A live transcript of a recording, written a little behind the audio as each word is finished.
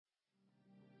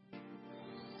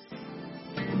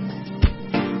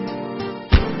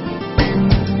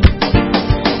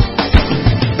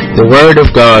The Word of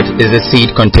God is the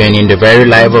seed containing the very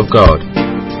life of God.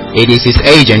 It is His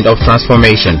agent of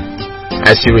transformation.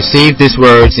 As you receive these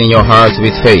words in your heart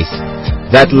with faith,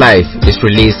 that life is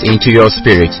released into your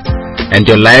spirit, and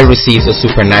your life receives a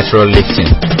supernatural lifting.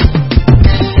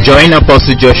 Join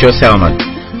Apostle Joshua Selman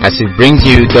as he brings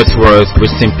you God's Word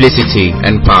with simplicity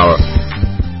and power.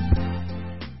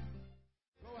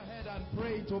 Go ahead and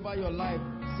pray it over your life.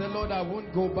 Say, Lord, I won't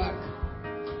go back.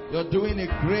 You're doing a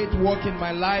great work in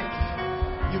my life.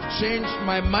 You've changed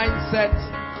my mindset.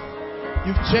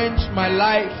 You've changed my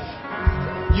life.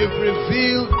 You've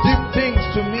revealed deep things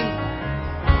to me.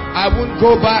 I won't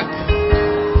go back.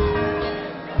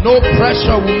 No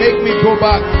pressure will make me go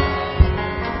back.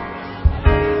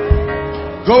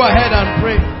 Go ahead and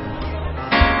pray.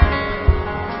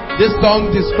 This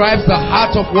song describes the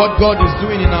heart of what God is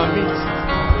doing in our midst.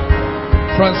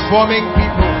 Transforming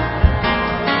people.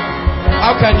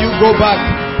 How can you go back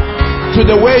to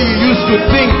the way you used to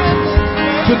think,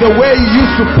 to the way you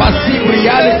used to perceive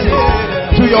reality,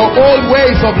 to your old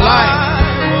ways of life?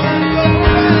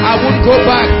 I won't go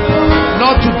back,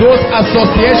 not to those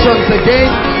associations again,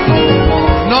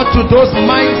 not to those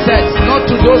mindsets, not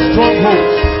to those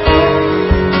strongholds.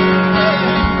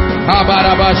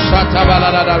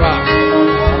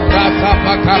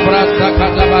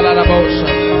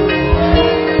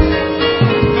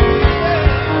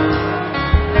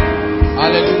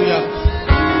 Hallelujah.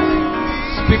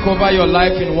 Speak over your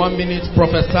life in 1 minute.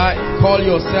 Prophesy. Call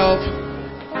yourself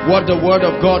what the Word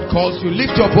of God calls you.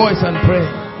 Lift your voice and pray.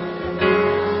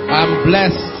 I'm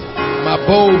blessed. I'm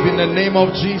above in the name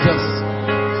of Jesus.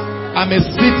 I'm a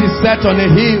city set on a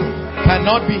hill,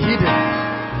 cannot be hidden.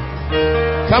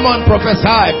 Come on,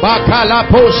 prophesy.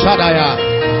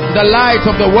 The light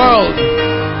of the world.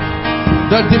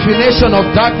 The definition of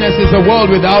darkness is a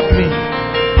world without me.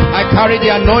 I carry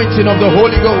the anointing of the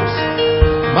Holy Ghost.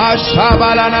 I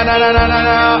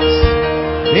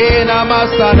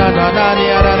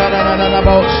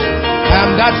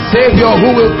am that Savior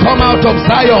who will come out of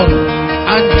Zion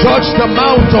and judge the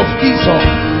mount of Esau.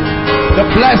 The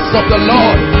blessed of the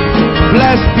Lord,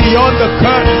 blessed beyond the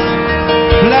curse,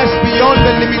 blessed beyond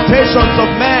the limitations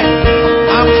of man.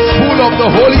 I'm full of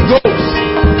the Holy Ghost.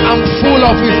 I'm full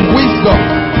of His wisdom,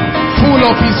 full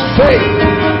of His faith.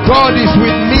 God is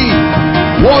with me,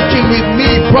 walking with me.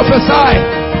 Prophesy,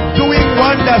 doing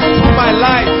wonders through my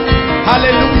life.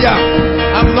 Hallelujah.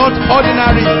 I'm not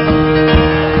ordinary.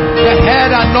 The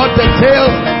head and not the tail,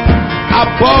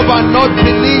 above and not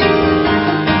beneath.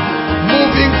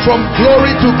 Moving from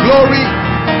glory to glory,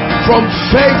 from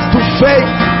faith to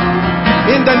faith.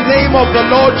 In the name of the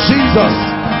Lord Jesus.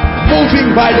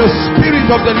 Moving by the Spirit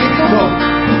of the living God.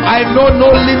 I know no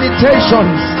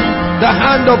limitations. The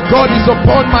hand of God is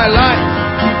upon my life.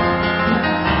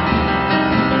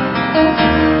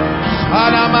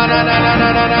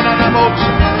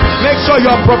 Make sure you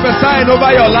are prophesying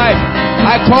over your life.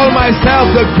 I call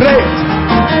myself the great.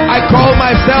 I call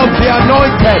myself the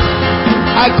anointed.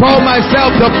 I call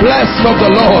myself the blessed of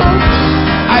the Lord.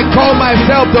 I call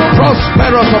myself the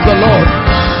prosperous of the Lord.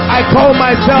 I call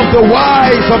myself the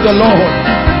wise of the Lord.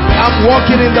 I'm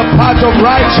walking in the path of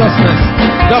righteousness,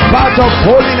 the path of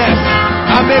holiness.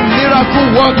 I'm a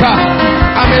miracle worker.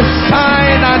 I'm a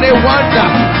sign and a wonder.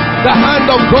 The hand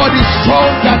of God is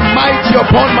strong and mighty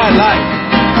upon my life.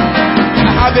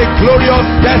 I have a glorious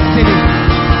destiny.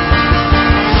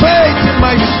 Faith in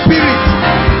my spirit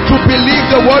to believe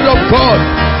the word of God.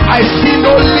 I see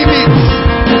no limits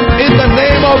in the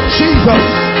name of Jesus.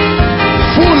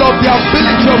 Full of the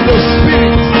ability of the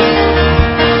Spirit.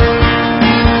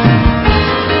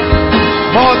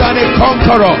 More than a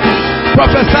conqueror.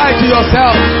 Prophesy to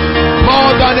yourself.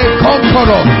 More than a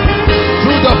conqueror.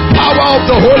 Through the power of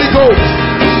the Holy Ghost.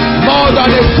 More than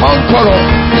a conqueror.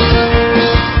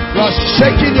 You are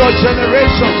shaking your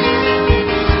generation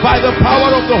by the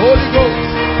power of the Holy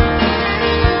Ghost.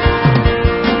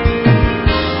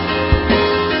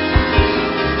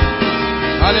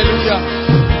 Hallelujah.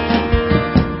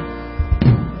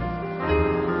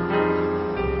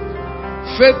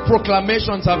 Faith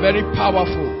proclamations are very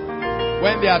powerful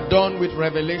when they are done with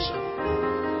revelation.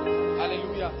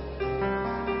 Hallelujah.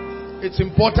 It's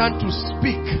important to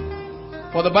speak.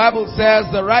 For the Bible says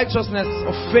the righteousness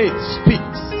of faith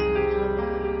speaks.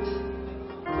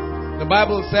 The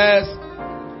Bible says,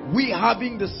 we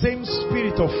having the same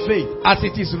spirit of faith, as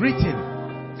it is written,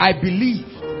 I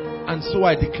believed, and so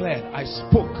I declared. I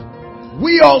spoke.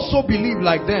 We also believe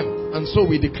like them, and so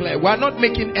we declare. We are not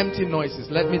making empty noises.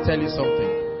 Let me tell you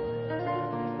something.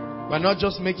 We are not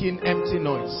just making empty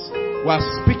noise. We're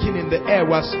speaking in the air.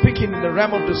 We're speaking in the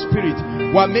realm of the spirit.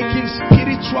 We're making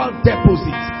spiritual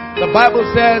deposits. The Bible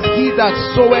says, he that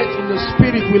soweth in the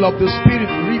spirit will of the spirit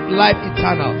reap life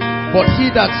eternal. But he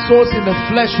that sows in the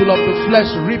flesh will of the flesh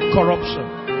reap corruption.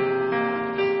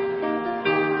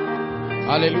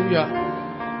 Hallelujah.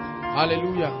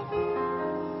 Hallelujah.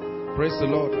 Praise the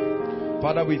Lord.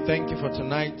 Father, we thank you for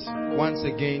tonight. Once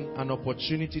again, an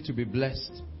opportunity to be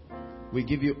blessed. We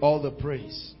give you all the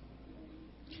praise.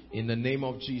 In the name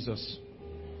of Jesus.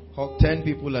 Hug 10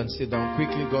 people and sit down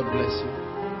quickly. God bless you.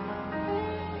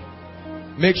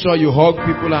 Make sure you hug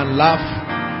people and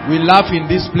laugh. We laugh in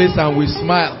this place and we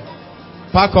smile.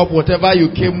 Pack up whatever you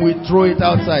came with. Throw it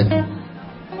outside.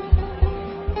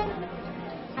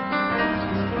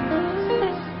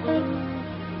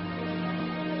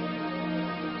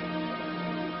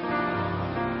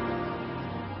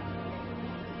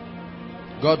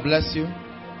 God bless you.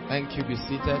 Thank you. Be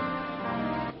seated.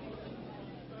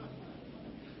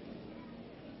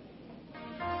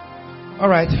 All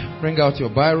right. Bring out your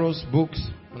biros, books,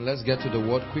 and let's get to the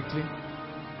word quickly.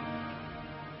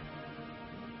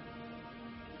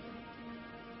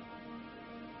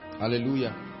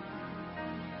 Hallelujah.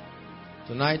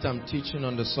 Tonight I'm teaching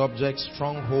on the subject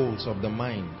strongholds of the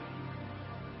mind.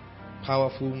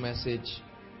 Powerful message.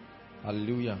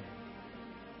 Hallelujah.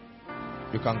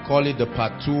 You can call it the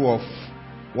part 2 of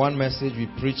one message we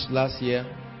preached last year.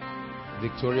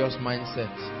 Victorious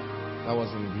mindset. That was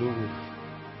in Blue Roof.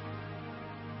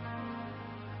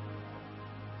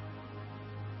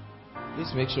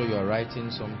 Please make sure you are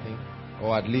writing something.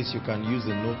 Or at least you can use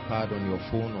the notepad on your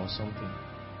phone or something.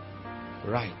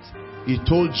 Write. He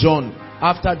told John,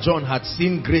 after John had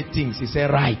seen great things, he said,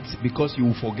 write. Because you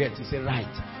will forget. He said,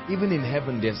 write. Even in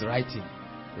heaven there's writing.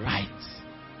 Write.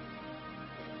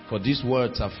 For these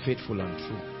words are faithful and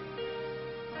true.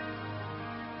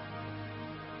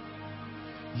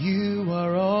 You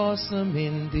are awesome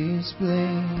in this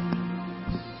place.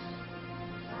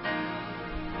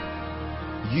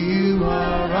 You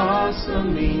are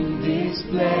awesome in this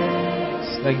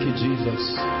place. Thank you,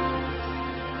 Jesus.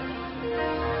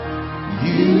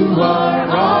 You are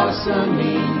awesome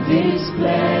in this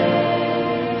place.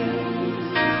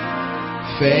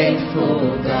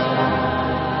 Faithful God.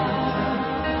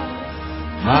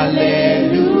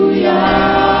 Hallelujah.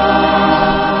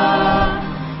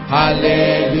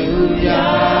 Hallelujah.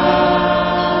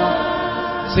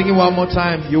 Sing it one more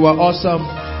time. You are awesome.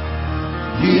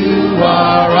 You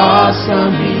are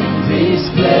awesome in this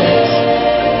place.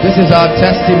 This is our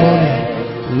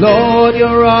testimony. Lord,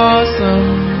 you're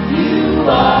awesome. You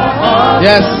are awesome.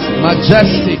 Yes,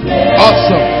 majestic,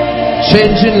 awesome,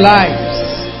 changing lives,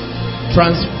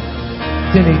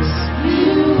 transforming it.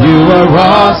 You are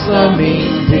awesome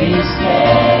in this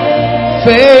place.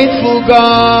 Faithful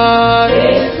God.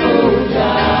 Faithful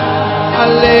God.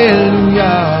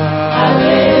 Hallelujah.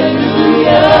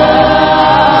 Hallelujah.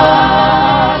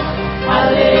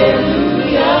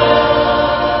 Hallelujah.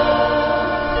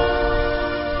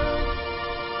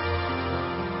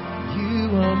 You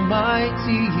are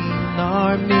mighty in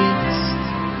our midst.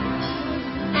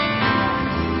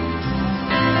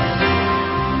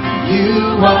 You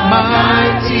are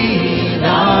mighty in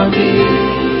our midst.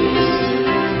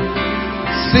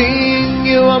 Sing,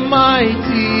 you are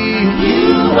mighty.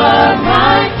 You are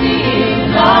mighty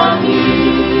in our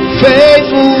midst.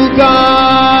 Faithful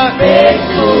God.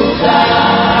 Faithful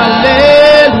God.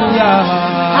 Hallelujah.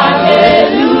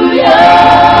 Hallelujah.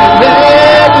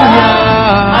 Hallelujah.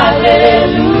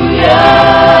 Hallelujah.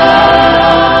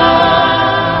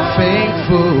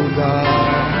 Faithful God.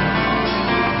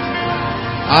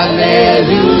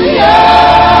 Hallelujah.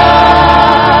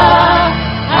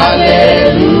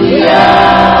 Hallelujah.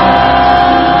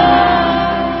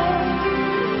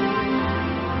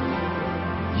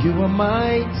 You are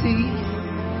mighty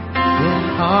in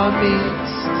our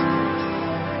midst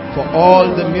for all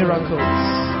the miracles.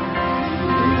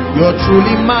 You're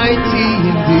truly mighty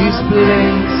in this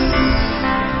place.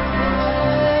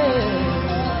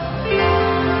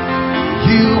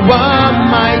 You are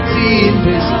mighty in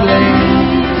this place.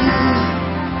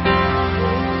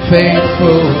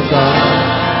 Faithful God.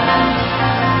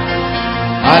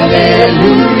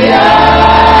 Hallelujah.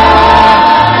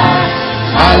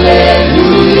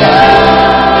 Hallelujah.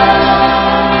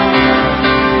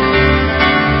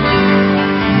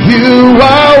 You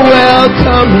are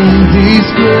welcome in this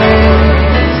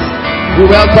place. We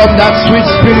welcome that sweet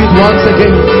spirit once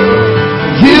again.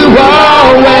 You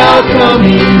are welcome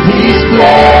in this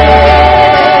place.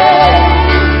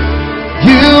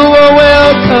 You are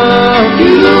welcome.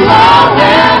 You are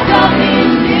welcome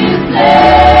in this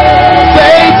place.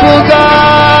 Faithful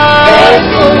God.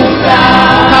 Faithful God.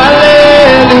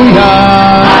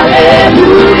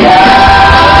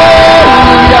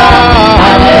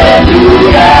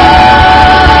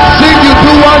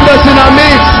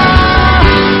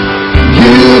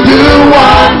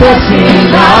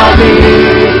 thing of me.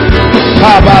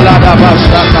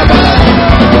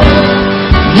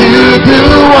 You do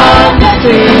one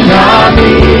thing of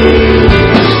me.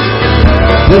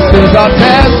 This is our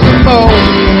testimony.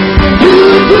 You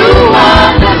do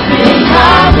one thing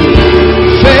of me.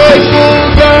 Faithful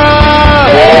God.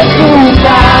 Faithful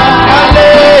God.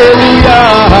 Hallelujah.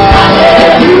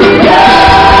 Hallelujah.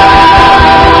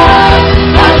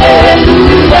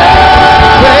 Hallelujah.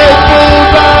 Faithful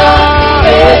God.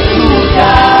 Faithful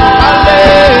God.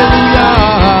 Hallelujah.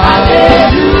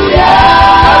 Hallelujah.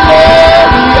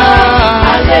 Hallelujah.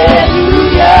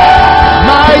 Hallelujah.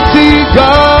 Mighty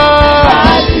God.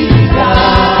 Mighty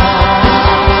God.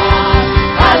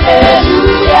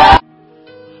 Hallelujah.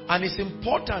 And it's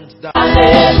important that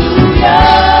hallelujah.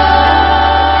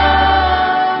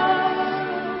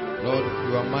 Lord,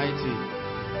 you are mighty.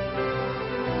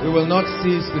 We will not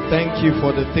cease to thank you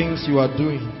for the things you are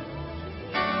doing.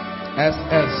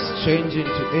 SS changing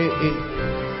to AA.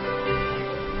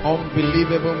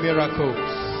 Unbelievable miracles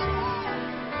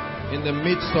in the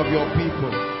midst of your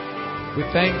people. We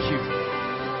thank you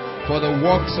for the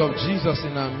works of Jesus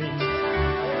in our midst.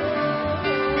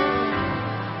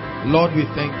 Lord, we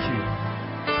thank you.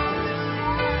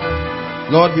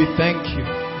 Lord, we thank you.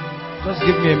 Just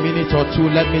give me a minute or two.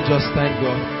 Let me just thank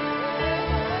God.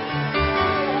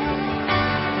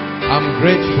 I'm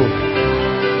grateful.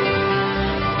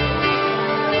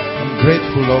 I'm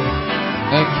grateful, Lord.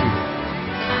 Thank you.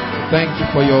 Thank you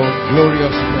for your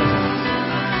glorious presence.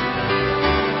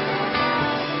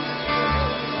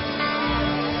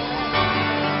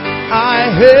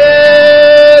 I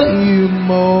hail you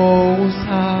most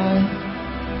high.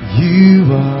 You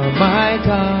are my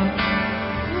God.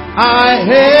 I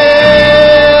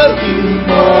hail you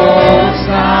most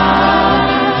high.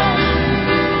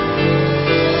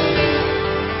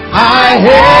 I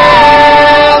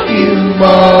hail you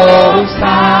most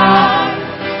high.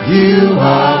 You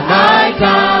are my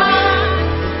God.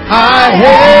 I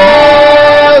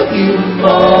hail you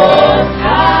most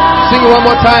high. Sing it one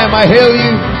more time. I hail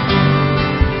you.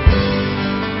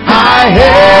 I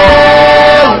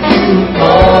hail you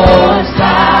most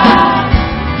high.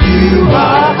 You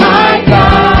are my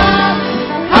God.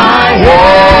 I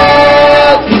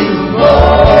hail you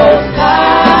most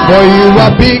high. For you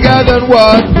are bigger than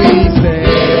what we say.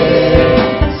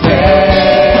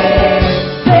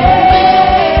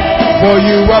 For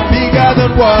you are bigger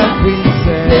than what we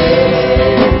say.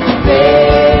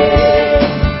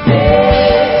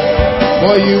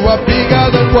 For you are bigger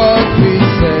than what we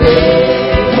say.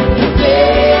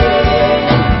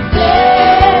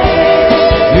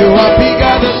 You are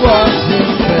bigger than what we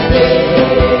say.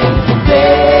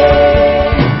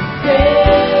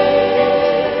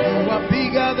 You are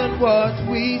bigger than what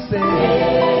we say.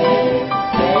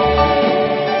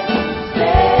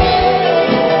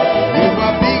 You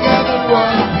are bigger than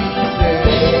what we say.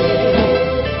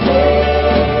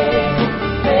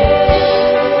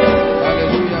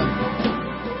 Hallelujah.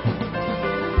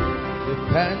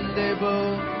 Dependable,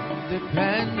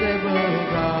 dependable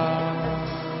God.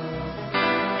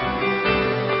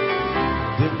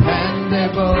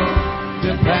 Dependable,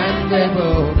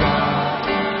 dependable God.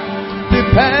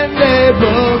 Dependable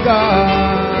God.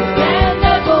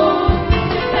 Dependable,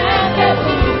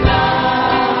 dependable God.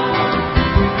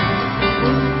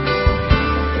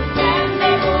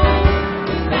 Dependable,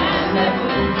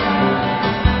 dependable God.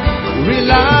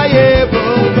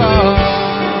 Reliable God.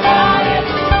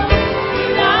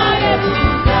 Reliable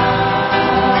God.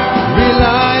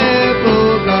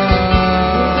 Reliable God.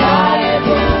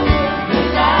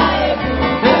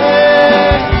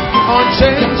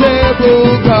 Unchangeable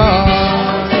God.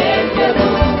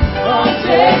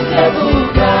 Unchangeable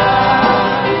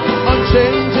God.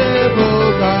 Unchangeable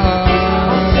God.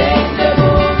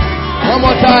 One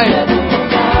more time.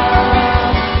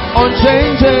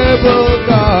 Unchangeable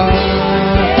God.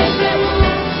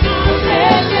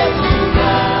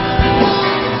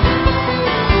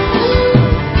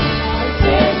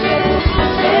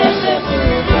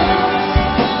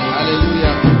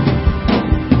 Hallelujah.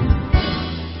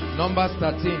 Numbers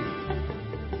 13.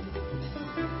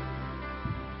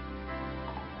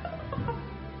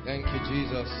 Thank you,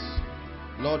 Jesus.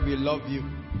 Lord, we love you.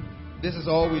 This is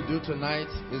all we do tonight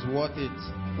is worth it.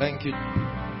 Thank you.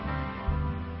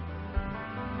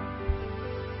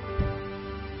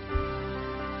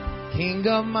 King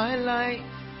of my life,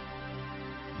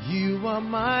 you are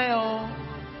my all,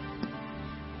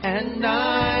 and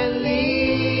I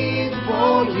live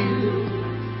for you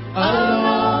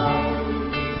alone.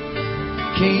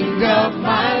 King of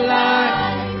my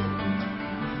life,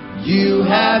 you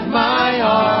have my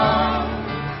all,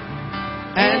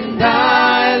 and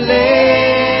I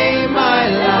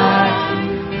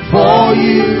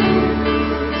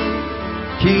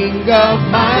of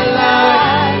my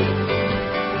life.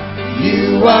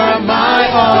 You are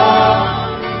my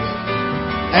all,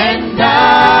 and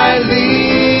I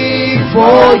live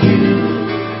for you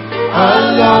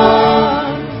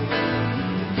alone.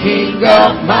 King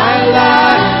of my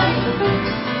life,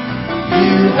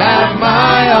 you have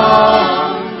my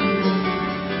all,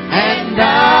 and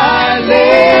I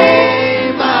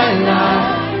lay my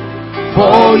life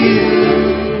for you.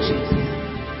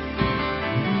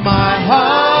 My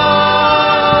heart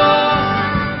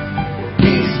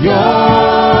is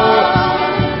yours,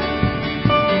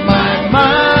 my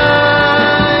mind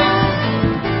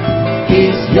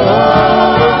is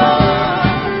yours,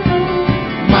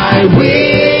 my will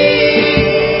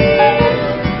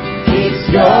is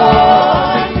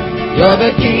yours. You're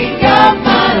the King of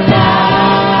my life.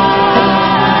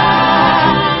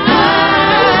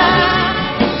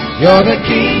 You're the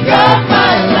King of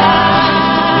my life.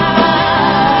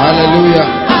 Hallelujah.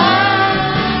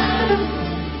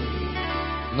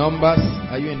 Numbers.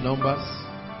 Are you in Numbers?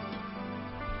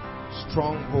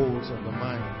 Strongholds of the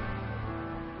mind.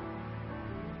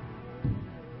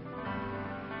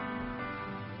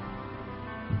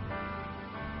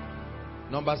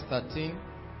 Numbers 13.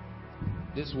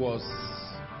 This was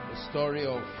the story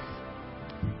of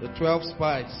the 12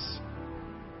 spies.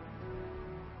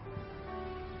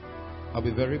 I'll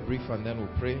be very brief and then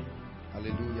we'll pray.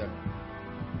 Hallelujah.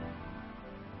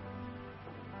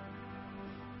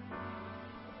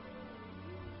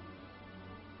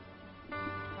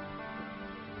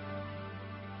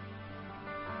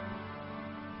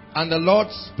 And the Lord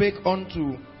spake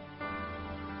unto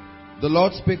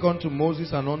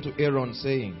Moses and unto Aaron,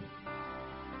 saying,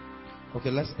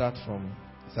 okay, let's start from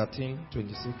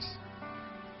 13:26.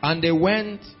 And they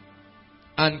went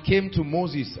and came to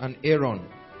Moses and Aaron,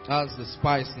 as the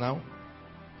spies now,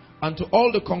 and to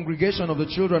all the congregation of the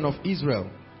children of Israel,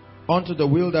 unto the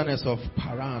wilderness of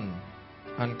Paran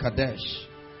and Kadesh,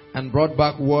 and brought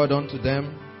back word unto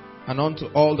them and unto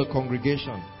all the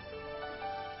congregation,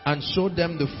 and showed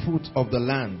them the fruit of the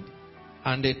land.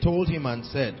 And they told him and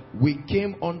said, we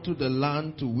came unto the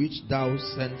land to which thou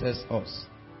sentest us,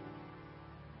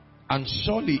 and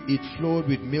surely it flowed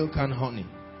with milk and honey,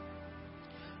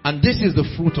 and this is the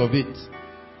fruit of it.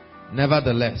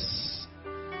 Nevertheless,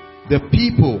 the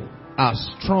people are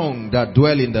strong that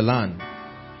dwell in the land,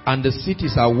 and the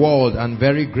cities are walled and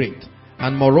very great.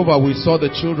 And moreover, we saw the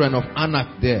children of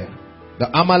Anak there. The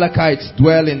Amalekites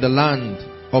dwell in the land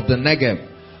of the Negev,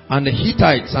 and the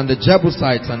Hittites and the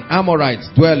Jebusites and Amorites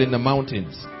dwell in the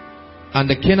mountains, and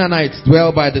the Canaanites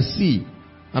dwell by the sea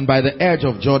and by the edge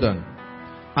of Jordan.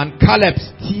 And Caleb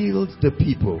stilled the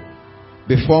people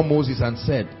before Moses and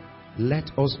said,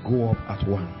 let us go up at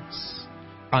once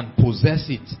and possess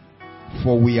it,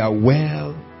 for we are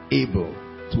well able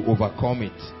to overcome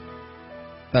it.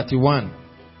 31.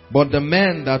 But the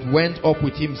men that went up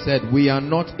with him said, we are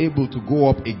not able to go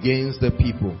up against the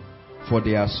people, for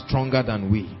they are stronger than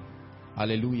we.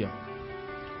 Hallelujah.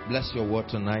 Bless your word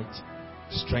tonight.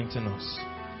 Strengthen us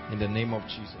in the name of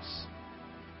Jesus.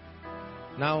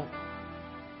 Now,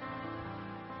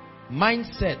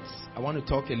 mindsets. I want to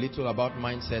talk a little about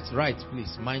mindsets. Right,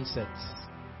 please. Mindsets.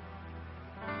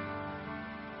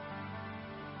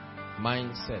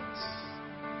 Mindsets.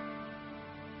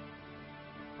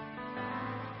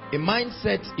 A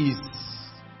mindset is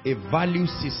a value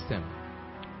system,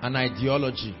 an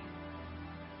ideology.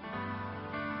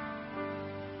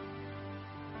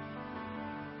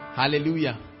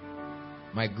 Hallelujah.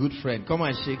 My good friend, come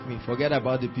and shake me. Forget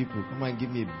about the people. Come and give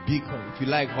me a big hug. If you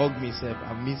like, hug me, sir.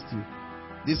 I missed you.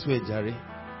 This way, Jerry.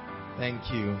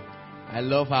 Thank you. I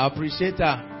love her. I appreciate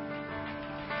her.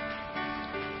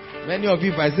 Many of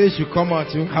you, if I say you should come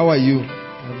out, how are you?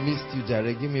 I missed you,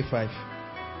 Jerry. Give me 5.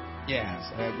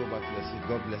 Yes. I go back to the seat.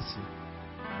 God bless you.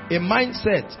 A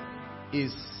mindset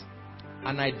is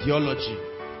an ideology.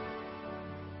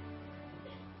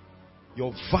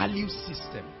 Your value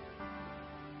system.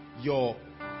 Your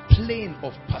plane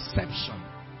of perception.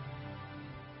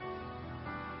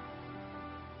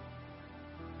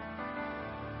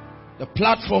 The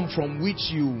platform from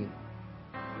which you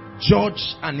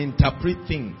judge and interpret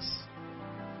things.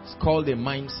 It's called a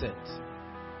mindset.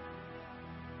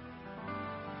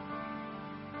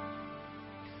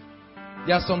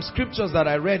 There are some scriptures that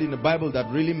I read in the Bible that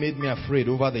really made me afraid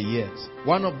over the years.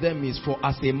 One of them is, for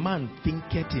as a man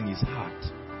thinketh in his heart,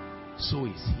 so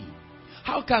is he.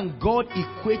 How can God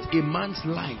equate a man's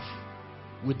life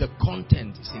with the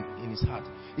content in his heart?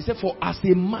 He said, for as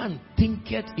a man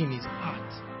thinketh in his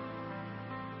heart.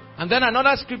 And then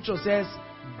another scripture says,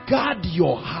 guard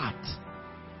your heart.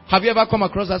 Have you ever come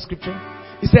across that scripture?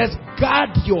 It says,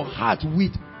 guard your heart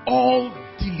with all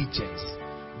diligence.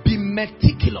 Be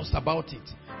meticulous about it.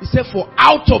 He said, for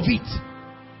out of it.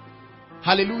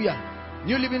 Hallelujah.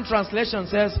 New Living Translation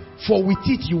says, for with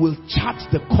it you will chart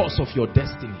the course of your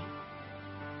destiny.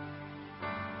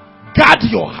 Guard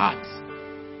your heart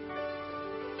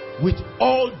with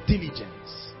all diligence.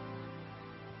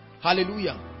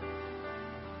 Hallelujah.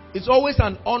 It's always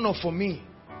an honor for me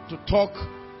to talk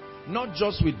not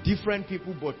just with different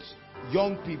people but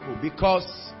young people, because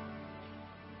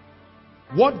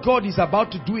what God is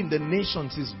about to do in the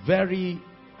nations is very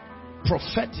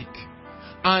prophetic.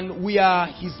 And we are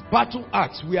his battle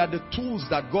axe. We are the tools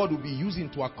that God will be using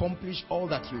to accomplish all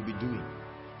that he will be doing.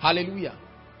 Hallelujah.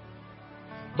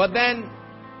 But then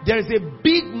there is a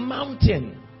big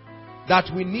mountain that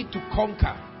we need to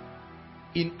conquer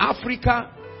in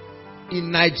Africa,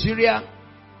 in Nigeria,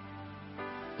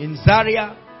 in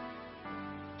Zaria,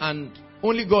 and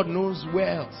only God knows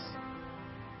where else.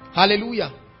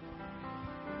 Hallelujah.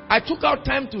 I took out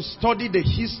time to study the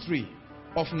history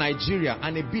of Nigeria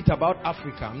and a bit about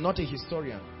Africa. I'm not a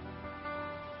historian.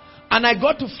 And I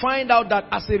got to find out that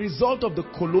as a result of the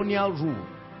colonial rule,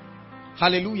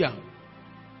 hallelujah,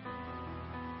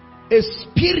 a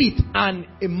spirit and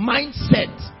a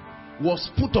mindset was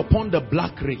put upon the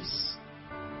black race.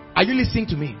 Are you listening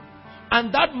to me?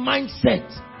 And that mindset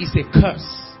is a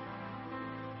curse.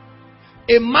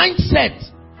 A mindset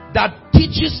that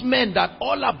teaches men that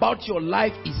all about your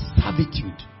life is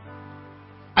servitude.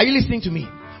 Are you listening to me?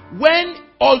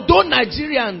 Although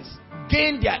Nigerians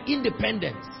gained their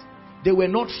independence, they were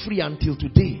not free until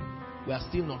today. We are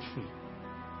still not free.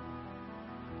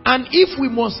 And if we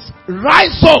must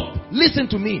rise up, listen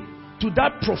to me, to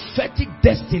that prophetic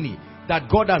destiny that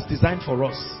God has designed for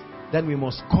us, then we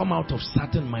must come out of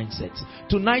certain mindsets.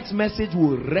 Tonight's message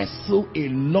will wrestle a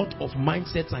lot of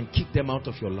mindsets and kick them out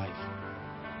of your life.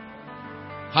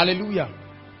 Hallelujah.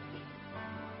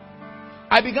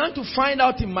 I began to find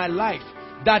out in my life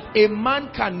that a man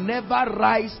can never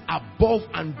rise above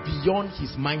and beyond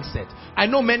his mindset. I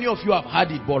know many of you have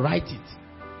heard it, but write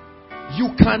it. You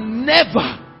can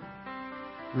never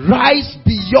rise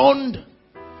beyond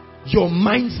your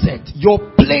mindset, your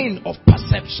plane of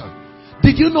perception.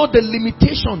 Did you know the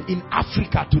limitation in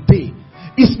Africa today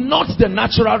is not the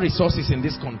natural resources in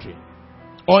this country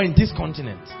or in this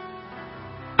continent?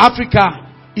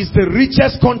 Africa is the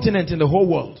richest continent in the whole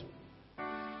world.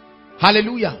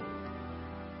 Hallelujah.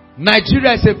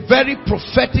 Nigeria is a very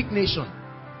prophetic nation.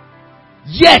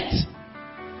 Yet,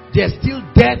 there's still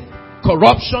death,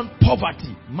 corruption,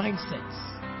 poverty, mindsets.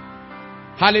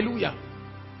 Hallelujah.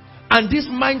 And this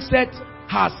mindset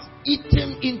has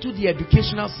eaten into the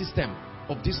educational system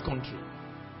of this country.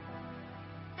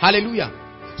 Hallelujah.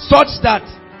 Such that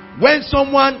when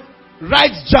someone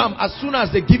writes JAMB, as soon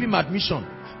as they give him admission,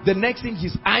 the next thing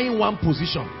he's eyeing one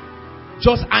position.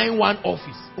 Just eyeing one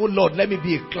office. Oh Lord, let me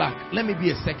be a clerk. Let me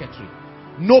be a secretary.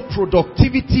 No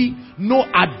productivity, no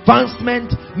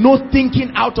advancement, no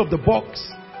thinking out of the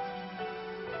box.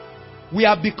 We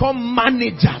have become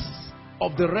managers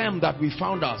of the realm that we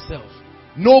found ourselves.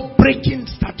 No breaking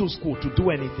status quo to do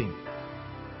anything.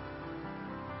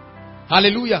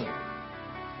 Hallelujah.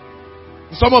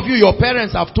 Some of you, your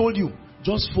parents have told you,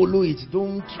 just follow it.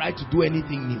 Don't try to do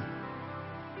anything new.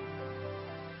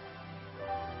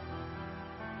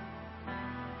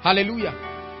 Hallelujah.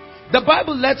 The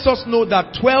Bible lets us know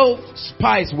that 12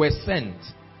 spies were sent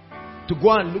to go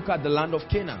and look at the land of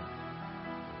Canaan.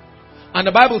 And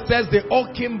the Bible says they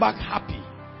all came back happy.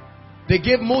 They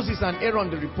gave Moses and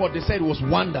Aaron the report. They said it was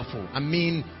wonderful. I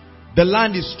mean, the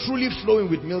land is truly flowing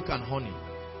with milk and honey.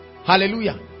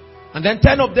 Hallelujah. And then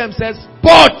 10 of them says,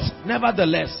 but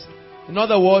nevertheless, in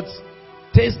other words,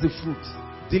 taste the fruit.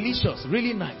 Delicious,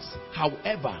 really nice.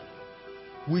 However,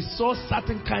 we saw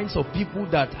certain kinds of people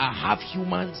that are half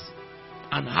humans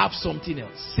and half something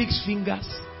else. 6 fingers,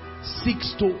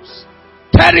 6 toes.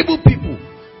 Terrible people.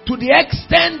 To the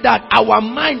extent that our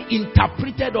mind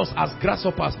interpreted us as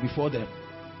grasshoppers before them.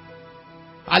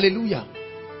 Hallelujah.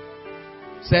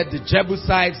 Said the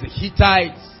Jebusites, the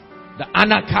Hittites, the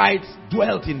Anakites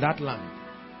dwelt in that land.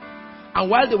 And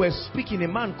while they were speaking, a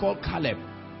man called Caleb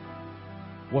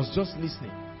was just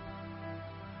listening.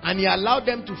 And he allowed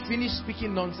them to finish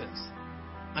speaking nonsense.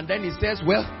 And then he says,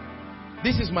 well,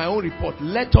 this is my own report.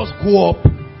 Let us go up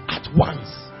at once.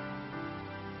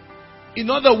 In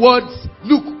other words,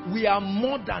 look, we are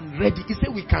more than ready. He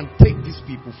said we can take these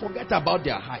people. Forget about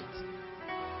their height.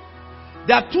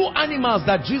 There are 2 animals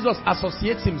that Jesus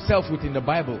associates himself with in the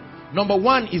Bible. Number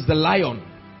 1 is the lion.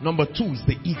 Number 2 is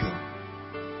the eagle.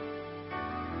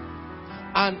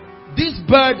 And this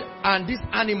bird and this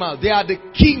animal, they are the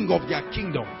king of their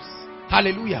kingdoms.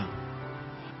 Hallelujah.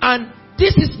 And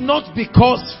this is not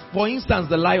because, for instance,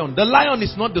 the lion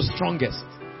is not the strongest.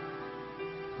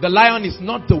 The lion is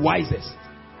not the wisest.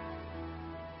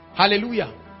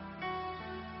 Hallelujah.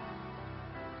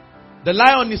 The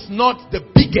lion is not the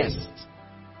biggest.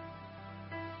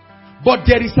 But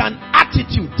there is an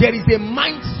attitude, there is a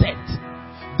mindset.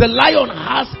 The lion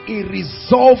has a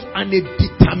resolve and a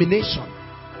determination.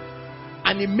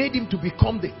 And it made him to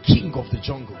become the king of the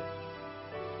jungle.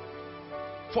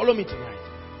 Follow me tonight.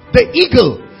 The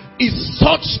eagle is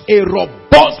such a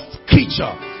robust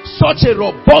creature, such a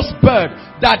robust bird,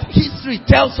 that history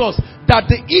tells us that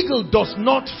the eagle does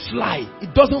not fly.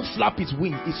 It doesn't flap its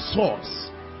wings, it soars.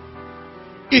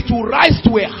 It will rise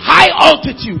to a high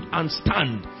altitude and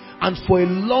stand, and for a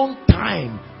long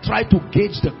time try to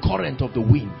gauge the current of the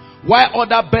wind, while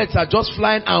other birds are just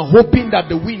flying and hoping that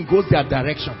the wind goes their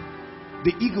direction.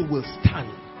 The eagle will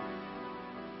stand.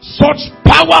 Such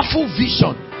powerful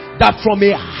vision that from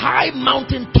a high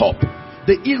mountain top,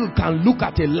 the eagle can look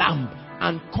at a lamb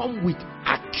and come with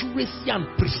accuracy and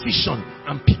precision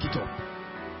and pick it up.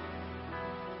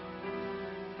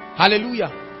 Hallelujah.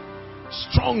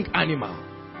 Strong animal.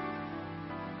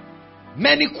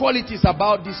 Many qualities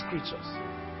about these creatures.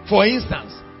 For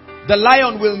instance, the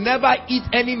lion will never eat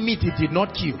any meat it did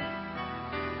not kill.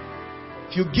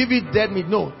 If you give it dead meat,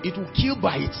 no, it will kill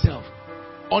by itself.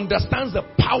 Understands the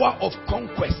power of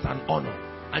conquest and honor.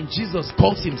 And Jesus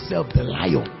calls himself the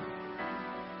lion.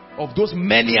 Of those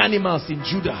many animals in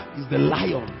Judah, is the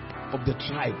lion of the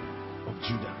tribe of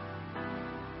Judah.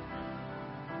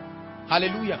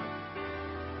 Hallelujah.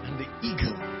 And the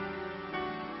eagle.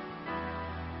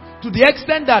 To the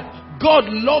extent that God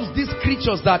loves these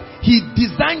creatures, that he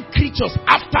designed creatures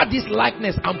after this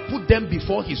likeness and put them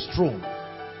before his throne.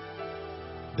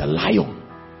 The lion,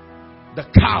 the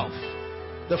calf,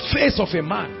 the face of a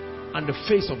man, and the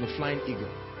face of the flying eagle.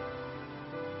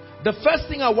 The first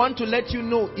thing I want to let you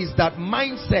know is that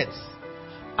mindsets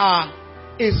are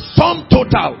a sum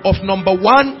total of, number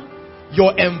one,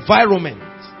 your environment.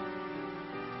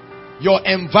 Your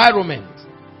environment.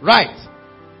 Right.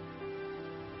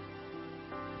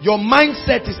 Your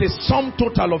mindset is a sum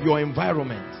total of your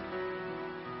environment.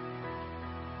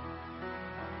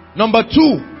 Number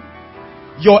two,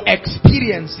 your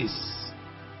experiences.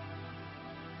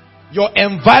 Your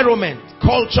environment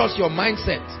cultures your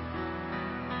mindset.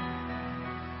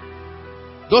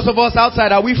 Those of us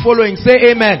outside, are we following?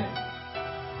 Say amen.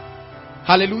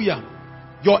 Hallelujah.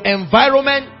 Your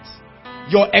environment,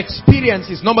 your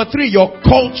experiences. Number three, your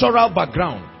cultural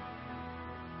background.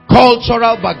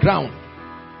 Cultural background.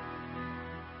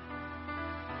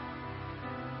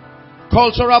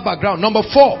 Cultural background. Number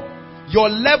four, your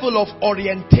level of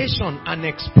orientation and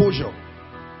exposure.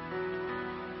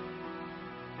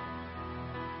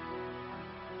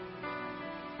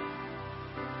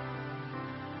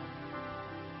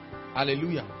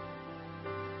 Hallelujah.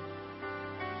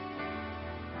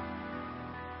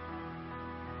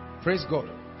 Praise God.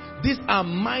 These are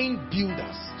mind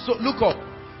builders. So look up.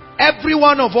 Every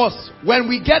one of us, when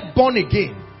we get born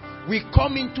again, we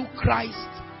come into Christ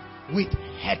with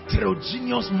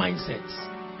heterogeneous mindsets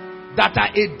that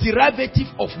are a derivative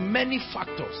of many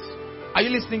factors. Are you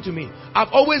listening to me?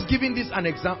 I've always given this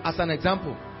as an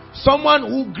example. Someone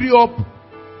who grew up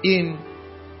in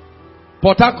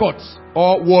Port Harcourt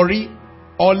or Warri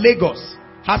or Lagos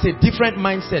has a different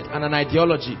mindset and an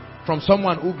ideology from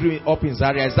someone who grew up in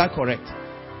Zaria. Is that correct?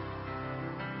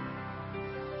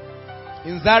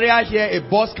 In Zaria here, a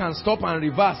bus can stop and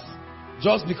reverse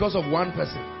just because of one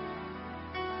person,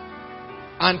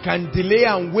 and can delay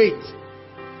and wait.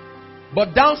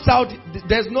 But down south,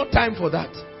 there's no time for that.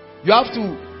 You have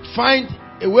to find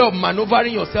a way of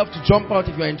maneuvering yourself to jump out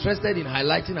if you're interested in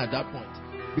highlighting at that point.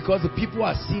 Because the people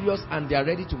are serious and they are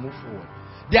ready to move forward.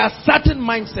 There are certain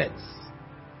mindsets.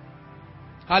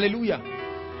 Hallelujah.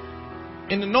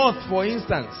 In the north, for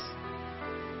instance,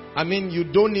 you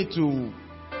don't need to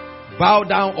bow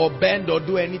down or bend or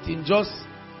do anything. Just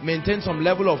maintain some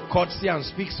level of courtesy and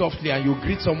speak softly, and you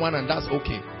greet someone, and that's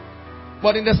okay.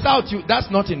 But in the south,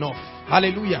 that's not enough.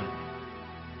 Hallelujah.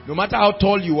 No matter how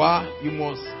tall you are, you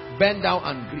must bend down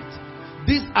and greet.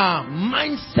 These are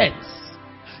mindsets.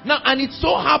 Now, and it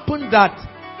so happened that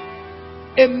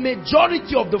a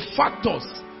majority of the factors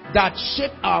that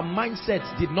shape our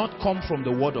mindsets did not come from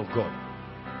the Word of God.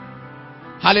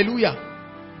 Hallelujah.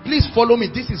 Please follow me.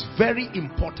 This is very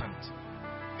important.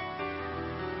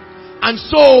 And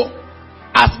so,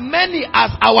 as many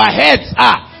as our heads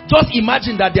are, just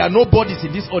imagine that there are no bodies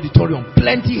in this auditorium.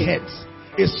 Plenty heads.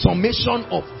 A summation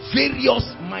of various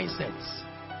mindsets.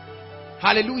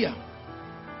 Hallelujah.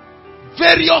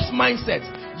 Various mindsets.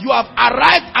 you have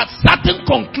arrived at certain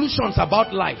conclusions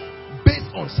about life based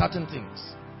on certain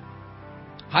things.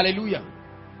 Hallelujah.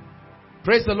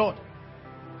 Praise the Lord.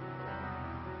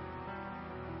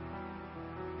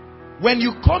 When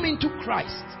you come into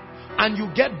Christ and you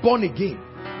get born again,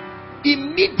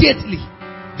 immediately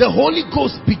the Holy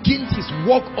Ghost begins his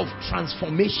work of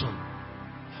transformation.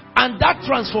 And that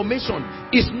transformation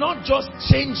is not just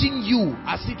changing you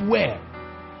as it were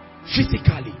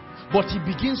physically, but he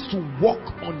begins to work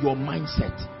on your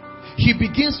mindset. He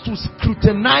begins to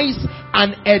scrutinize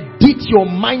and edit your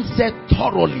mindset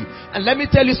thoroughly. And let me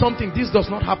tell you something, this does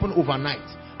not happen overnight.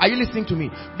 Are you listening to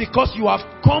me? Because you have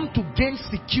come to gain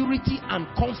security and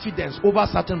confidence over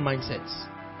certain mindsets.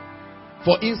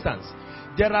 For instance,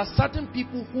 there are certain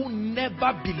people who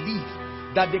never believe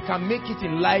that they can make it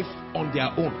in life on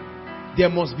their own. There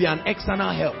must be an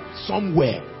external help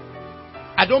somewhere.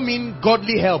 I don't mean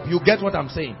godly help. You get what I'm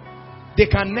saying? They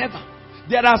can never.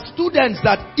 There are students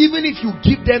that even if you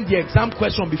give them the exam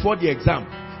question before the exam,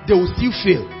 they will still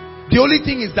fail. The only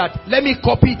thing is that let me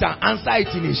copy it and answer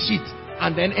it in a sheet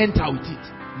and then enter with it.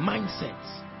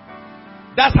 Mindsets.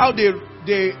 That's how they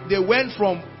went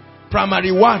from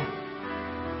primary 1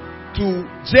 to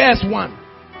JS1.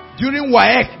 During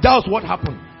WAEC, that was what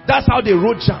happened. That's how they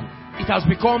wrote JAM. It has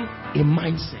become a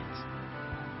mindset.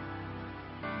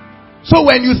 So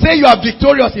when you say you are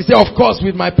victorious, you say, of course,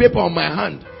 with my paper on my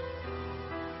hand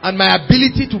and my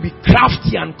ability to be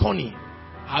crafty and cunning,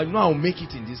 I know I'll make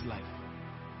it in this life.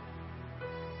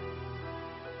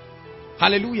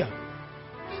 Hallelujah.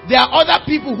 There are other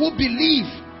people who believe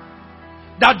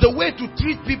that the way to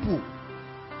treat people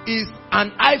is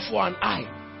an eye for an eye,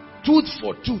 tooth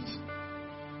for tooth.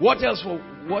 What else for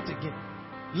what again?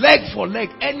 Leg for leg.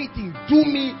 Anything. Do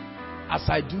me as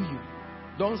I do you.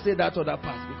 Don't say that other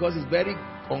part because it's very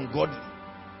ungodly.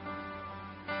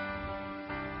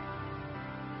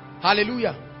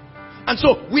 Hallelujah. And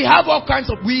so we have all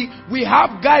kinds of, we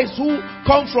have guys who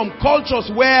come from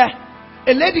cultures where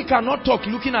a lady cannot talk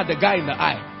looking at the guy in the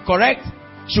eye. Correct?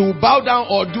 She will bow down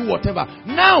or do whatever.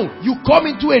 Now you come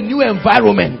into a new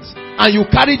environment and you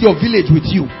carried your village with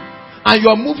you and you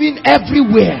are moving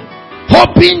everywhere,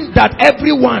 hoping that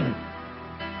everyone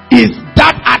is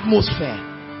that atmosphere.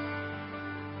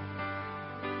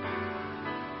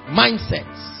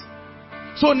 Mindsets.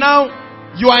 So now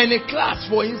you are in a class,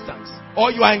 for instance,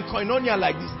 or you are in koinonia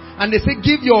like this, and they say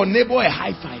give your neighbor a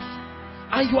high five,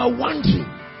 and you are wondering,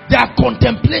 there are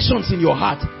contemplations in your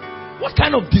heart. What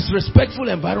kind of disrespectful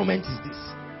environment is this?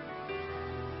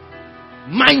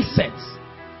 Mindsets.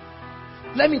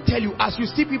 Let me tell you, as you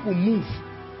see people move,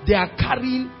 they are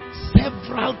carrying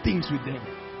several things with them.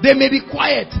 They may be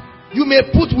quiet. You may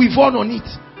put weave on it.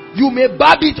 You may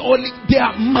barb it only. They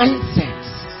are mindsets.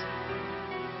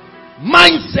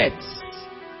 Mindsets.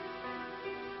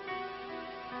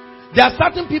 There are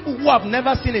certain people who have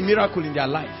never seen a miracle in their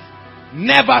life.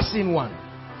 Never seen one.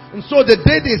 And so the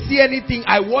day they see anything,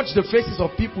 I watch the faces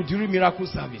of people during miracle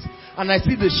service. And I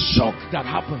see the shock that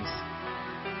happens.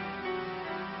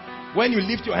 When you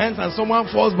lift your hands and someone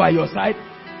falls by your side,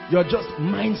 you're just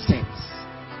mindsets.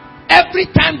 Every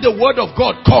time the word of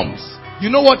God comes,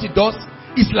 you know what it does?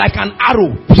 It's like an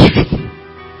arrow.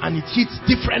 And it hits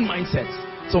different mindsets.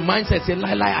 So mindsets say,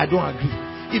 lie, I don't agree.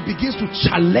 It begins to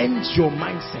challenge your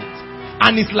mindset.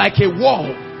 And it's like a wall.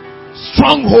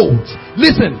 Strongholds.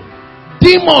 Listen.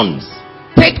 Demons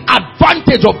take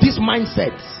advantage of these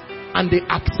mindsets and they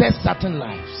access certain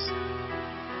lives.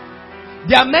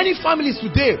 There are many families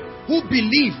today who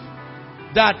believe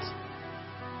that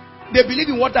they believe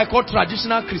in what I call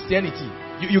traditional Christianity.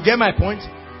 You get my point?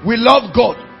 We love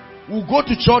God. We'll go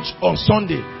to church on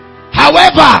Sunday.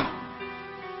 However,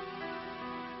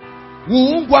 we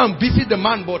won't go and visit the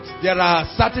man, but there are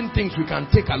certain things we can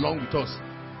take along with us.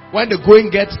 When the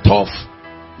going gets tough,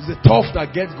 it's the tough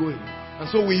that gets going. And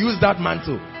so we use that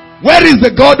mantle. Where is the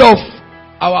God of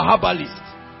our herbalist?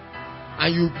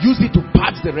 And you use it to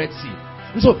part the Red Sea.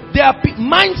 And so there are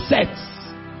mindsets.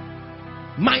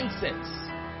 Mindsets.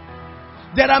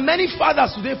 There are many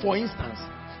fathers today, for instance.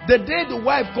 The day the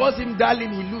wife calls him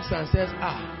darling, he looks and says,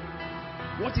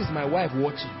 what is my wife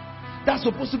watching? That's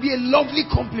supposed to be a lovely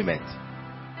compliment.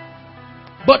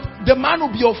 But the man will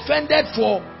be offended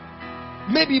for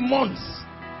maybe months.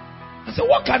 I say,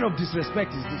 what kind of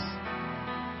disrespect is this?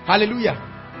 Hallelujah.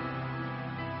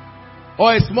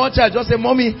 Or a small child just say,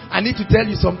 mommy, I need to tell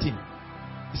you something.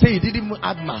 You say, you didn't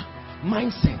add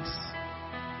mindsets.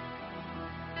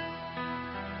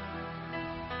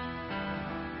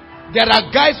 There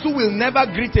are guys who will never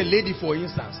greet a lady, for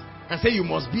instance, and say, you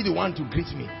must be the one to greet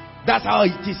me. That's how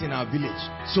it is in our village.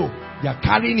 So, they are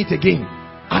carrying it again.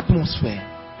 Atmosphere.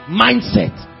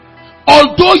 Mindset.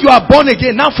 Although you are born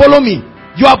again, now follow me.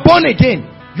 You are born again.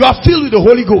 You are filled with the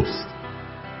Holy Ghost.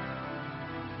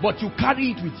 But you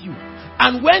carry it with you.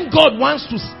 And when God wants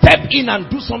to step in and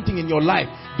do something in your life,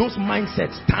 those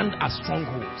mindsets stand as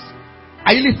strongholds.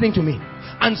 Are you listening to me?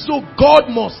 And so God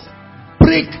must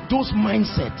break those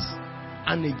mindsets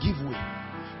and they give way.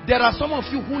 There are some of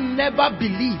you who never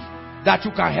believe that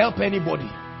you can help anybody.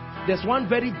 There's one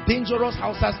very dangerous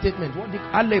Hausa statement. What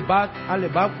Aleba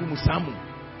Kumusamu.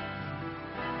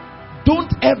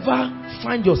 Don't ever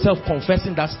find yourself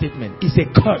confessing that statement. It's a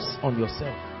curse on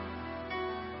yourself.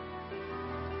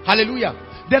 Hallelujah.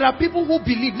 There are people who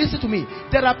believe, listen to me,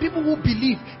 there are people who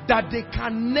believe that they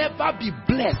can never be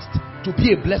blessed to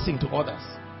be a blessing to others.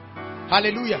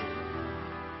 Hallelujah.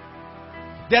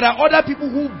 There are other people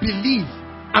who believe,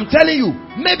 I'm telling you,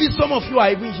 maybe some of you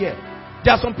are even here.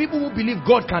 There are some people who believe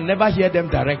God can never hear them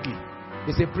directly.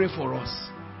 They say, pray for us.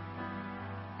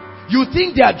 You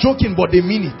think they are joking, but they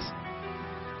mean it.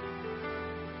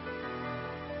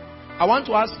 I want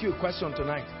to ask you a question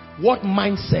tonight. What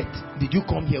mindset did you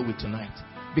come here with tonight?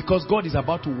 Because God is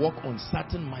about to work on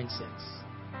certain mindsets.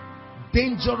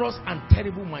 Dangerous and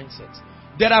terrible mindsets.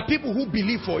 There are people who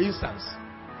believe, for instance,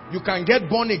 you can get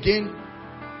born again,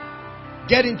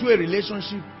 get into a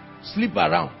relationship, sleep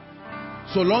around.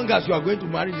 So long as you are going to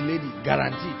marry the lady,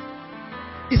 guaranteed.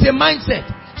 It's a mindset.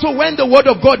 So when the word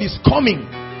of God is coming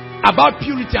about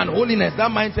purity and holiness, that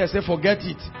mindset says, forget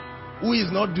it. Who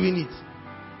is not doing it?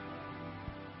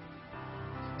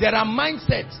 There are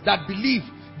mindsets that believe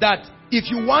that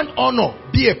if you want honor,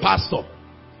 be a pastor.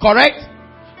 Correct?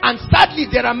 And sadly,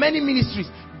 there are many ministries.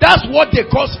 That's what they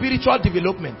call spiritual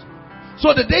development.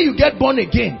 So the day you get born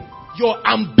again, your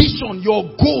ambition, your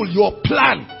goal, your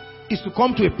plan is to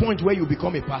come to a point where you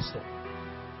become a pastor.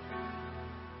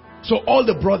 So all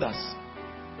the brothers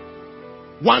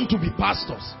want to be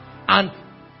pastors. And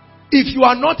if you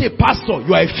are not a pastor,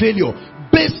 you are a failure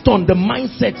based on the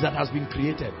mindset that has been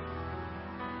created.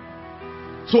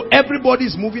 So everybody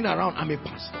is moving around. I'm a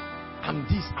pastor. I'm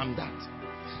this, I'm that.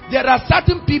 There are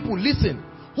certain people, listen,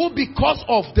 who because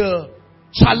of the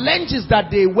challenges that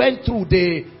they went through,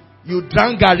 you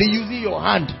drank garri using your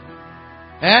hand.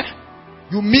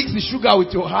 You mix the sugar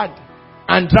with your hand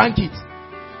and drank it.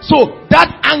 So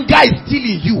that anger is still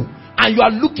in you. And you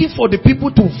are looking for the people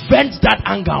to vent that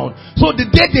anger on. So the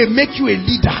day they make you a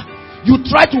leader, you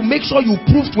try to make sure you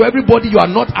prove to everybody you are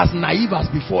not as naive as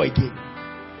before again.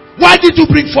 Why did you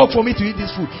bring fork for me to eat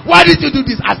this food? Why did you do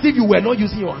this? As if you were not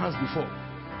using your hands before.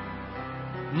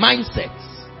 Mindsets.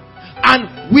 And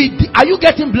are you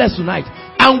getting blessed tonight?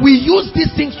 And we use these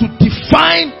things to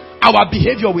define our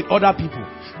behavior with other people.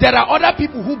 There are other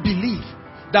people who believe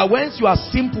that once you are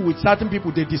simple with certain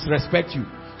people, they disrespect you.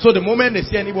 So the moment they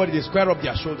see anybody, they square up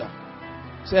their shoulder.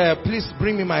 Say, please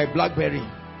bring me my BlackBerry.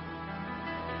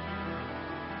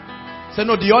 Say,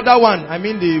 no, the other one, I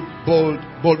mean the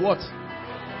bold what?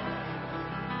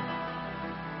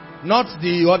 Not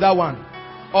the other one.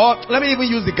 Or let me even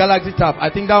use the Galaxy Tab.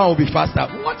 I think that one will be faster.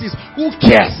 Who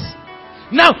cares?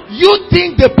 Now, you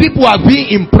think the people are being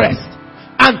impressed.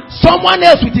 And someone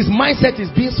else with his mindset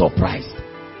is being surprised.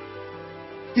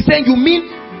 He's saying, you mean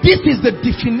this is the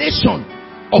definition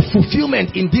of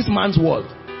fulfillment in this man's world?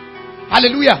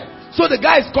 Hallelujah. So the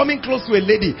guy is coming close to a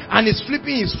lady and is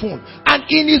flipping his phone. And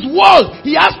in his world,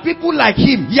 he has people like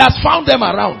him. He has found them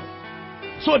around.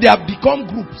 So they have become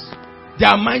groups.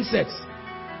 Their mindsets.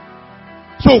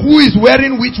 So who is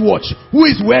wearing which watch? Who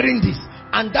is wearing this?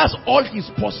 And that's all his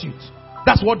pursuit.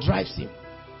 That's what drives him.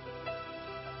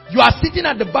 You are sitting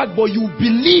at the back, but you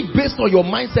believe based on your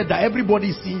mindset that everybody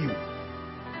is seeing you.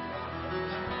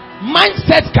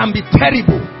 Mindset can be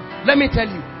terrible. Let me tell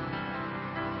you.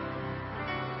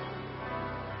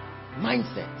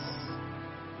 Mindsets.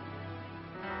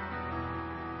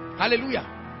 Hallelujah.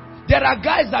 There are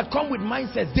guys that come with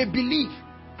mindsets. They believe.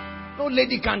 No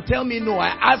lady can tell me no.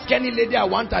 I ask any lady I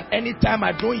want at any time.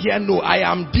 I don't hear no. I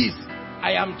am this.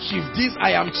 I am chief this.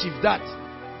 I am chief that.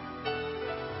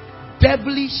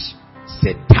 Devilish,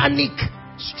 satanic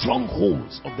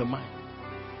strongholds of the mind.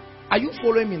 Are you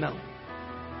following me now?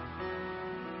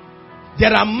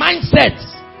 There are mindsets.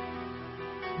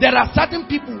 There are certain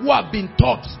people who have been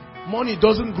taught money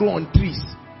doesn't grow on trees.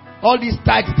 All these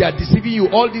tithes, they are deceiving you.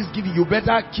 All this giving, you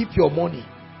better keep your money.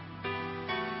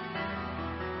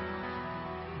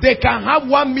 They can have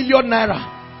 1 million naira.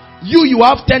 You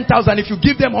have 10,000. If you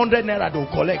give them 100 naira, they'll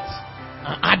collect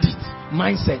and add it.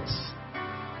 Mindsets.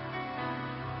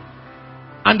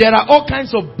 And there are all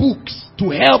kinds of books to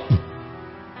help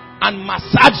and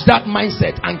massage that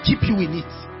mindset and keep you in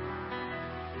it.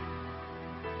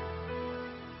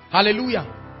 Hallelujah.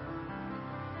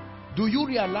 Do you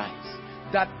realize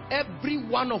that every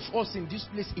one of us in this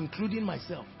place, including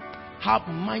myself, have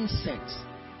mindsets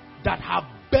that have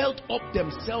built up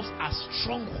themselves as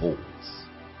strongholds?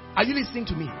 Are you listening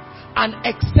to me? And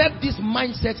except these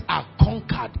mindsets are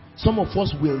conquered, some of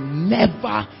us will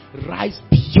never rise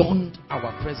beyond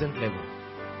our present level.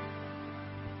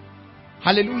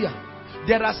 Hallelujah.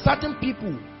 There are certain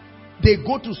people, they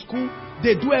go to school,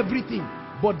 they do everything,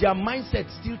 but their mindset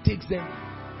still takes them.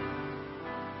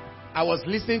 I was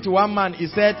listening to one man, he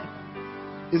said,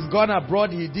 he's gone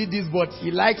abroad, he did this, but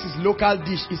he likes his local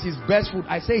dish, it's his best food.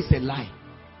 I say it's a lie.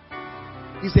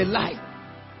 It's a lie.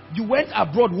 You went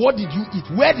abroad, what did you eat?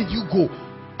 Where did you go?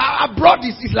 Abroad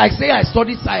is like saying I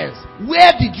studied science.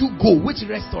 Where did you go? Which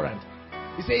restaurant?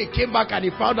 He said he came back and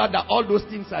he found out that all those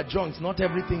things are junk. Not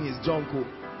everything is junk.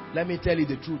 Let me tell you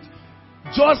the truth.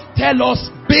 Just tell us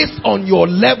based on your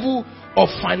level of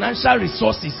financial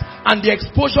resources and the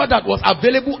exposure that was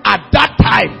available at that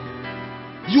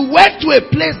time. You went to a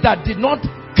place that did not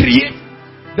create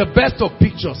the best of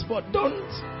pictures. But don't.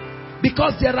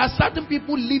 Because there are certain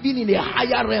people living in a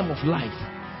higher realm of life.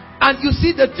 And you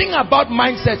see, the thing about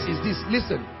mindsets is this.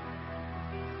 Listen.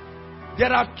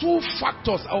 There are two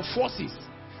factors or forces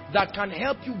that can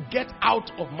help you get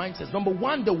out of mindsets. Number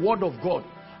one, the word of God.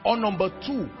 Or number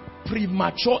two,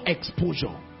 premature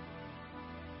exposure.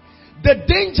 The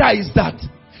danger is that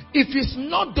if it's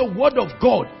not the word of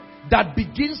God that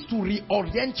begins to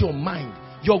reorient your mind,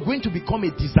 you're going to become a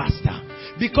disaster.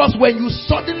 Because when you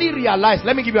suddenly realize,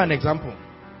 let me give you an example.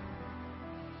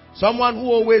 Someone who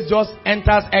always just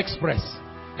enters express,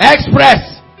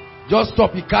 just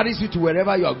stop, he carries you to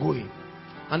wherever you are going.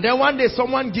 And then one day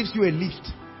someone gives you a lift.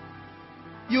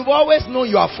 You've always known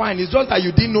you are fine, it's just that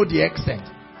you didn't know the extent.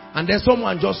 And then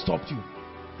someone just stopped you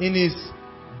in his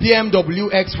BMW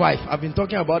X5. I've been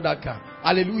talking about that car.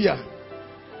 Hallelujah.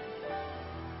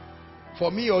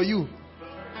 For me or you?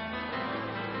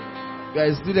 You are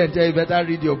a student, you better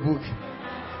read your book.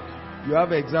 You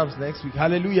have exams next week.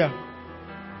 Hallelujah.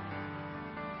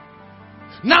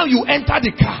 Now you enter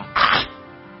the car.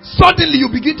 Suddenly you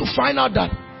begin to find out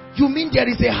that you mean there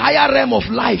is a higher realm of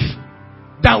life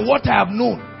than what I have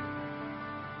known.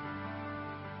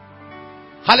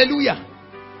 Hallelujah.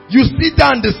 You sit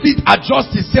down, the seat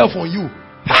adjusts itself on you.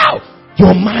 How?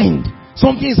 Your mind.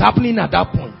 Something is happening at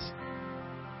that point.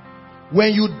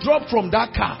 When you drop from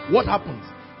that car, what happens?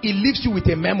 It leaves you with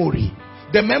a memory.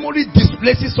 The memory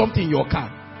displaces something in your car.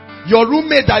 Your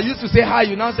roommate that used to say hi,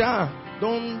 you now say,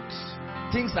 don't.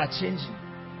 Things are changing.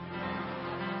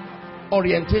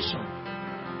 Orientation.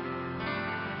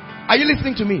 Are you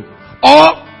listening to me?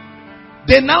 Or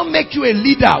they now make you a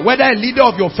leader, whether a leader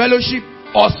of your fellowship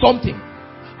or something.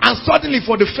 And suddenly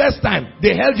for the first time,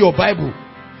 they held your Bible.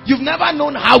 You've never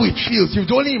known how it feels.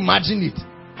 You've only imagined it.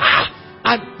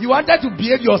 And you wanted to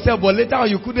behave yourself, but later on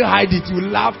you couldn't hide it. You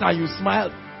laughed and you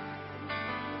smiled.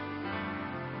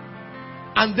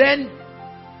 And then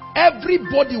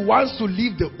everybody wants to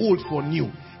leave the old for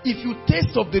new. If you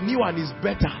taste of the new and it's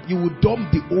better, you will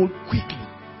dump the old quickly.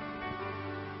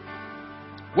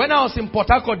 When I was in Port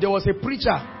Harcourt, there was a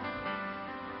preacher.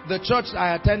 The church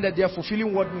I attended there,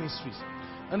 Fulfilling Word Ministries.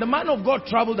 And the man of God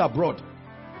traveled abroad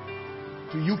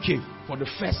to UK for the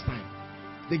first time.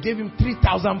 They gave him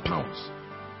 £3,000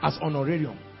 as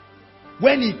honorarium.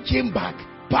 When he came back,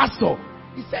 pastor,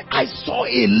 he said, I saw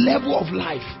a level of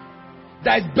life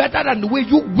that is better than the way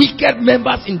you wicked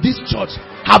members in this church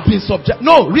have been subject.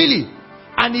 No, really.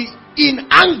 And he, in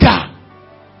anger,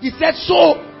 he said,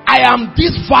 so I am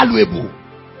this valuable.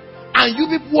 And you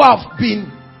people have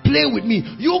been playing with me.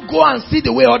 You go and see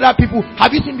the way other people.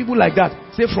 Have you seen people like that?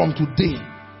 Say from today.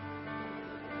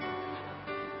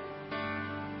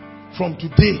 From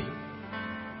today.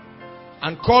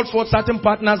 And called for certain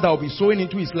partners that will be sowing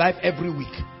into his life every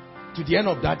week. To the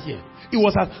end of that year. It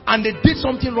was, and they did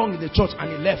something wrong in the church and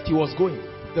he left. He was going.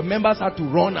 The members had to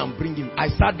run and bring him.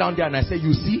 I sat down there and I said,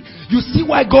 you see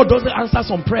why God doesn't answer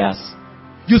some prayers?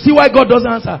 You see why God doesn't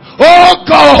answer? Oh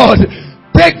God,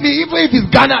 take me, even if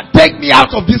it's Ghana, take me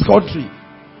out of this country.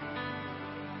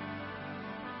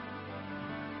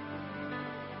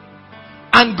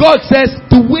 And God says,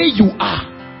 the way you are,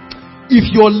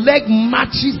 if your leg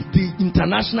matches the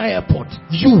international airport,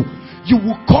 you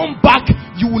will come back,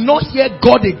 you will not hear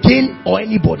God again or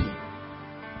anybody.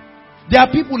 There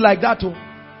are people like that too.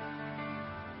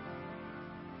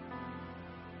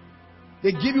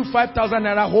 They give you 5,000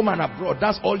 naira home and abroad.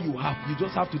 That's all you have. You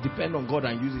just have to depend on God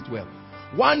and use it well.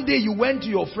 One day you went to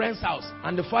your friend's house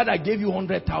and the father gave you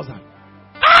 100,000.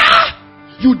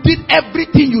 You did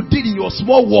everything you did in your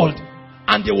small world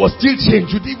and there was still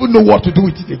change. You didn't even know what to do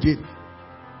with it again.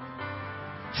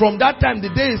 From that time,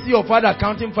 the day you see your father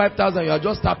counting 5,000, you are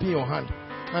just tapping your hand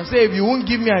and say, if you won't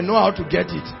give me, I know how to get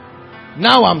it.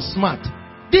 Now I'm smart.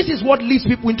 This is what leads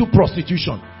people into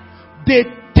prostitution. They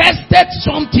tested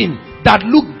something that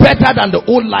looked better than the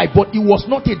old life, but it was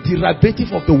not a derivative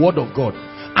of the word of God.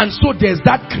 And so there's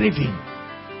that craving.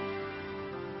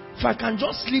 If I can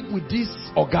just sleep with this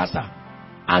Augusta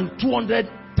and 200,000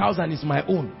 is my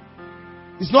own.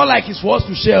 It's not like it's for us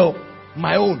to share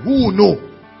my own. Who will know?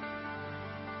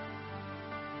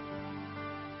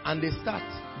 And they start.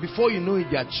 Before you know it,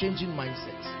 they are changing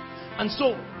mindsets. And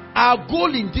so, our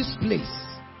goal in this place,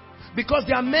 because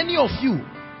there are many of you,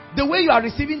 the way you are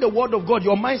receiving the word of God,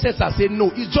 your mindsets are saying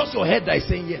no. It's just your head that is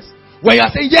saying yes. When you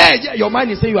are saying yeah, your mind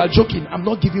is saying you are joking. I'm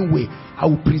not giving way. I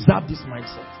will preserve this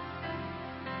mindset.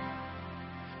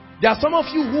 There are some of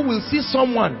you who will see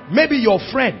someone, maybe your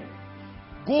friend,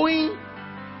 going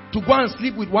to go and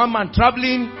sleep with one man,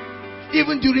 traveling,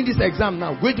 even during this exam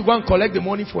now, going to go and collect the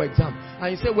money for exam.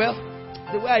 And you say, well,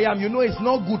 the way I am, you know, it's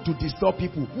not good to disturb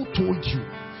people. Who told you?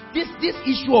 This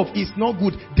issue of it's not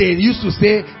good, they used to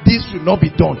say this should not be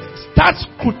done. Start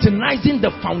scrutinizing the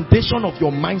foundation of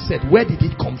your mindset. Where did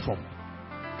it come from?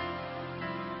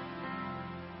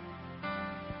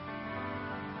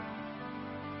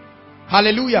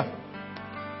 Hallelujah.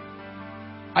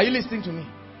 Are you listening to me?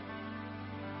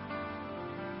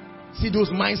 See those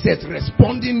mindsets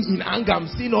responding in anger. I'm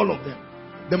seeing all of them.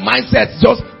 The mindsets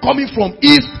just coming from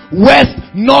east, west,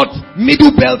 north,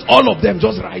 middle belt, all of them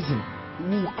just rising.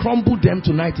 We will crumble them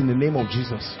tonight in the name of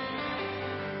Jesus.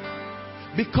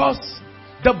 Because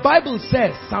the Bible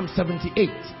says, Psalm 78,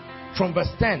 from verse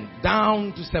 10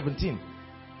 down to 17.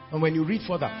 And when you read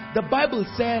further, the Bible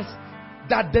says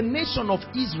that the nation of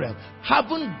Israel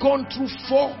haven't gone through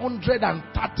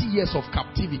 430 years of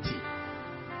captivity.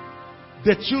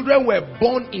 The children were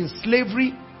born in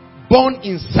slavery, born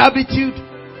in servitude.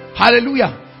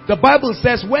 Hallelujah. The Bible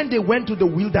says when they went to the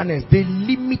wilderness, they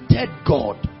limited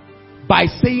God by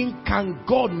saying, can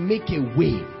God make a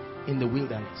way in the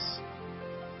wilderness?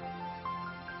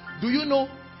 Do you know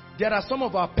there are some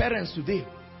of our parents today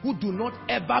who do not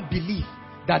ever believe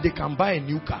that they can buy a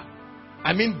new car?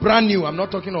 I mean brand new. I'm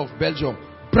not talking of Belgium.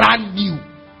 Brand new.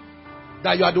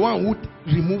 That you are the one who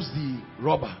removes the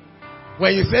rubber.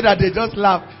 When you say that, they just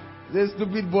laugh. Say,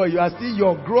 stupid boy, you are still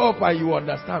young. Grow up and you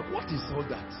understand. What is all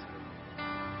that?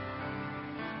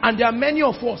 And there are many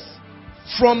of us,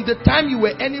 from the time you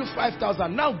were earning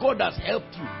 5,000, now God has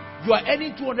helped you. You are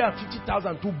earning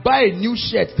 250,000 to buy a new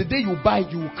shirt. The day you buy,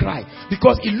 you will cry.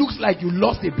 Because it looks like you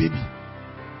lost a baby.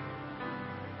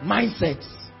 Mindsets.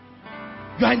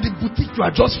 You are in the boutique, you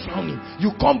are just frowning.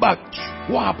 You come back,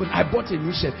 what happened? I bought a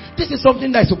new shirt. This is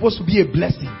something that is supposed to be a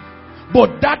blessing.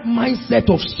 But that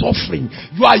mindset of suffering,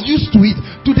 you are used to it.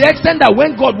 To the extent that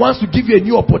when God wants to give you a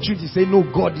new opportunity, say, no,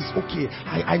 God is okay.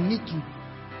 I need to.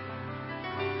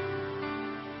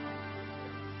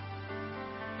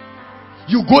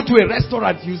 You go to a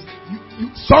restaurant,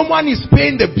 someone is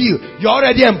paying the bill. You're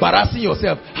already embarrassing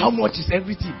yourself. How much is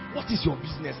everything? What is your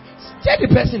business? Say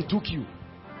the person took you.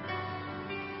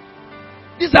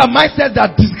 These are mindsets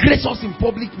that disgrace us in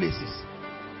public places.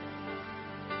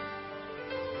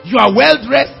 You are well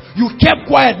dressed. You kept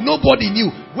quiet. Nobody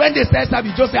knew. When they said something,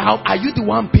 you just say, how are you the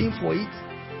one paying for it?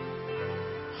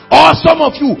 Or some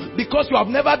of you, because you have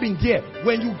never been there,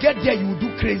 when you get there, you will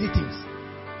do crazy things.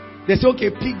 They say,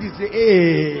 okay, pick this. Say,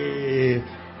 hey,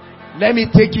 let me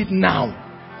take it now.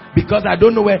 Because I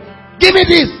don't know where. Give me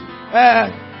this.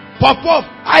 Puff,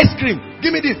 ice cream.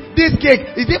 Give me this. This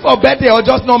cake. Is it for birthday or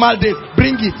just normal days?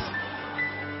 Bring it.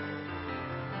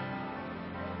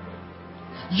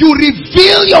 You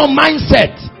reveal your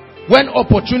mindset when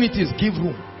opportunities give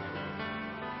room.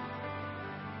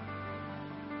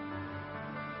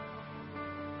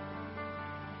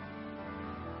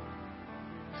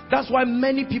 That's why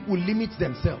many people limit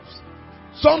themselves.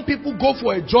 Some people go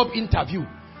for a job interview.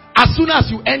 As soon as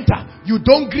you enter, you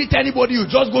don't greet anybody. You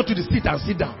just go to the seat and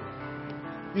sit down.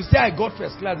 You say, I got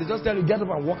first class. They just tell you, get up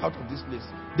and walk out of this place.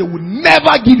 They will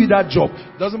never give you that job.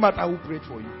 Doesn't matter who prayed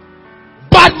for you.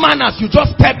 Bad manners, you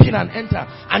just step in and enter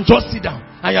and just sit down.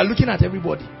 And you're looking at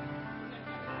everybody.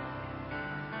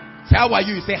 Say, how are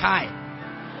you? You say, hi.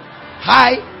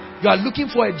 Hi. You are looking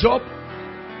for a job.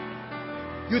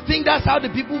 You think that's how the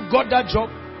people got that job?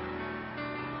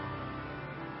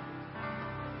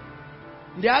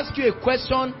 They ask you a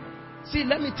question. See,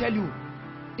 let me tell you.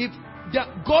 If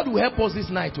God will help us this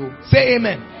night, oh, say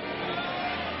amen.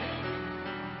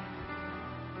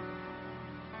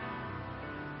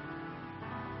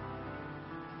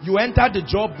 You entered the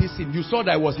job this thing. You saw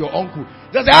that it was your uncle.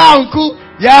 Just say, uncle.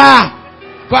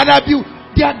 Yeah. Father,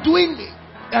 they are doing it.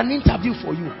 an interview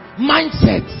for you.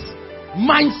 Mindsets.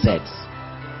 Mindsets.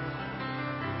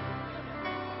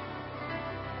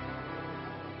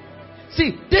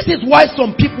 See, this is why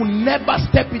some people never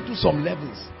step into some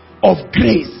levels of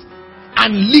grace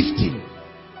and lifting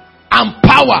and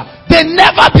power. They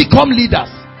never become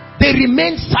leaders. They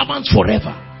remain servants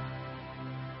forever.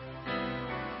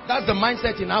 That's the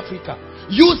mindset in Africa.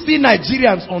 You see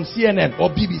Nigerians on CNN or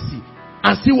BBC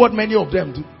and see what many of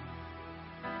them do.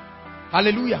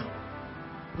 Hallelujah.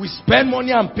 We spend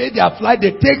money and pay their flight.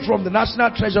 They take from the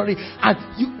national treasury.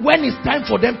 And when it's time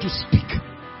for them to speak,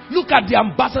 look at the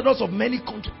ambassadors of many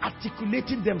countries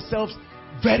articulating themselves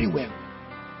very well.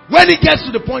 When it gets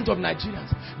to the point of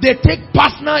Nigerians, they take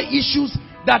personal issues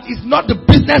that is not the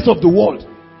business of the world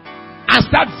and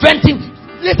start venting.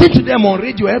 Listen to them on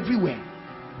radio everywhere.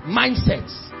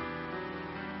 Mindsets.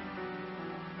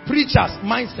 Preachers,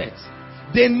 mindsets.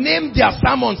 They name their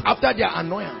sermons after their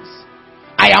annoyance.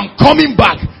 I am coming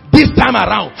back this time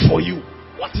around for you.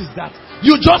 What is that?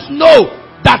 You just know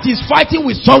that he's fighting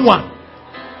with someone.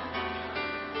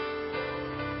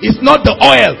 It's not the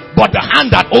oil, but the hand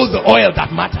that holds the oil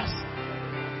that matters.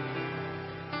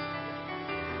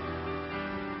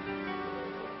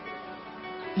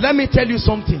 Let me tell you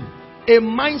something. A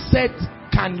mindset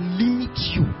can limit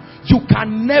you. You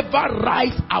can never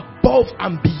rise above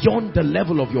and beyond the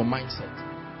level of your mindset.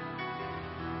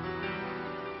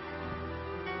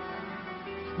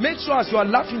 Make sure as you are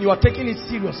laughing, you are taking it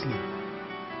seriously.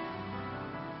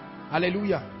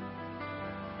 Hallelujah.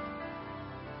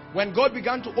 When God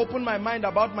began to open my mind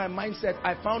about my mindset,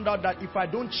 I found out that if I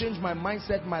don't change my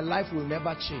mindset, my life will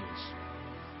never change.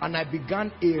 And I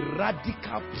began a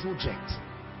radical project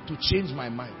to change my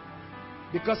mind.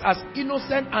 Because as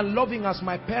innocent and loving as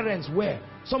my parents were,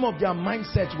 some of their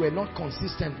mindsets were not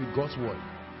consistent with God's word.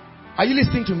 Are you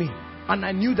listening to me? And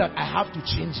I knew that I have to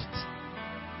change it.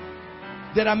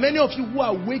 There are many of you who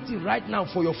are waiting right now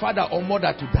for your father or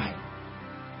mother to die.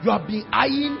 You have been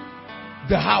eyeing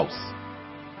the house.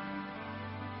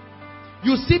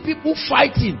 You see people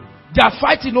fighting. They are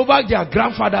fighting over their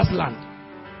grandfather's land.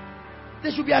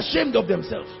 They should be ashamed of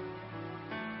themselves.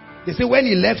 They say when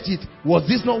he left it, was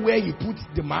this not where he put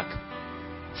the mark?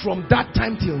 From that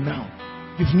time till now,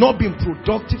 you've not been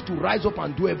productive to rise up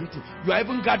and do everything. You are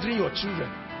even gathering your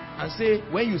children and say,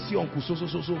 when you see Uncle so,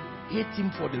 hate him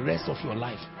for the rest of your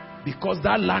life. Because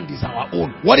that land is our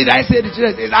own. What did I say? The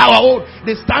children say, it's our own.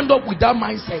 They stand up with that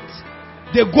mindset.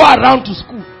 They go around to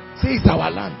school, say it's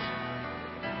our land.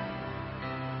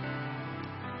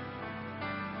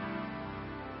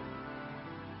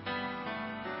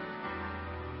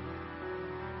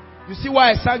 You see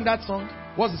why I sang that song?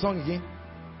 What's the song again?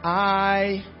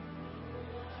 I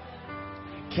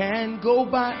can't go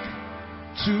back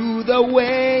to the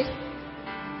way.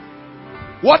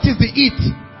 What is the it?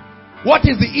 What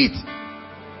is the it?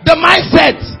 The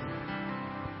mindset.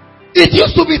 It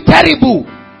used to be terrible.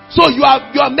 So you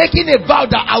are making a vow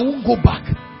that I won't go back.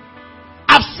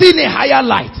 I've seen a higher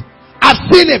light. I've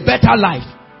seen a better life.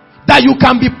 That you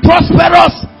can be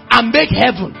prosperous and make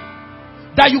heaven.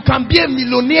 That you can be a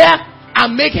millionaire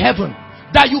and make heaven.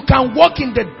 That you can walk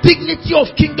in the dignity of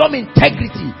kingdom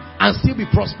integrity and still be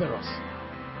prosperous.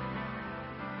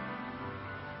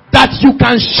 That you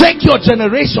can shake your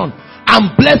generation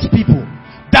and bless people.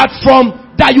 That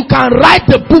you can write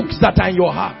the books that are in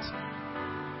your heart.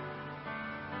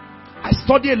 I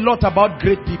study a lot about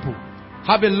great people.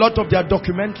 Have a lot of their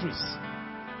documentaries.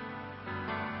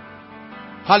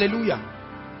 Hallelujah.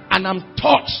 And I'm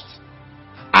touched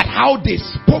at how they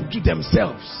spoke to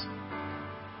themselves.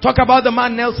 Talk about the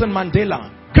man Nelson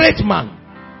Mandela. Great man.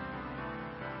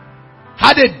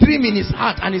 Had a dream in his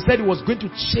heart and he said he was going to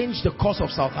change the course of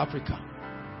South Africa.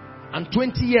 And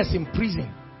 20 years in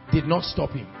prison did not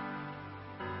stop him.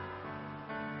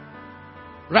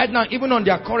 Right now, even on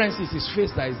their currencies, his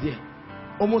face that is there.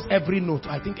 Almost every note.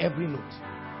 I think every note.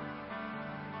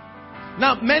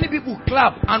 Now, many people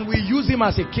clap and we use him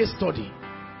as a case study.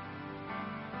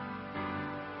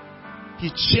 He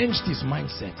changed his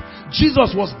mindset.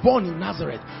 Jesus was born in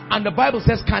Nazareth. And the Bible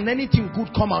says, can anything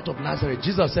good come out of Nazareth?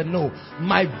 Jesus said, no.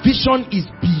 My vision is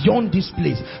beyond this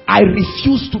place. I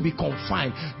refuse to be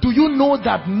confined. Do you know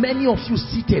that many of you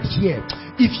seated here,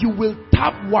 if you will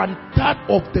tap 1/3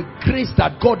 of the grace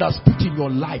that God has put in your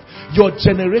life, your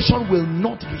generation will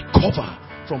not recover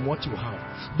from what you have.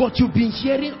 But you've been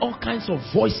hearing all kinds of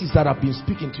voices that have been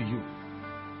speaking to you.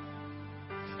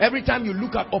 Every time you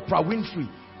look at Oprah Winfrey,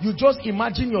 you just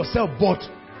imagine yourself, but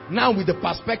now with the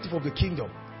perspective of the kingdom.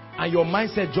 And your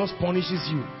mindset just punishes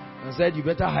you. And said, you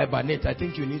better hibernate. I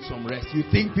think you need some rest. You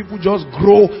think people just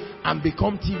grow and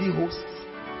become TV hosts?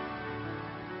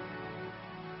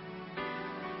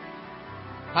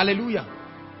 Hallelujah.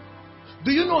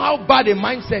 Do you know how bad a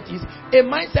mindset is? A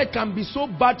mindset can be so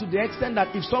bad to the extent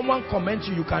that if someone comments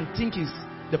you, you can think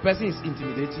the person is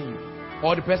intimidating you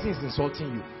or the person is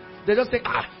insulting you. They just say,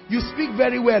 you speak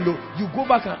very well. You go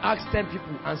back and ask 10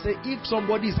 people and say, if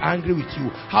somebody is angry with you,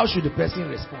 how should the person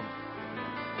respond?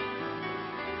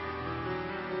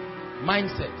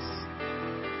 Mindsets.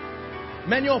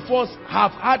 Many of us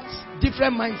have had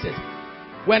different mindsets.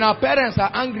 When our parents are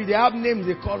angry, they have names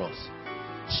they call us.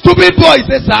 Stupid boy,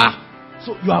 say, sir.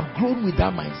 So you have grown with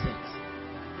that mindset.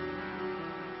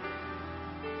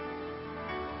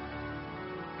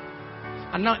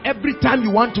 And now every time you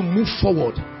want to move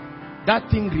forward, that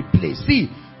thing replays. See,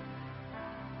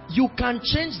 you can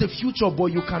change the future, but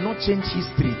you cannot change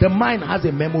history. The mind has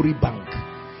a memory bank.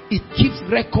 It keeps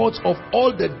records of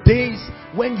all the days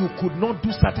when you could not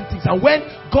do certain things. And when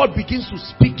God begins to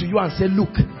speak to you and say,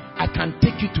 look, I can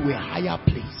take you to a higher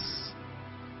place.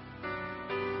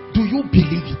 Do you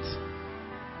believe it?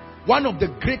 One of the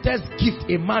greatest gifts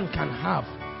a man can have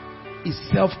is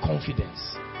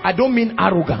self-confidence. I don't mean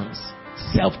arrogance.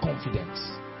 Self-confidence.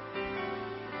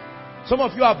 Some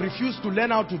of you have refused to learn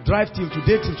how to drive till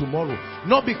today, till tomorrow.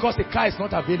 Not because the car is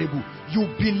not available. You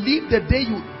believe the day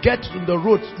you get in the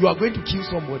road, you are going to kill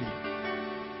somebody.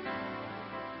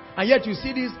 And yet you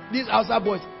see these outside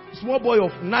boys, small boy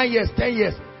of 9 years, 10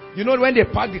 years. You know when they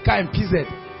park the car in PZ,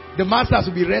 the masters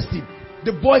will be resting.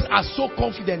 The boys are so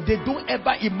confident, they don't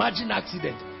ever imagine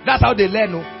accident. That's how they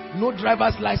learn. No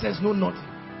driver's license, no nothing.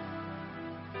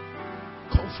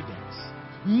 Confidence.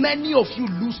 Many of you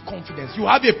lose confidence. You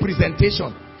have a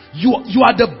presentation. You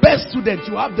are the best student.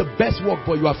 You have the best work,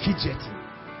 but you are fidgeting.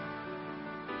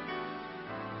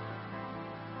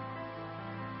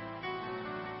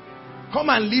 Come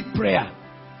and lead prayer.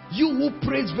 You who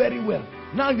prays very well.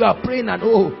 Now you are praying and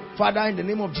Father, in the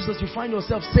name of Jesus, you find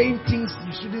yourself saying things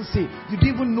you shouldn't say. You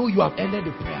didn't even know you have ended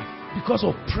the prayer because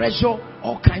of pressure,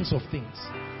 all kinds of things.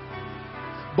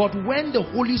 But when the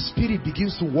Holy Spirit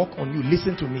begins to work on you,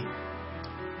 listen to me.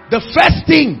 The first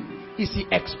thing is He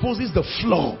exposes the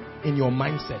flaw in your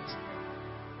mindset.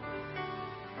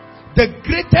 The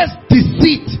greatest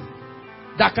deceit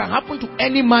that can happen to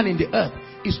any man in the earth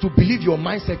is to believe your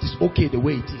mindset is okay the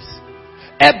way it is.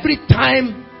 Every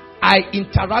time I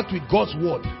interact with God's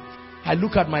word, I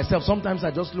look at myself. Sometimes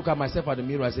I just look at myself at the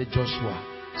mirror and say, Joshua,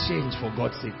 change for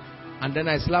God's sake. And then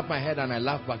I slap my head and I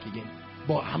laugh back again.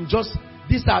 But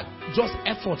these are just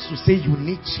efforts to say you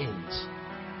need change.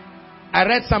 I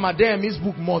read Sam Adeyemi's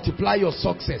book, Multiply Your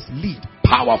Success, Lead.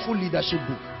 Powerful leadership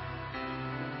book.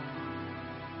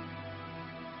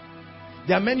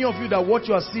 There are many of you that what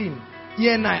you are seeing,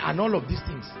 ENI and all of these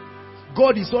things.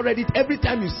 God is already, every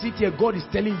time you sit here, God is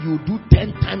telling you do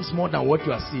 10 times more than what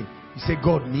you are seeing. You say,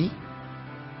 God, me?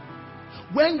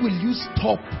 When will you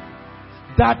stop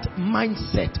that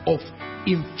mindset of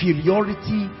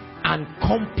inferiority and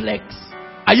complex?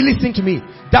 Are you listening to me?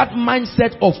 That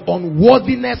mindset of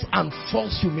unworthiness and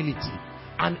false humility,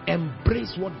 and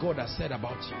embrace what God has said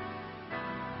about you.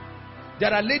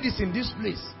 There are ladies in this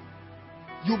place.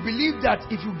 You believe that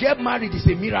if you get married, it's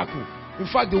a miracle. In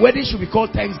fact, the wedding should be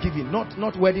called Thanksgiving,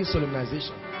 not wedding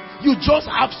solemnization. You just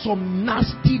have some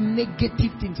nasty,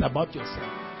 negative things about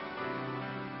yourself.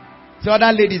 The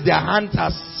other ladies, their hands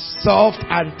are soft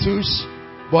and touch,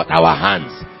 but our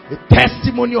hands, the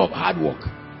testimony of hard work.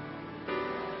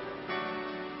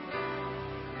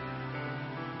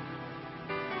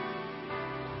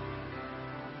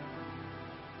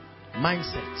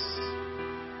 Mindsets.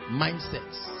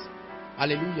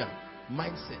 Hallelujah.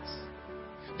 Mindsets.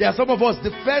 There are some of us,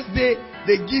 the first day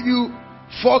they give you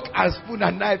fork and spoon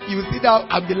and knife, you sit down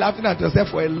and be laughing at yourself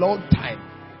for a long time.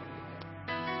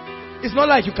 It's not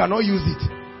like you cannot use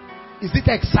it. Is it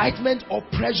excitement or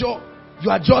pressure?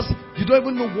 You don't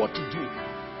even know what to do.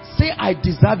 Say, I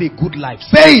deserve a good life.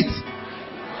 Say it.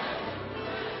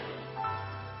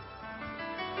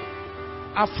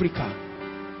 Africa.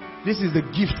 This is the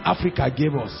gift Africa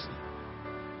gave us.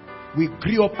 We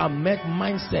grew up and met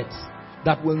mindsets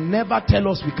that will never tell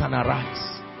us we can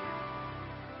arise.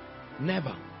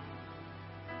 Never.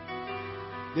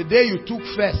 The day you took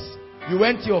first, you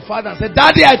went to your father and said,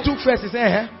 Daddy, I took first. He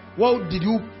said, what did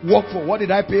you work for? What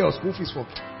did I pay your school fees for?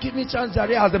 Give me a chance,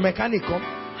 Daddy, as the mechanic come.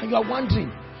 And you are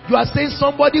wondering. You are saying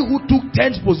somebody who took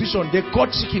 10th position, they caught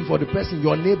chicken for the person,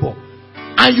 your neighbor.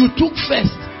 And you took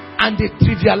first. And they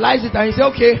trivialize it and you say,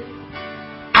 okay,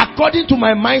 according to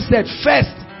my mindset, first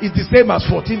is the same as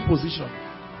 14th position.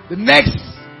 The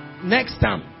next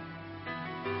time,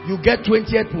 you get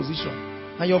 20th position.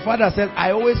 And your father says, I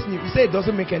always knew. He said it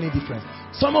doesn't make any difference.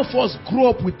 Some of us grew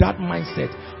up with that mindset.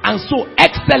 And so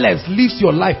excellence lives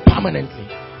your life permanently.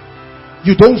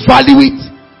 You don't value it.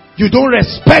 You don't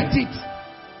respect it.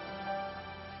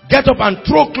 Get up and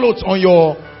throw clothes on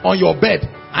your bed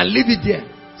and leave it there.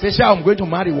 Say, Sha, I'm going to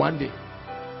marry one day.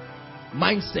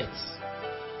 Mindsets.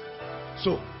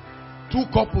 So, 2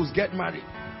 couples get married.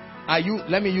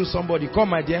 Let me use somebody. Come,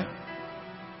 my dear.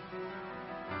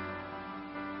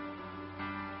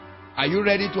 Are you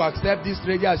ready to accept this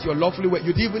stranger as your lawfully wife?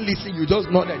 You didn't even listen. You just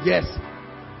nodded. Yes.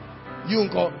 You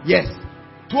uncle. Yes.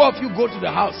 2 of you go to the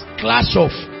house. Clash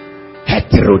of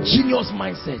heterogeneous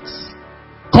mindsets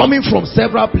coming from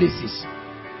several places.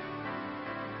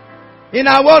 In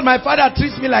our world, my father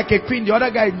treats me like a queen. The other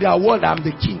guy, in their world, I'm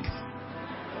the king.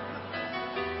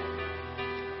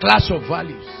 Clash of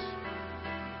values.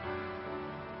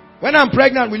 When I'm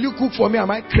pregnant, will you cook for me?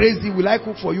 Am I crazy? Will I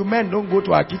cook for you? Men don't go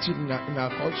to our kitchen in our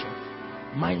culture.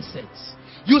 Mindsets.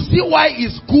 You see why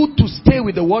it's good to stay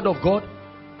with the word of God?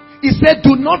 He said,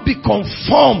 do not be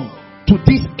conformed to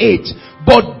this age,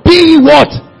 but be what?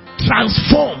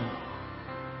 Transform.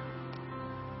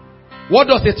 What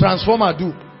does a transformer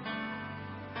do?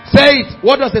 Say it.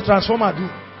 What does a transformer do?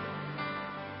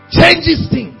 Changes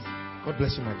things. God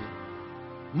bless you, my dear.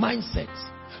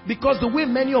 Mindsets. Because the way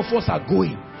many of us are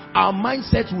going, our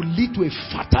mindset will lead to a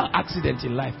fatal accident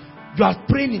in life. You are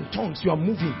praying in tongues, you are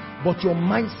moving, but your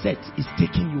mindset is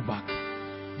taking you back.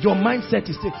 Your mindset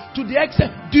is to the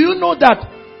extent. Do you know that?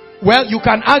 Well, you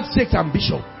can ask Sheikh and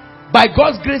Bishop. By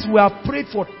God's grace, we have prayed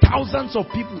for thousands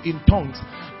of people in tongues,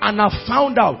 and have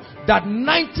found out that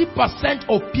 90%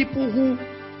 of people who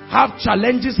have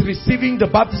challenges receiving the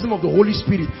baptism of the Holy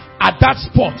Spirit at that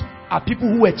spot are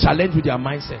people who were challenged with their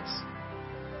mindsets.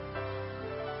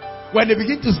 When they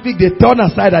begin to speak, they turn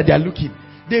aside and they are looking.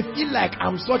 They feel like,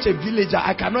 I'm such a villager,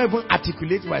 I cannot even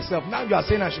articulate myself. Now you are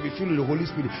saying I should be filled with the Holy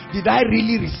Spirit. Did I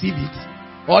really receive it?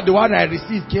 Or the one I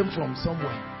received came from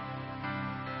somewhere?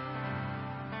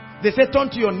 They say,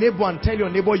 turn to your neighbor and tell your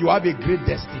neighbor you have a great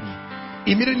destiny.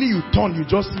 Immediately you turn, you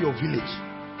just see your village.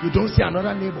 You don't see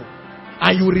another neighbor.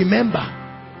 And you remember,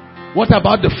 what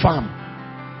about the farm?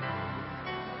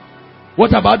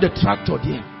 What about the tractor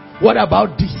there? What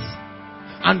about this?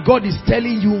 And God is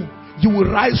telling you, you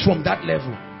will rise from that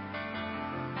level.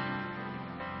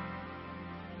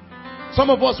 Some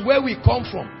of us, where we come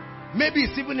from, maybe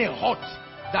it's even a hut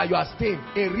that you are staying.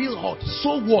 A real hut.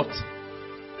 So what?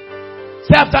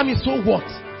 Say after me, so what?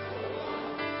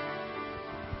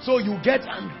 So you get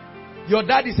angry. Your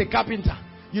dad is a carpenter.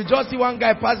 You just see one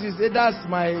guy pass, you say, that's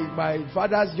my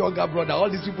father's younger brother. All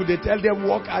these people, they tell them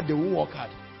work hard, they won't work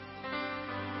hard.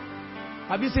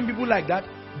 Have you seen people like that?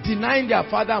 Denying their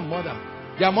father and mother.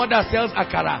 Their mother sells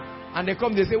akara. And they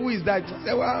come, they say, who is that? They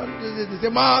say, well, they say,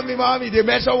 mommy. They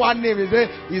mention one name. They say,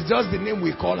 it's just the name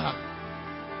we call her.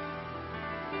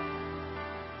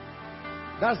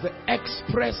 That's the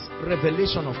express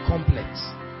revelation of complex.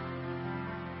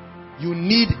 You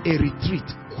need a retreat.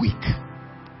 Quick!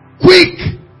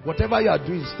 Whatever you are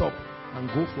doing, stop and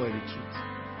go for a retreat.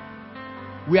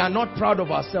 We are not proud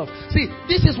of ourselves. See,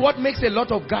 this is what makes a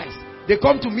lot of guys. They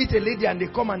come to meet a lady and they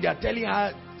come and they are telling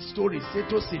her stories. Say,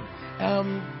 Tosin,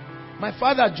 my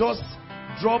father just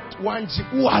dropped 1 G.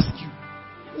 Who asked you?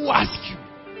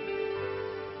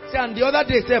 Say, and the other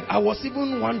day, I was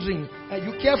even wondering,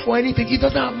 you care for anything? He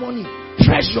doesn't have money.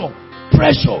 Pressure.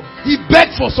 He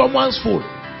begged for someone's phone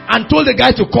and told the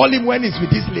guy to call him when he's with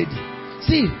this lady.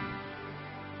 See,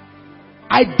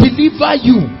 I deliver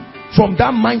you from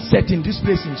that mindset in this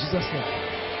place in Jesus' name.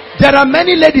 There are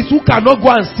many ladies who cannot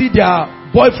go and see their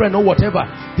boyfriend or whatever.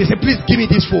 They say, please give me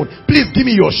this phone. Please give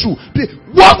me your shoe. Please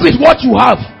work with what you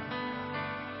have.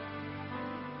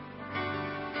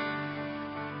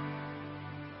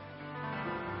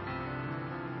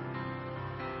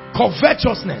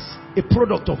 Covetousness, a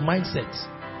product of mindset.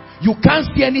 You can't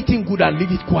see anything good and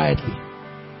leave it quietly.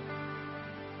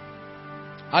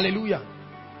 Hallelujah.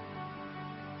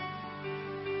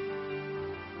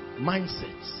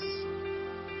 Mindsets.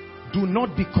 Do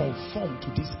not be conformed to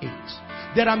this age.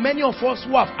 There are many of us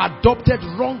who have adopted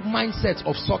wrong mindsets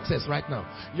of success right now.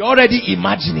 You're already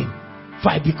imagining, if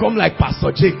I become like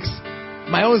Pastor Jakes,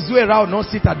 my own Zuera will not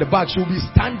sit at the back. She'll be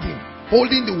standing,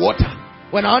 holding the water.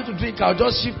 When I want to drink, I'll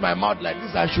just shift my mouth like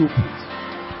this and she'll put.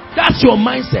 That's your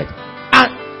mindset. And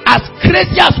as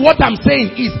crazy as what I'm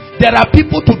saying is, there are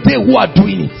people today who are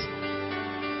doing it.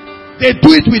 They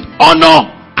do it with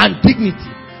honor and dignity.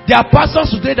 There are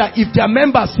pastors today that if their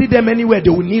members see them anywhere,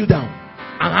 they will kneel down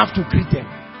and have to greet them.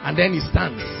 And then he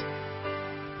stands.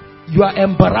 You are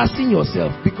embarrassing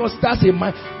yourself because that's a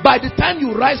mind. By the time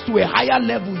you rise to a higher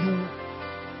level, you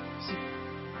see.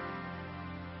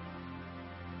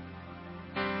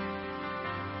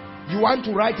 You want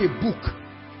to write a book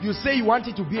You say you want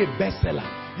it to be a bestseller.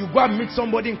 You go and meet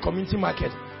somebody in community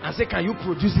market and say, can you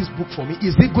produce this book for me?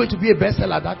 Is it going to be a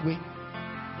bestseller that way?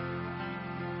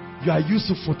 You are used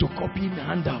to photocopying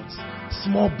handouts,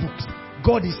 small books.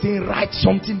 God is saying, write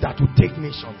something that will take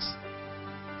nations.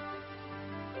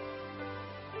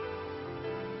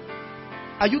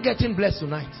 Are you getting blessed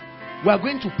tonight? We are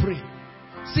going to pray.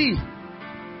 See,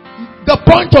 the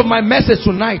point of my message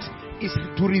tonight is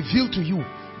to reveal to you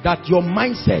that your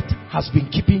mindset has been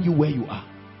keeping you where you are.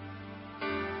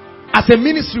 As a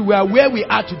ministry, we are where we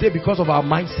are today because of our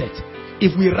mindset.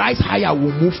 If we rise higher,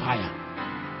 we'll move higher.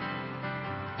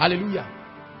 Hallelujah.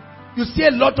 You see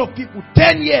a lot of people,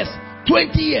 10 years,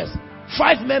 20 years,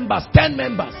 5 members, 10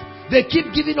 members. They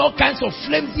keep giving all kinds of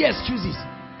flimsy excuses.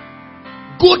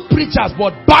 Good preachers,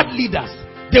 but bad leaders.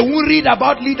 They won't read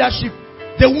about leadership.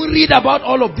 They won't read about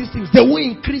all of these things. They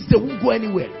won't increase. They won't go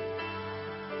anywhere.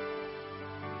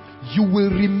 You will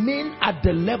remain at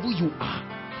the level you are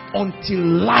until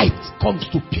light comes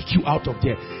to pick you out of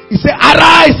there. He said,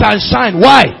 arise and shine.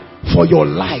 Why? For your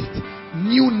light,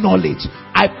 new knowledge.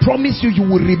 I promise you, you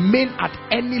will remain at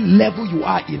any level you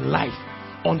are in life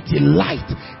until light.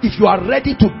 If you are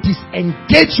ready to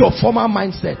disengage your former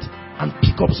mindset and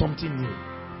pick up something new,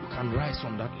 you can rise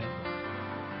from that level.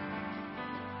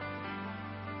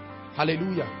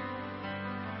 Hallelujah.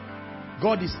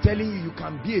 God is telling you, you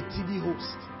can be a TV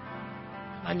host.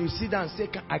 And you sit down and say,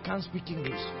 I can't speak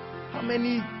English. How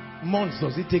many months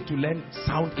does it take to learn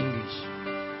sound English?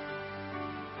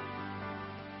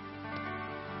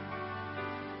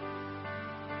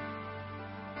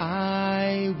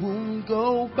 I won't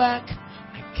go back.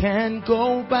 I can't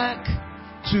go back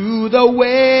to the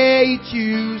way it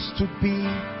used to be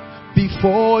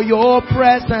before your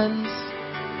presence.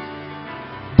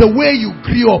 The way you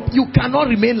grew up, you cannot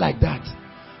remain like that.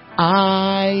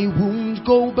 I won't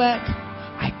go back.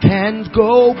 I can't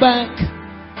go back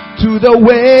to the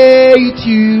way it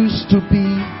used to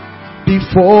be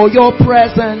before your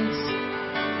presence.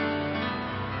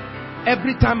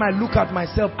 Every time I look at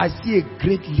myself, I see a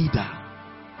great leader.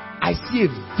 I see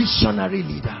a visionary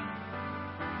leader.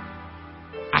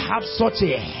 I have such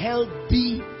a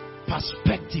healthy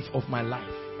perspective of my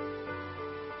life.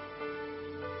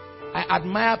 I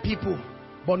admire people,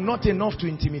 but not enough to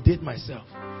intimidate myself.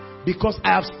 Because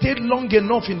I have stayed long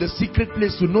enough in the secret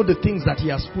place to know the things that He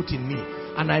has put in me.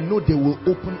 And I know they will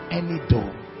open any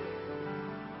door.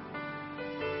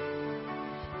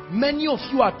 Many of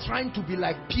you are trying to be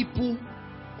like people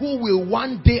who will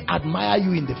one day admire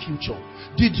you in the future.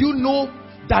 Did you know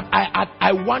that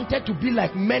I wanted to be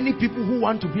like many people who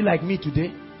want to be like me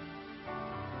today?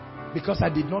 Because I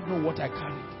did not know what I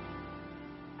carried.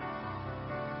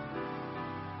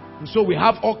 And so we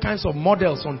have all kinds of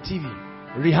models on TV.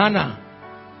 Rihanna.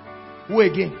 Who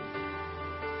again?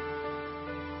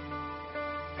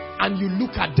 And you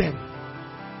look at them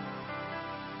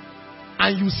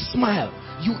and you smile.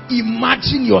 You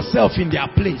imagine yourself in their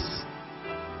place.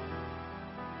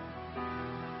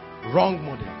 Wrong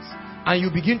models. And you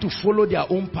begin to follow their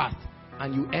own path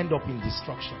and you end up in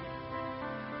destruction.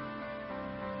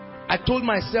 I told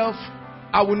myself,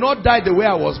 I will not die the way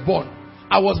I was born.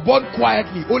 I was born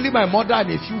quietly, only my mother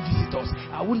and a few visitors.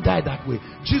 I wouldn't die that way.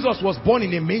 Jesus was born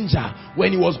in a manger.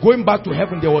 When He was going back to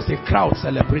heaven, there was a crowd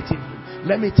celebrating Him.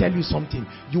 Let me tell you something.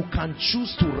 You can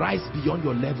choose to rise beyond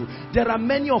your level. There are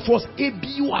many of us,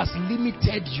 ABU has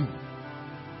limited you.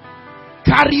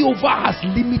 Carryover has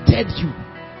limited you.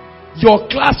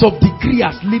 Your class of degree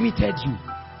has limited you.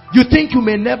 You think you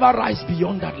may never rise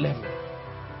beyond that level.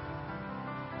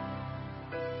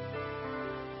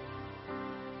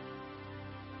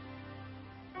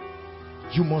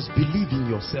 You must believe in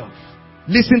yourself.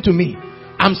 Listen to me.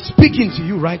 I'm speaking to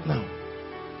you right now.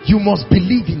 You must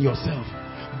believe in yourself.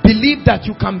 Believe that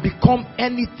you can become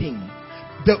anything.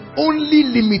 The only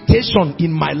limitation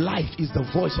in my life is the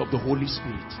voice of the Holy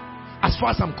Spirit. As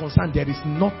far as I'm concerned, there is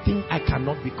nothing I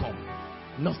cannot become.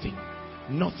 Nothing.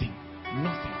 Nothing.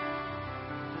 Nothing.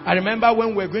 I remember when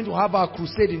we were going to have our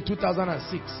crusade in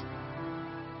 2006.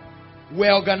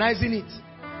 We're organizing it.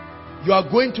 You are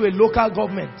going to a local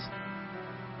government.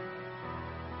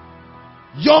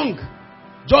 Young,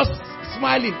 just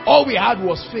smiling. All we had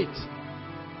was faith.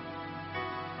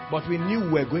 But we knew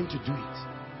we were going to do it.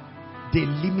 They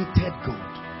limited God.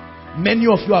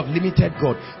 Many of you have limited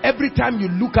God. Every time you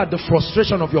look at the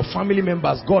frustration of your family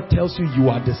members, God tells you you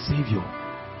are the Savior.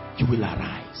 You will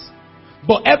arise.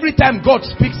 But every time God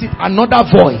speaks it, another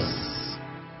voice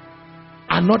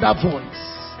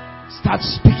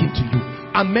starts speaking to you.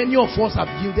 And many of us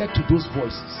have yielded to those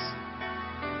voices.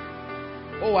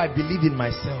 Oh, I believe in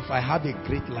myself. I have a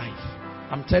great life.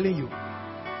 I'm telling you.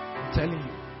 I'm telling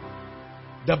you.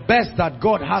 The best that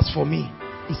God has for me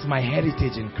is my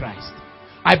heritage in Christ.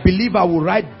 I believe I will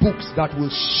write books that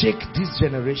will shake this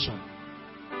generation.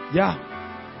 Yeah,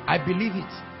 I believe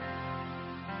it.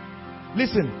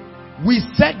 Listen, we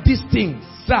said these things,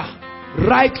 sir,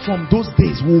 right from those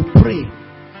days. We'll pray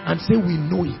and say we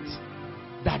know it,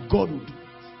 that God will do it.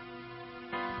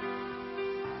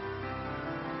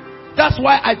 That's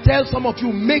why I tell some of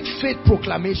you, make faith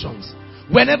proclamations.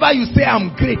 Whenever you say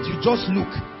I'm great, you just look.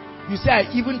 You say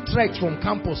I even trekked from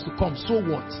campus to come. So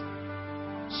what?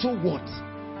 So what?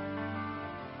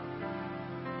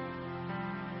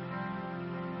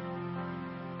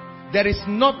 There is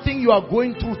nothing you are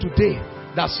going through today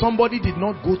that somebody did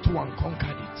not go through and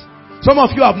conquered it. Some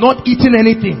of you have not eaten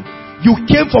anything. You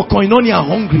came for koinonia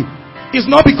hungry. It's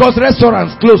not because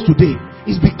restaurants closed today.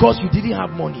 It's because you didn't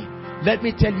have money. Let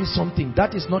me tell you something.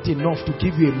 That is not enough to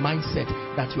give you a mindset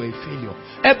that you're a failure.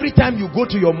 Every time you go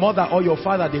to your mother or your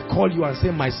father, they call you and say,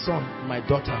 my son, my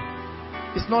daughter.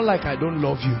 It's not like I don't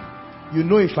love you. You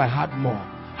know, if I had more,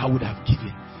 I would have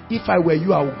given. If I were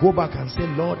you, I would go back and say,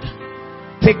 Lord,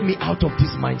 take me out of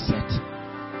this mindset.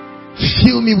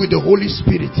 Fill me with the Holy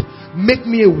Spirit. Make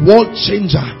me a world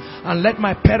changer. And let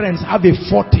my parents have a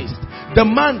foretaste. The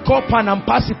man called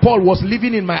Panampasi Paul was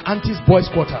living in my auntie's boys'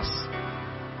 quarters.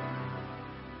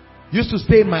 Used to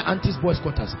stay in my auntie's boys'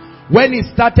 quarters. When he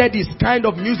started his kind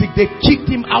of music, they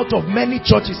kicked him out of many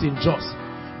churches in Jos.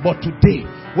 But today,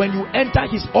 when you enter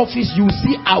his office, you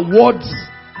see awards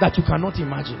that you cannot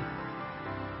imagine.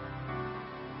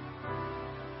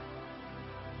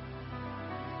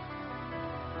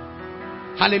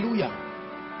 Hallelujah.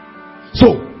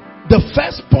 So, the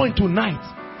first point tonight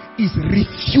is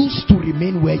refuse to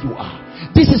remain where you are.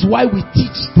 This is why we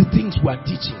teach the things we are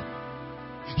teaching.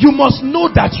 You must know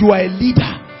that you are a leader.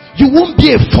 You won't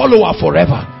be a follower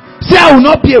forever. Say, I will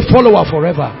not be a follower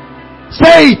forever.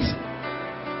 Say it.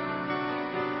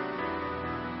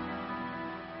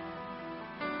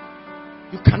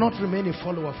 You cannot remain a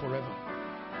follower forever.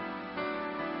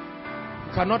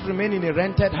 You cannot remain in a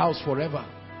rented house forever.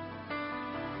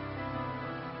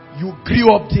 You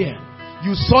grew up there.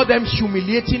 You saw them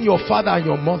humiliating your father and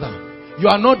your mother. You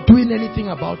are not doing anything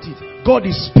about it. God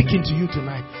is speaking to you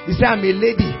tonight. He said, I'm a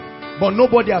lady, but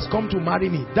nobody has come to marry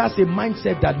me. That's a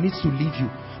mindset that needs to leave you.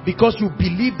 Because you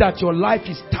believe that your life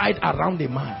is tied around a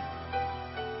man.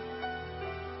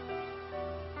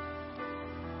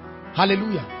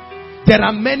 Hallelujah. There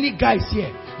are many guys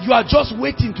here. You are just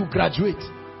waiting to graduate.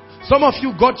 Some of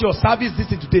you got your service this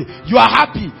today. You are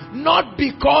happy. Not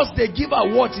because they give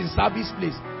awards in service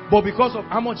place, but because of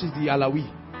how much is the Alawi?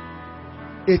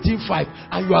 18.5.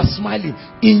 And you are smiling.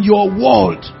 In your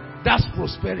world, that's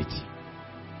prosperity.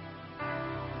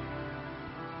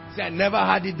 Say, I never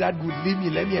had it that good. Leave me.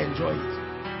 Let me enjoy it.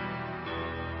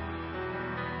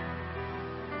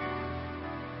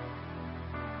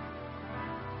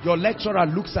 Your lecturer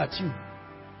looks at you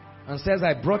and says,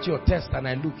 I brought your test and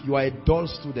I look. You are a dull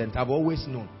student. I've always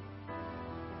known.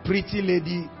 Pretty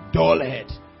lady, dull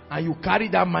head. And you carry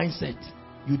that mindset.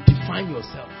 You define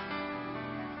yourself.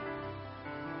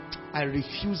 I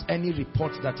refuse any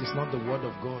report that is not the word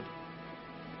of God.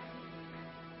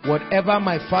 Whatever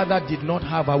my father did not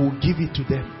have, I will give it to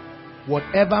them.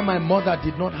 Whatever my mother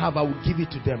did not have, I will give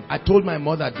it to them. I told my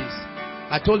mother this.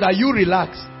 I told her, you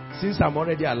relax. Since I'm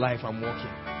already alive, I'm walking.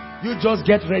 You just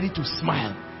get ready to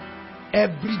smile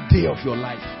every day of your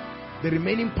life. The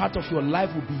remaining part of your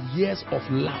life will be years of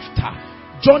laughter.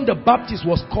 John the Baptist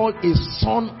was called a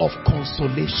son of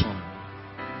consolation.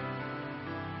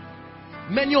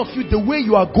 Many of you, the way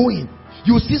you are going,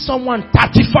 you see someone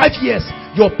 35 years,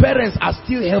 your parents are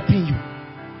still helping you.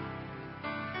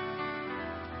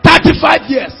 35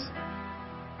 years.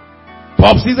 You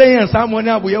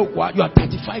are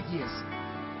 35 years.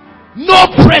 No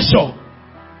pressure.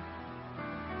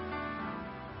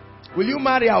 Will you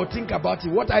marry? I'll think about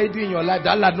it. What are you doing in your life?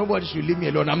 That lad, nobody should leave me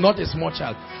alone. I'm not a small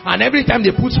child. And every time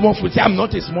they put small food, say, I'm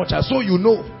not a small child. So you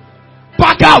know.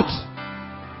 Back out.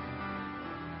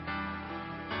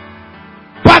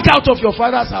 Back out of your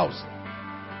father's house.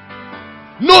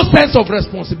 No sense of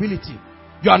responsibility.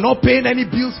 You are not paying any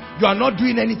bills. You are not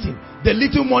doing anything. The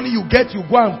little money you get, you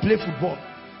go and play football.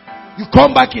 You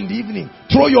come back in the evening,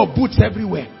 throw your boots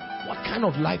everywhere. What kind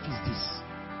of life is this?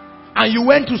 And you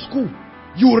went to school.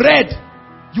 You read.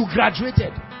 You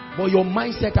graduated. But your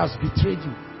mindset has betrayed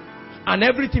you. And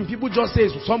everything, people just say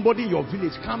to somebody in your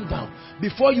village, calm down.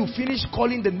 Before you finish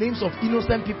calling the names of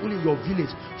innocent people in your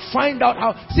village, find out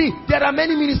how. See, there are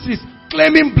many ministries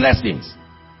claiming blessings.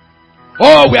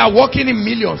 Oh, we are working in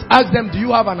millions. Ask them, do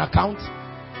you have an account?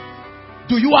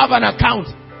 Do you have an account?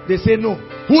 They say no.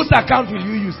 Whose account will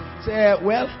you use? Say,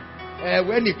 well,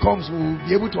 When it comes, we'll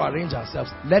be able to arrange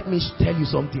ourselves. Let me tell you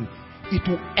something. It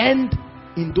will end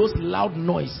in those loud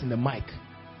noise in the mic.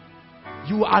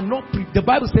 You are not the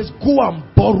Bible says go and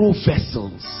borrow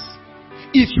vessels.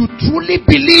 If you truly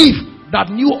believe that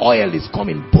new oil is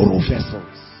coming, borrow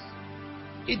vessels.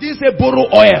 It didn't say borrow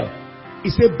oil.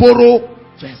 It said borrow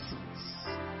vessels.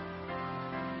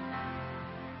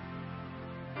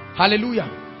 Hallelujah.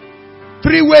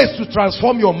 3 ways to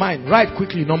transform your mind. Right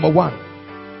quickly. Number 1.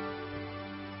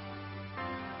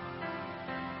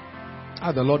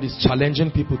 The Lord is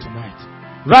challenging people tonight.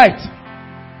 Right.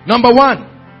 Number 1.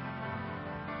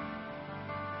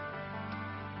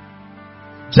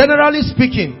 Generally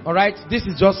speaking, alright, this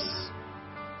is just,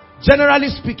 generally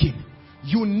speaking,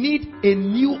 you need a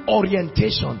new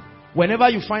orientation whenever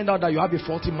you find out that you have a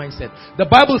faulty mindset. The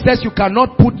Bible says you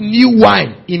cannot put new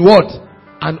wine in what?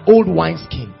 An old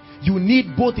wineskin. You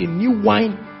need both a new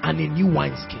wine and a new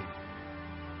wineskin.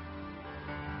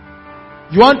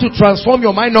 You want to transform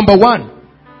your mind. Number 1,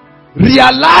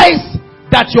 realize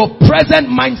that your present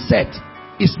mindset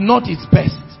is not its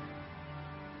best.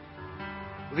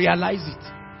 Realize it.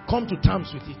 Come to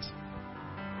terms with it.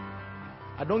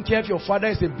 I don't care if your father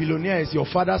is a billionaire, it's your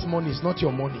father's money, it's not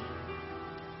your money.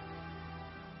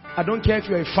 I don't care if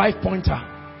you're a 5-pointer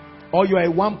or you're a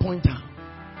 1-pointer.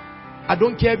 I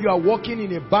don't care if you are working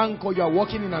in a bank or you are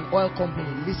working in an oil company.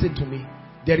 Listen to me.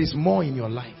 There is more in your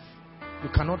life. You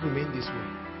cannot remain this way.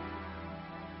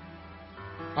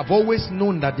 I've always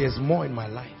known that there's more in my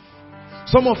life.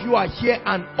 Some of you are here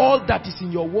and all that is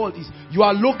in your world is you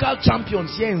are local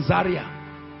champions here in Zaria.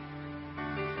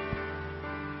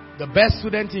 The best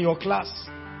student in your class.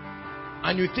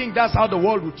 And you think that's how the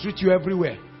world will treat you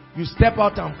everywhere. You step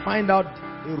out and find out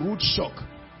a rude shock.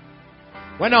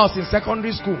 When I was in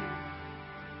secondary school,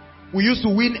 we used to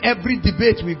win every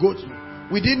debate we go to.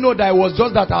 We didn't know that it was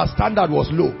just that our standard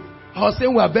was low. I was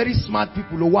saying we are very smart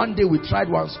people. One day we tried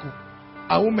one school.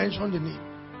 I won't mention the name.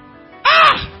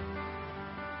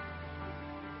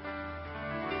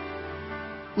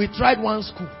 We tried one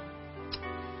school.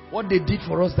 What they did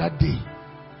for us that day.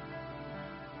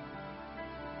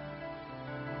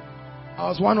 I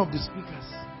was one of the speakers.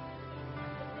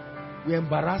 We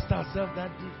embarrassed ourselves that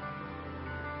day.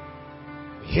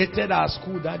 We hated our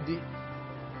school that day.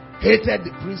 Hated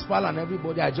the principal and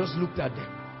everybody. I just looked at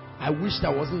them. I wished I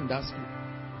wasn't in that school.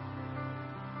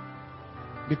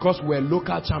 Because we're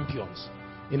local champions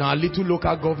in our little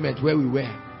local government where we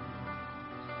were.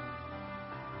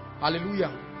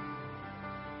 Hallelujah.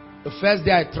 The first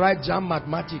day I tried JAM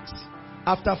mathematics.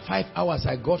 After 5 hours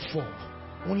I got 4.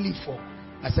 Only 4.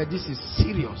 I said, this is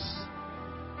serious.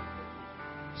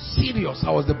 Serious.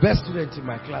 I was the best student in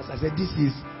my class. I said, this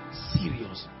is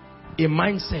serious. A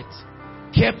mindset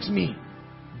kept me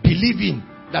believing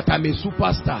that I'm a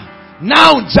superstar.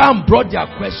 Now JAM brought their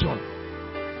question.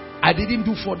 I didn't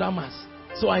do further maths.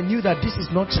 So I knew that this is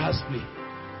not child's play.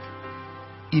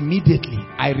 Immediately,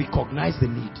 I recognized the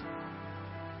need.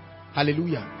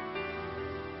 Hallelujah.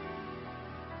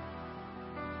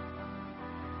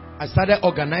 I started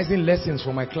organizing lessons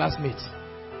for my classmates.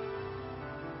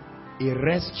 A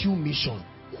rescue mission.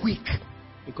 Quick.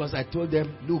 Because I told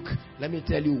them, look, let me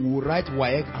tell you, we'll write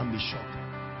WAEC and be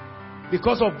shocked.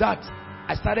 Because of that,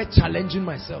 I started challenging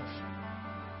myself.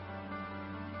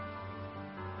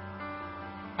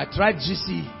 I tried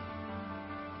GC.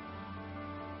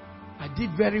 I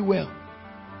did very well.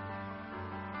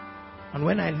 And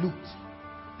when I looked,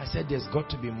 I said, there's got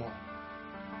to be more.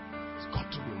 There's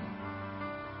got to be more.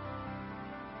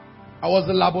 I was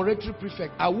the laboratory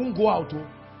prefect. I won't go out.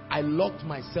 I locked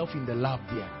myself in the lab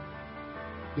there.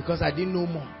 Because I didn't know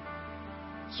more.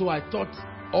 So I thought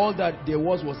all that there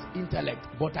was intellect.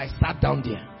 But I sat down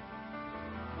there.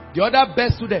 The other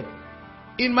best student.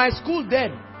 In my school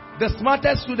then, the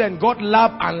smartest student got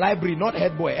lab and library, not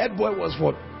head boy. Head boy was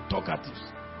for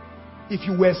talkatives. If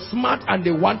you were smart and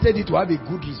they wanted you to have a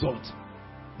good result,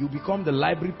 you become the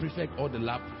library prefect or the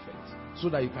lab prefect. So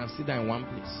that you can sit there in one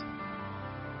place.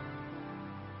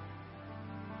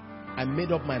 I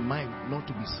made up my mind not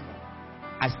to be small.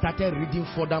 I started reading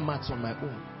further maths on my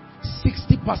own.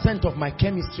 60% of my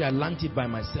chemistry, I learned it by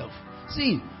myself.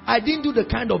 See, I didn't do the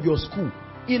kind of your school.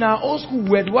 In our own school,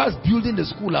 we was building the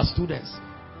school as students.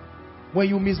 When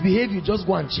you misbehave, you just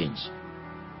go and change.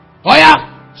 Oh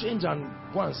yeah! Change and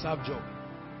go and serve job.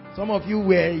 Some of you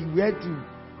were to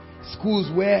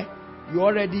schools where you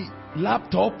already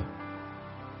laptop.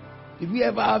 Did we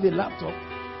ever have a laptop?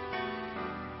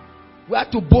 We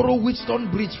had to borrow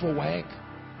Wheatstone Bridge for WAEC.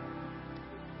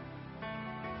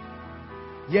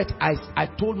 Yet I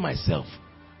told myself,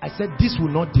 I said, this will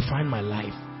not define my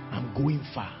life. I'm going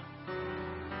far.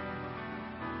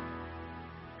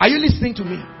 Are you listening to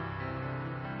me?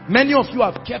 Many of you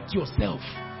have kept yourself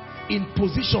in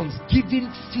positions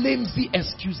giving flimsy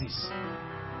excuses.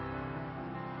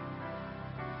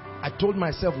 I told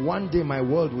myself one day my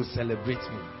world will celebrate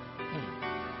me.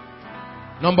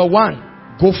 Number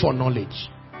one, go for knowledge.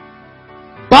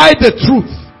 Buy the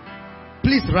truth.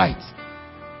 Please write.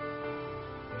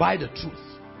 Buy the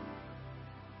truth.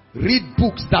 Read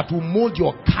books that will mold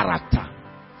your character.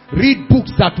 Read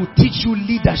books that will teach you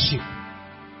leadership.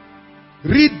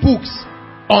 Read books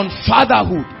on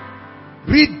fatherhood.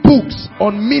 Read books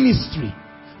on ministry.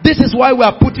 This is why we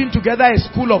are putting together a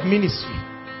school of ministry.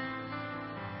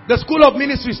 The school of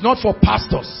ministry is not for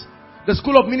pastors. The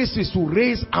school of ministry is to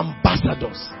raise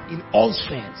ambassadors in all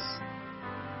spheres.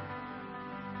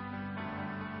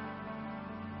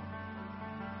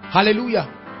 Hallelujah.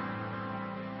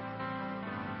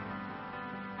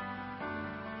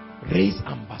 Raise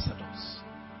ambassadors.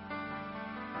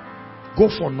 Go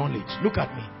for knowledge. Look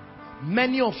at me.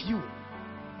 Many of you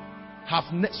have,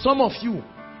 some of you,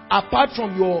 apart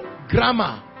from your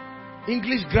grammar,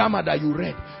 English grammar that you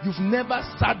read, you've never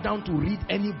sat down to read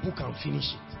any book and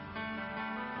finish it.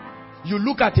 You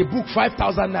look at a book,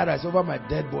 5,000 naira is over my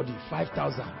dead body.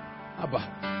 5,000.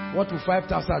 Abba, what will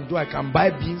 5,000 do? I can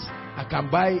buy beans. I can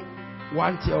buy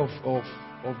 1 tier of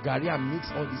gari and mix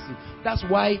all these things. That's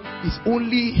why it's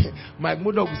only, my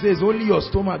mother will say, it's only your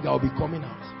stomach that will be coming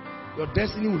out. Your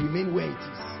destiny will remain where it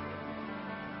is.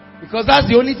 Because that's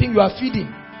the only thing you are feeding.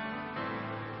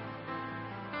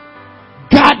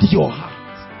 Guard your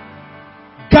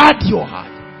heart. Guard your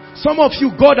heart. Some of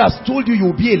you, God has told you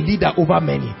you'll be a leader over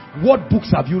many. What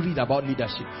books have you read about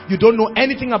leadership? You don't know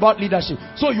anything about leadership.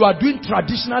 So you are doing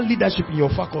traditional leadership in your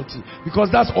faculty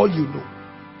because that's all you know.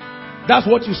 That's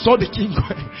what you saw the king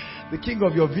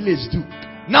of your village do.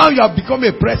 Now you have become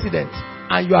a president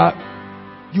and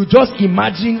you just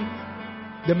imagine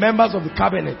the members of the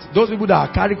cabinet, those people that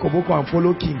are carry koboko and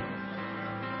follow king.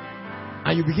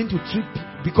 And you begin to treat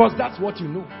people because that's what you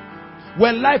know.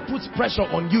 When life puts pressure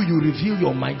on you, you reveal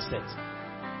your mindset.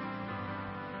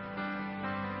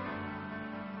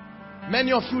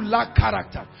 Many of you lack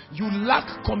character. You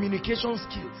lack communication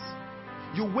skills.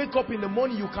 You wake up in the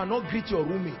morning, you cannot greet your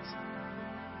roommate.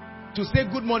 To say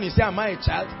good morning, say, am I a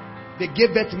child? They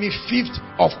gave birth to me 5th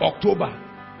of October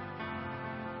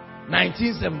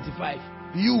 1975.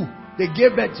 They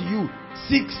gave birth to you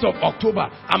 6th of October.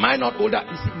 Am I not older?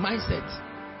 You see, mindset.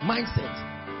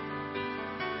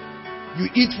 You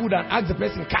eat food and ask the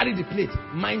person, carry the plate.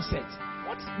 Mindset.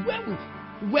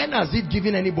 When has it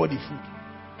given anybody food?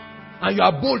 And you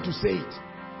are bold to say it.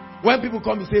 When people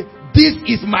come and say, this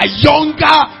is my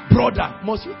younger brother.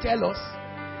 Must you tell us?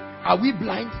 Are we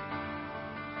blind?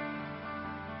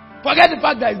 Forget the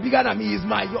fact that he's bigger than me. He's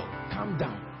my young. Calm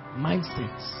down.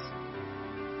 Mindsets.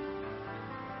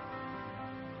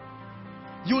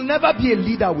 You'll never be a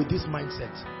leader with this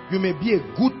mindset. You may be a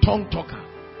good tongue talker.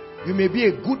 You may be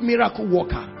a good miracle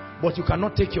worker. But you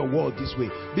cannot take your world this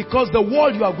way. Because the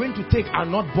world you are going to take are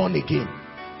not born again.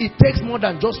 It takes more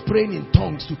than just praying in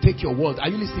tongues to take your world. Are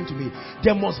you listening to me?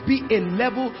 There must be a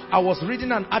level. I was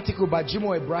reading an article by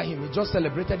Jimo Ibrahim. He just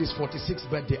celebrated his 46th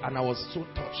birthday and I was so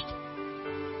touched.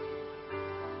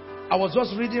 I was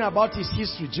just reading about his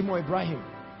history, Jimo Ibrahim.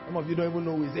 Some of you don't even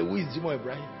know who he is. Who is Jimo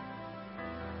Ibrahim?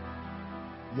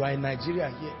 You are in Nigeria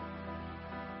here.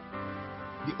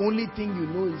 The only thing you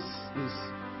know is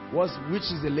which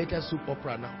is the latest soap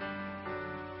opera now.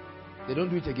 They don't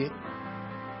do it again.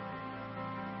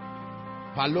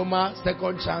 Paloma,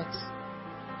 Second Chance.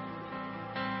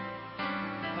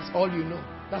 That's all you know.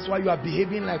 That's why you are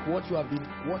behaving like what you have been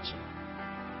watching.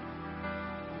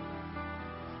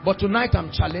 But tonight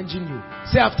I'm challenging you.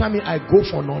 Say after me, I go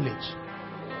for knowledge.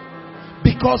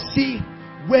 Because see,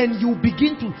 when you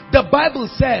begin to, the Bible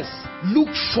says,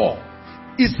 Luke 4,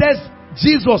 it says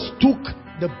Jesus took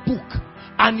the book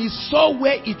and he saw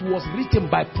where it was written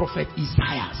by prophet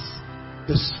Isaiah.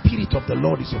 The Spirit of the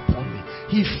Lord is upon me.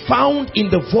 He found in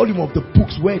the volume of the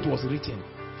books where it was written.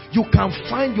 You can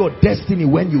find your destiny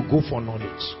when you go for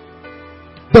knowledge.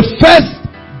 The first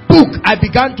book I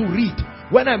began to read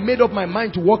when I made up my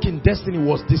mind to walk in destiny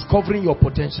was Discovering Your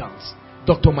Potentials.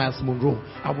 Dr. Miles Monroe.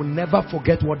 I will never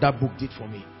forget what that book did for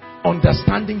me.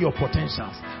 Understanding your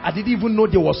potentials. I didn't even know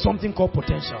there was something called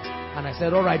potentials. And I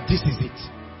said, all right, this is it.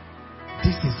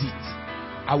 This is it.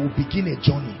 I will begin a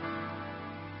journey.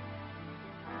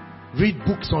 Read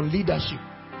books on leadership.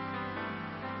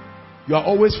 You are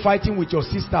always fighting with your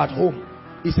sister at home.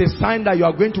 It's a sign that you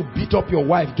are going to beat up your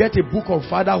wife. Get a book on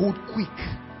fatherhood quick.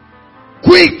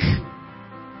 Quick!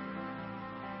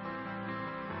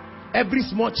 Every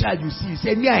small child you see, you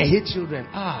say, me, I hate children.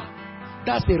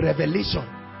 That's a revelation.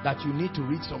 that you need to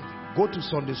read something, go to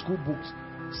Sunday school books,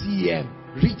 CEM,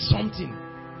 read something.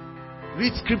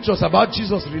 Read scriptures about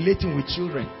Jesus relating with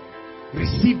children.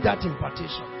 Receive that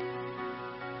impartation.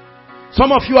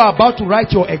 Some of you are about to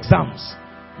write your exams.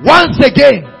 Once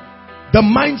again, the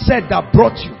mindset that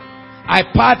brought you. I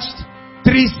patched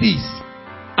 3 C's,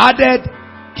 added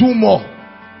 2 more,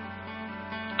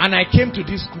 and I came to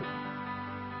this school.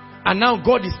 And now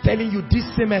God is telling you this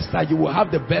semester you will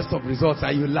have the best of results,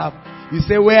 and you laugh. You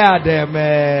say, where are them?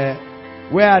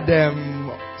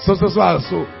 So.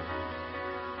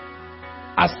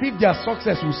 As if their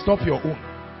success will stop your own.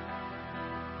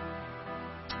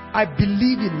 I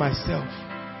believe in myself.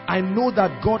 I know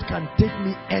that God can take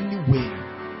me anywhere.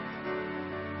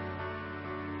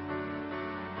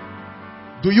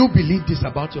 Do you believe this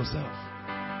about yourself?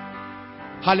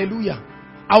 Hallelujah.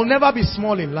 I'll never be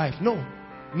small in life. No,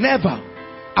 never.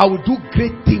 I will do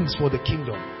great things for the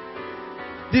kingdom.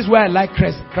 This is why I like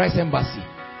Christ Embassy.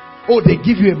 Oh, they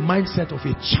give you a mindset of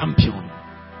a champion.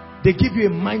 They give you a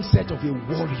mindset of a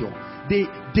warrior. They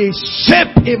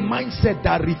shape a mindset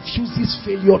that refuses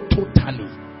failure totally.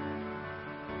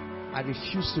 I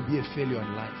refuse to be a failure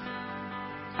in life.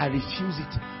 I refuse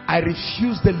it. I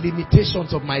refuse the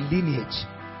limitations of my lineage.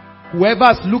 Whoever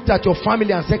has looked at your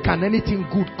family and said, can anything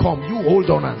good come? You hold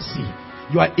on and see.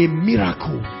 You are a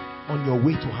miracle on your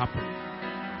way to happen.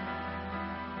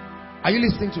 Are you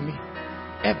listening to me?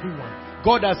 Everyone.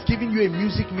 God has given you a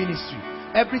music ministry.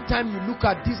 Every time you look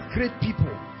at these great people,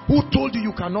 who told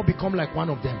you cannot become like one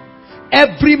of them?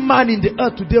 Every man in the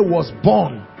earth today was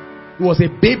born. He was a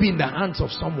baby in the hands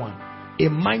of someone. A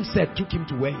mindset took him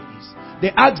to where he is.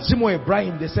 They asked Jimo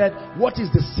Ibrahim, they said, what is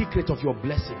the secret of your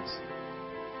blessings?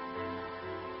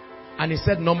 And he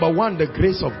said, number 1, the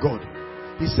grace of God.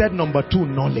 He said, number 2,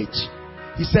 knowledge.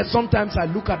 He said, sometimes I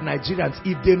look at Nigerians,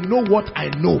 if they know what I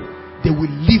know, they will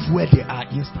live where they are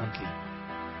instantly.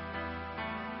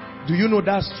 Do you know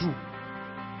that's true?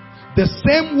 The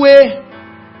same way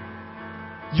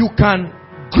you can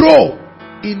grow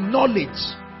in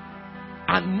knowledge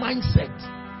and mindset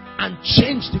and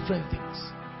change different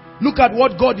things. Look at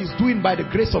what God is doing by the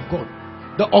grace of God.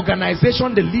 The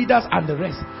organization, the leaders and the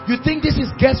rest. You think this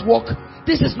is guesswork?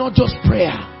 This is not just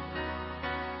prayer.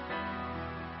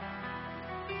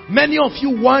 Many of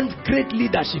you want great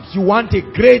leadership. You want a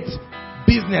great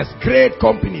business, great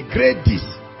company, great this.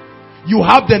 You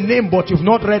have the name, but you've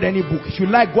not read any book. If you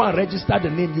like, go and register the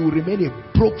name. You will remain a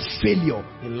broke failure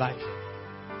in life.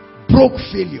 Broke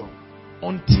failure.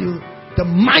 Until the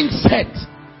mindset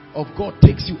of God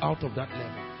takes you out of that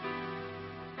level.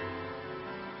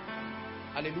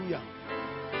 Hallelujah.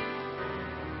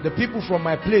 The people from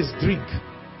my place drink.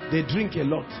 They drink a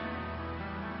lot.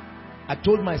 I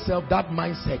told myself that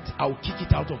mindset, I will kick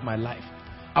it out of my life.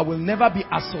 I will never be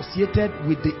associated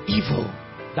with the evil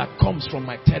that comes from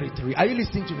my territory. Are you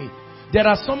listening to me? There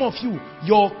are some of you,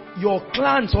 your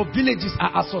clans or villages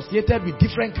are associated with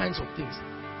different kinds of things.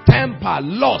 Temper,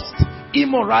 lust,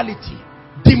 immorality,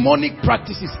 demonic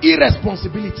practices,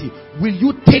 irresponsibility. Will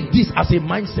you take this as a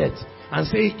mindset and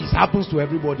say it happens to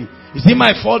everybody? Is it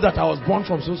my fault that I was born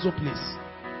from so place?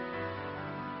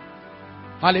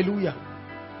 Hallelujah.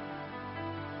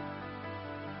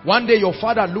 One day your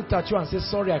father looked at you and said,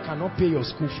 sorry, I cannot pay your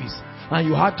school fees. And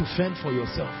you had to fend for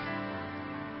yourself.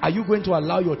 Are you going to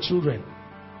allow your children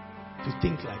to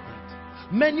think like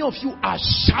that? Many of you are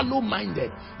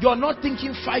shallow-minded. You're not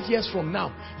thinking 5 years from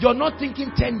now. You're not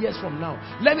thinking 10 years from now.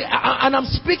 And I'm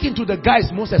speaking to the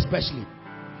guys most especially.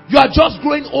 You are just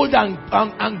growing old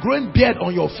and growing beard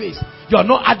on your face. You are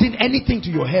not adding anything to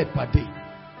your head per day.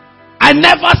 I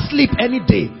never sleep any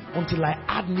day until I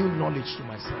add new knowledge to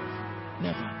myself.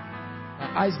 Never.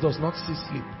 My eyes does not see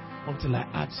sleep until I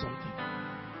add something.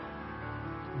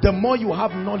 The more you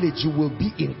have knowledge, you will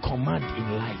be in command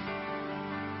in life.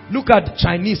 Look at the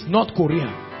Chinese, North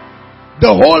Korea.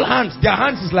 The whole hands, their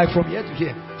hands is like from here to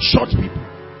here. Short people.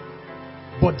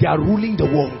 But they are ruling the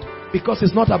world. Because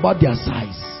it's not about their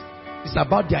size. It's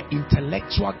about their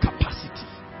intellectual capacity.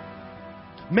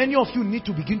 Many of you need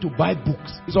to begin to buy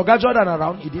books. Is Oga Jordan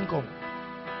around? He didn't come.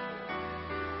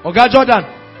 Oga Jordan,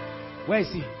 where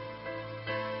is he?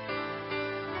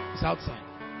 He's outside.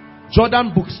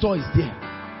 Jordan bookstore is there.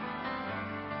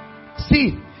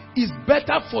 See, it's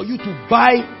better for you to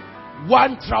buy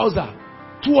one trouser,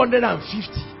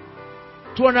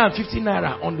 250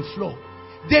 naira on the floor.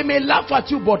 They may laugh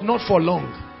at you, but not for long.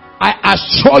 I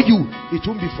assure you, it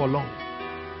won't be for long.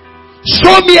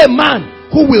 Show me a man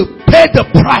who will pay the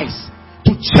price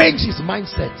to change his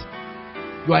mindset.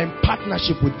 You are in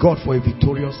partnership with God for a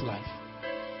victorious life.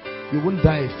 You won't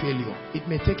die a failure. It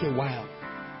may take a while.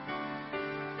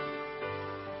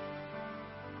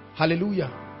 Hallelujah.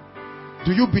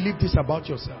 Do you believe this about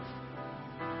yourself?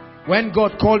 When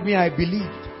God called me, I believed.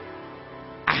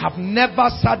 I have never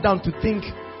sat down to think,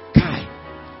 Kai,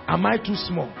 am I too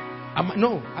small?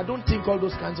 No, I don't think all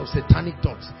those kinds of satanic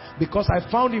thoughts. Because I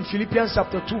found in Philippians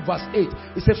chapter 2 verse 8,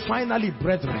 it says, finally,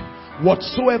 brethren,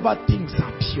 whatsoever things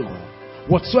are pure,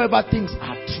 whatsoever things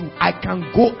are true, I can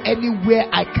go anywhere,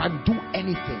 I can do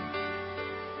anything.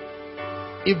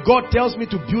 If God tells me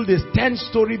to build a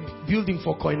 10-story building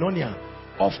for Koinonia,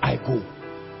 off I go.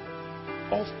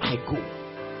 Off I go.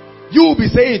 You will be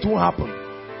saying it won't happen.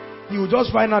 You will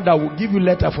just find out that we'll give you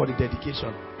letter for the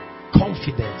dedication.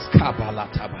 Confidence.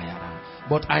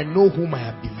 But I know whom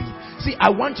I have believed. See, I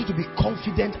want you to be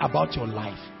confident about your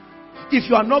life. If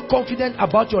you are not confident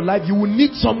about your life, you will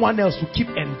need someone else to keep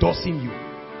endorsing you.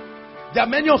 There are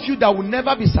many of you that will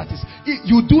never be satisfied.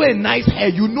 You do a nice hair,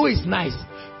 you know it's nice.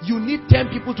 You need 10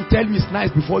 people to tell you it's nice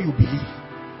before you believe.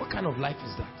 What kind of life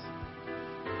is that?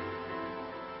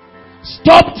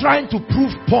 Stop trying to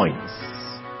prove points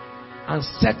and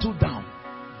settle down.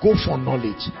 Go for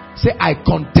knowledge. Say, I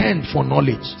contend for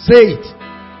knowledge. Say it.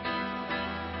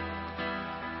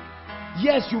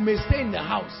 Yes, you may stay in the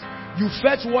house. You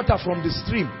fetch water from the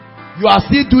stream. You are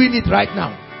still doing it right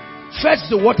now. Fetch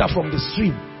the water from the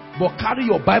stream, but carry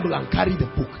your Bible and carry the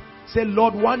book. Say,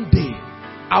 Lord, one day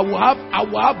I will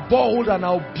have boreholes and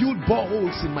I'll build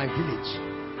boreholes in my village.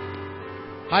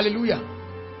 Hallelujah.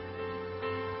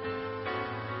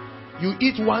 You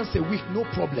eat once a week, no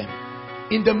problem.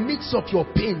 In the midst of your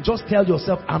pain, just tell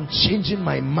yourself, I'm changing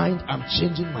my mind, I'm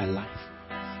changing my life.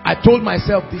 I told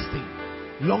myself this thing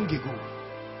long ago.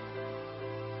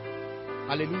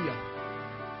 Hallelujah.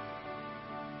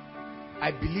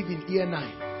 I believe in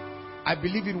ENI. I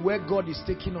believe in where God is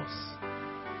taking us.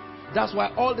 That's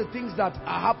why all the things that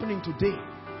are happening today,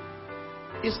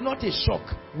 it's not a shock.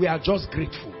 We are just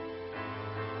grateful.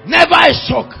 Never a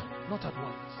shock. Not at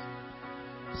once.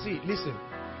 See, listen.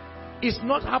 It's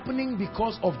not happening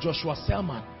because of Joshua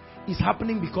Selman. It's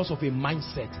happening because of a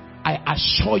mindset. I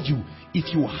assure you,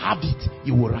 if you have it,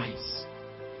 you will rise.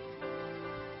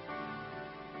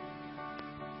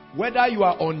 Whether you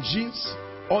are on jeans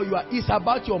or you are, it's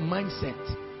about your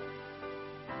mindset.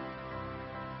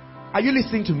 Are you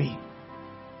listening to me?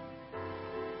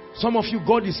 Some of you,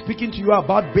 God is speaking to you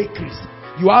about bakeries.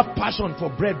 You have passion for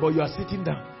bread, but you are sitting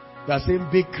down. You are saying,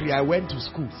 bakery, I went to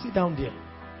school. Sit down there.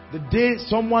 The day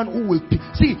someone who will pick.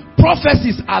 See,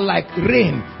 prophecies are like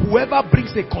rain. Whoever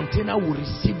brings a container will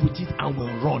receive with it and will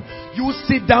run. You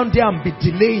sit down there and be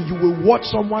delaying. You will watch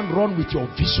someone run with your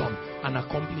vision and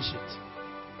accomplish it.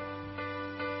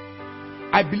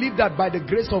 I believe that by the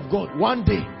grace of God, one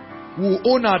day we will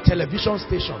own our television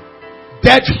station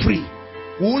debt free.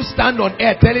 We won't stand on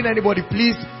air telling anybody,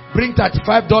 please bring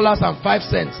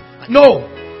 $35.05. No.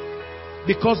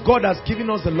 Because God has given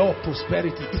us the law of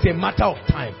prosperity. It's a matter of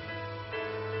time.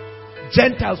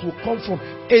 Gentiles will come from.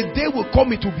 A day will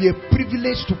come, it will be a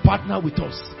privilege to partner with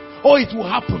us. Oh, it will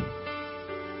happen.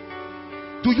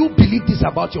 Do you believe this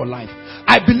about your life?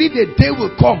 I believe a day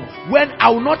will come when I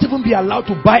will not even be allowed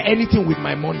to buy anything with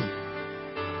my money.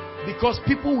 Because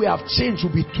people we have changed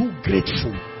will be too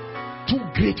grateful. Too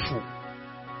grateful.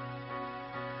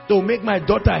 They'll make my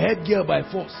daughter head girl by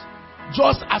force.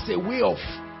 Just as a way of...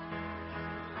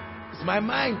 It's my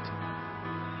mind.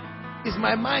 It's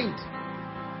my mind.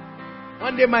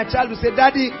 One day my child will say,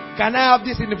 Daddy, can I have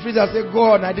this in the fridge? I say,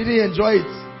 go on, I didn't enjoy it.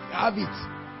 Have it.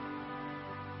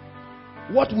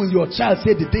 What will your child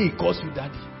say the day he calls you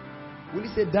daddy? Will he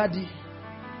say, Daddy,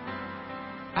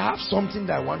 I have something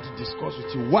that I want to discuss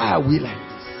with you. Why are we like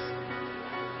this?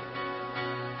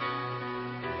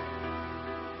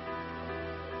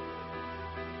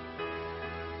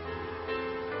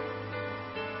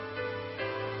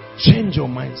 Change your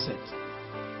mindset.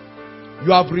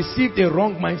 You have received a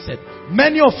wrong mindset.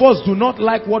 Many of us do not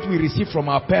like what we receive from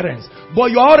our parents,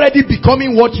 but you are already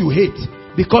becoming what you hate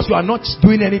because you are not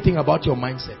doing anything about your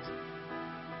mindset.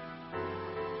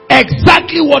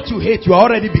 Exactly what you hate, you are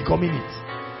already becoming it.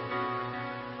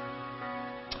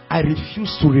 I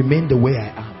refuse to remain the way I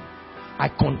am. I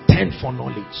contend for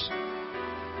knowledge.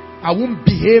 I won't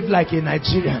behave like a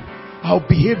Nigerian. I'll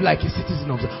behave like a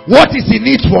citizen of the... What is in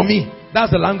it for me?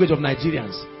 That's the language of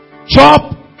Nigerians.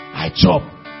 Chop, I chop.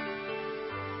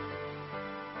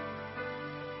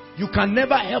 You can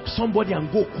never help somebody and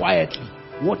go quietly.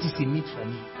 What is in it for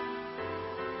me?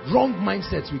 Wrong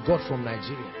mindsets we got from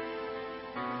Nigeria.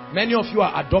 Many of you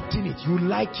are adopting it. You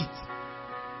like it.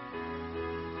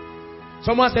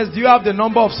 Someone says, do you have the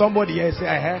number of somebody here? Say,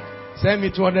 I have. Send me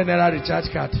 200 naira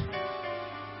recharge card.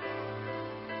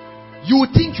 You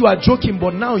think you are joking,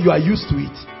 but now you are used to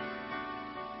it.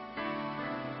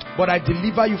 But I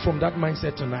deliver you from that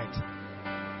mindset tonight.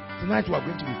 Tonight we are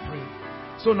going to be praying.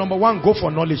 So number one, go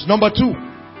for knowledge. Number two,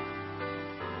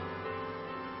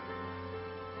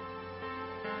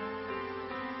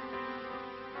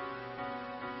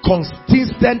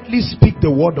 consistently speak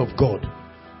the word of God.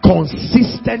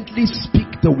 Consistently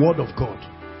speak the word of God.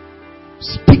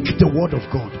 Speak the word of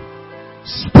God.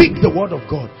 Speak the word of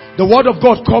God. The word of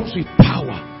God comes with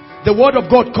power. The word of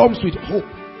God comes with hope.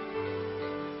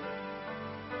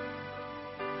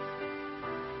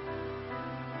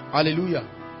 Hallelujah.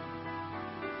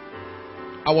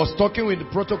 I was talking with the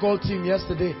protocol team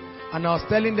yesterday, and I was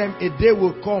telling them a day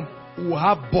will come, we will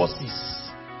have bosses.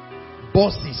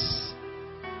 Bosses.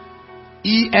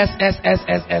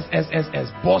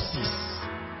 E-S-S-S-S-S-S-S-S. Bosses.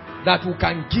 That we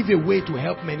can give away to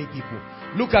help many people.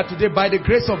 Look at today, by the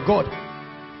grace of God,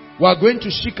 we are going to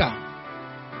Shika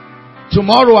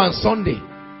tomorrow and Sunday.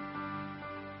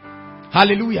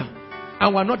 Hallelujah.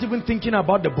 And we're not even thinking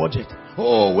about the budget.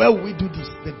 Oh, where will we do this?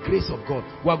 The grace of God.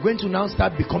 We are going to now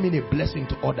start becoming a blessing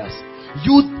to others.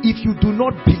 If you do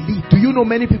not believe, do you know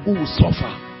many people will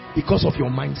suffer because of your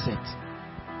mindset?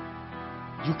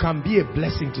 You can be a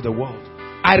blessing to the world.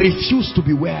 I refuse to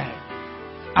be where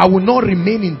I will not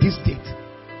remain in this state.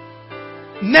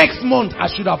 Next month, I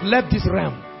should have left this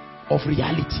realm of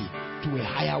reality to a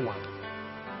higher one.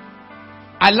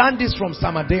 I learned this from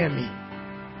Samadeyemi.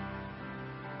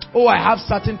 Oh, I have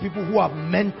certain people who have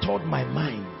mentored my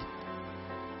mind.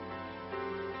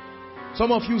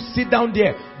 Some of you sit down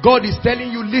there. God is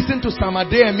telling you, listen to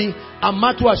Samadeyemi and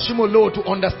Matu Ashimolo to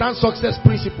understand success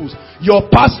principles. Your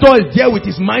pastor is there with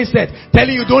his mindset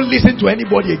telling you don't listen to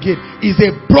anybody again. He's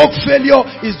a broke failure.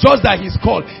 It's just that he's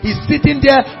called. He's sitting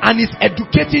there and he's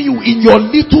educating you in your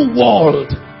little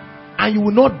world. And you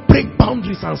will not break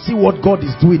boundaries and see what God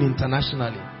is doing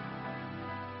internationally.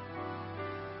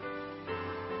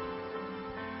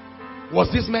 Was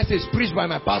this message preached by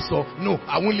my pastor? No,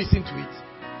 I won't listen to it.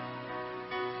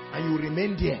 And you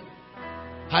remain there.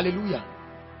 Hallelujah.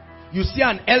 You see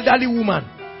an elderly woman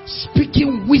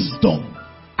speaking wisdom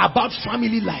about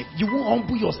family life. You won't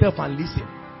humble yourself and listen.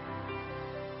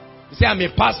 You say, I'm a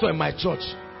pastor in my church.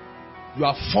 You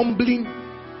are fumbling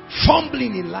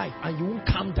in life, and you won't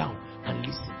calm down and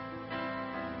listen.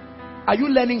 Are you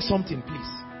learning something,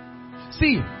 please?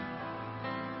 See,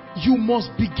 you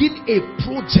must begin a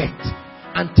project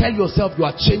and tell yourself you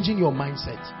are changing your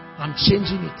mindset. I'm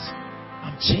changing it.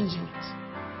 I'm changing it.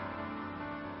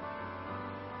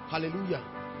 Hallelujah.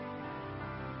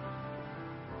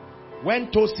 When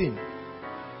Tosin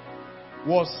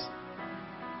was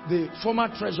the former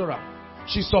treasurer,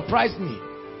 she surprised me.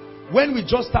 When we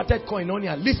just started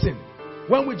Koinonia, listen,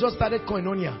 when we just started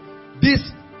Koinonia, this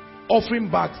offering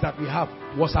bags that we have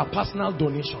was her personal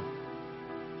donation.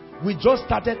 We just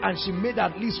started and she made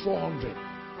at least 400.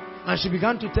 And she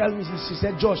began to tell me, she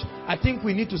said, Josh, I think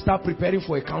we need to start preparing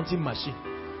for a counting machine.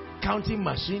 Counting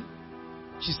machine?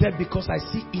 She said, because I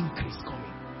see increase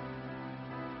coming.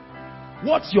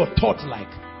 What's your thought like?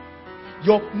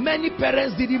 Many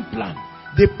parents didn't plan.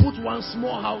 They put one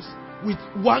small house with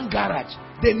one garage.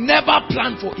 They never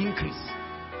planned for increase.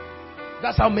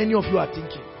 That's how many of you are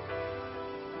thinking.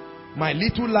 My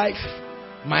little life,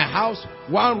 my house,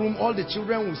 one room, all the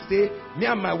children will stay. Me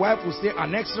and my wife will stay.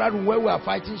 An extra room where we are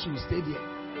fighting, she will stay there.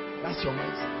 That's your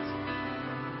mindset.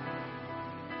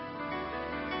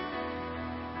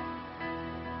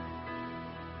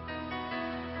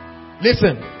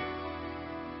 Listen.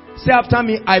 Say after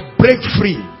me, I break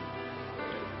free.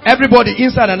 Everybody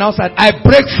inside and outside, I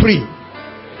break free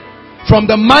from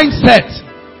the mindset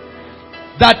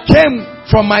that came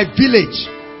from my village,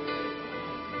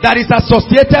 that is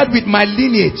associated with my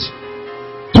lineage.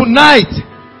 Tonight,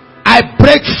 I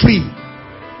break free.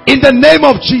 In the name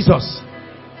of Jesus,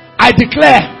 I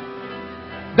declare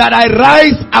that I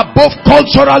rise above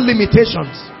cultural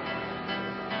limitations.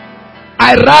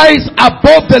 I rise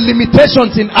above the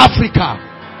limitations in Africa.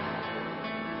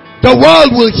 The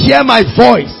world will hear my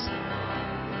voice.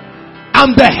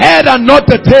 I'm the head and not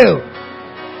the tail.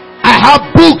 I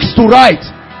have books to write.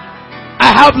 I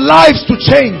have lives to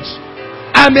change.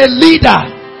 I'm a leader.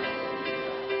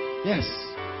 Yes.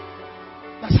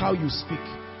 That's how you speak.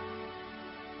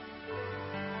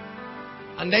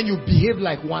 And then you behave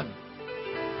like one.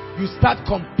 You start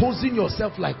composing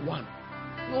yourself like one.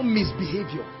 No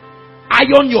misbehavior.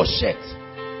 Iron your shirt.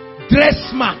 Dress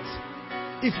smart.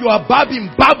 If you are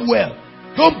babbing, bab well.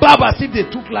 Don't bab as if they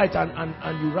took light and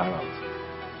you ran out.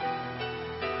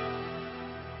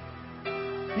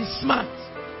 Be smart.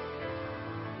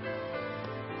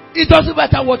 It doesn't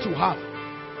matter what you have.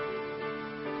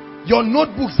 Your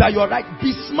notebooks that you write,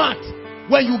 be smart.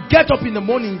 When you get up in the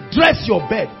morning, dress your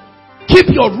bed.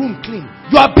 Keep your room clean.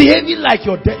 You are behaving like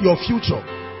your future.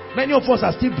 Many of us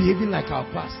are still behaving like our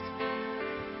past.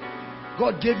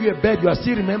 God gave you a bed. You are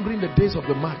still remembering the days of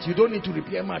the mat. You don't need to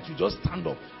repair mat. You just stand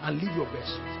up and leave your bed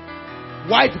sheet.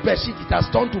 White bed sheet, it has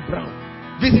turned to brown.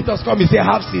 Visitors come and say,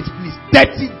 have seats please.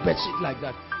 Dirty bed sheet like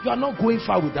that. You are not going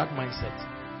far with that mindset.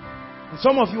 And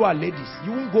some of you are ladies.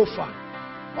 You won't go far.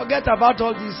 Forget about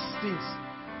all these things.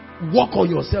 Work on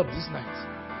yourself this night.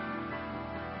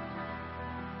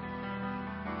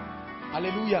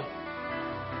 Hallelujah.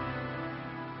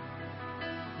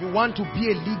 You want to be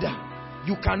a leader.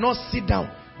 You cannot sit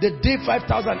down. The day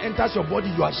 5,000 enters your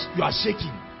body, you are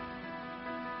shaking.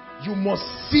 You must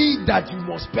see that you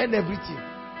must spend everything.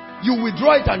 You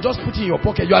withdraw it and just put it in your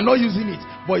pocket. You are not using it,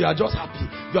 but you are just happy.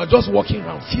 You are just walking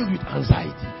around filled with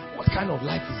anxiety. What kind of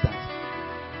life is that?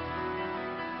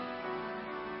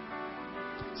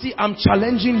 See, I'm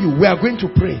challenging you. We are going to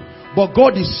pray. But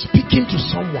God is speaking to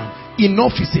someone.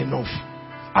 Enough is enough.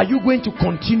 Are you going to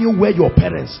continue where your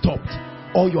parents stopped?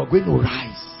 Or you are going to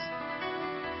rise?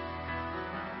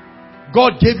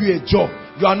 God gave you a job.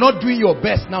 You are not doing your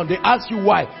best now. They ask you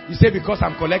why. You say, because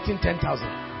I'm collecting 10,000.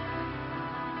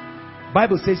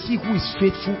 Bible says, he who is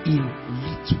faithful in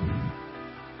little.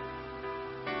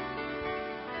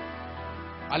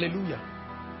 Hallelujah.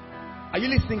 Are you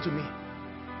listening to me?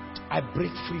 I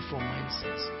break free from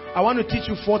mindsets. I want to teach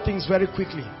you 4 things very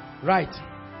quickly. Right.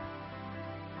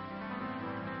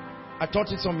 I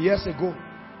taught it some years ago.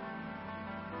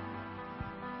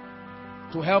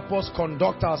 To help us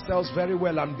conduct ourselves very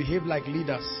well and behave like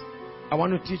leaders. I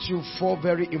want to teach you 4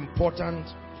 very important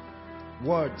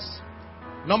words.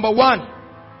 Number 1,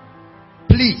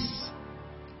 please.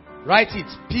 Write it.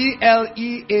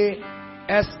 P-L-E-A-S-E.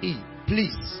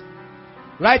 Please.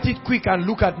 Write it quick and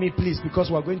look at me, please,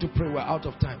 because we're going to pray. We're out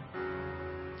of time.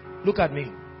 Look at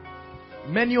me.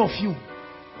 Many of you,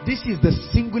 this is the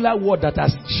singular word that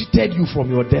has cheated you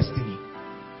from your destiny.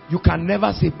 You can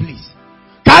never say please.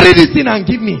 Carry this thing and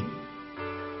give me.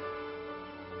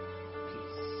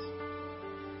 Please.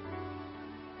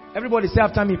 Everybody say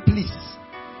after me, please.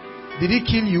 Did he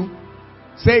kill you?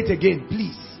 Say it again,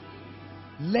 please.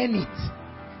 Learn it.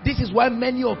 This is why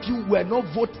many of you were not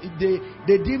voted. They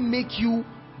didn't make you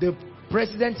the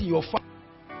president in your family.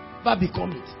 Never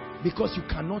become it. Because you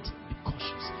cannot be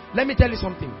cautious. Let me tell you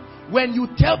something. When you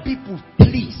tell people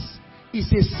please,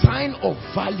 it's a sign of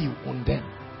value on them.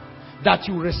 That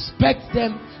you respect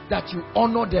them, that you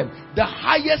honor them. The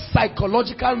highest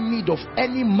psychological need of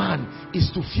any man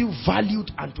is to feel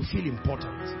valued and to feel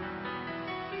important.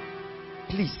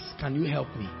 Please, can you help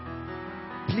me?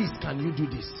 Please, can you do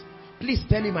this? Please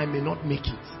tell him I may not make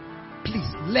it.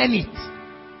 Please, learn it.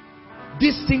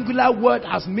 This singular word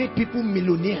has made people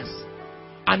millionaires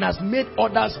and has made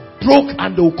others broke,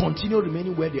 and they will continue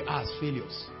remaining where they are as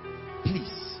failures.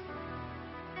 Please.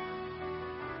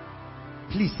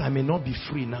 Please, I may not be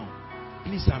free now.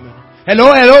 Please, I may not.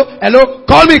 Hello.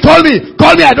 Call me.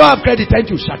 I don't have credit. Thank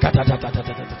you.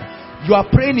 You are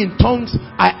praying in tongues.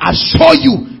 I assure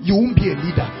you, you won't be a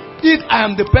leader. If I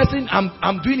am the person,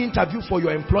 I'm doing interview for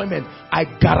your employment, I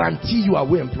guarantee you I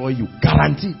will employ you.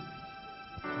 Guaranteed.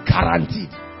 Guaranteed.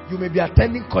 You may be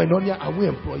attending Koinonia, I will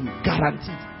employ you.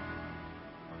 Guaranteed.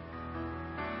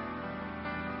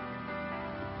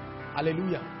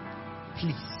 Hallelujah.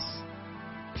 Please.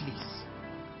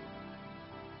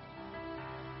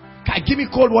 Give me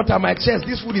cold water, my chest.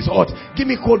 This food is hot. Give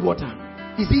me cold water.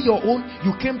 Is it your own?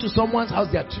 You came to someone's house,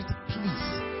 they are treated. Please.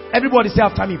 Everybody say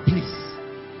after me, please.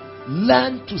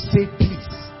 Learn to say please.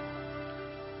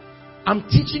 I'm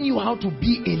teaching you how to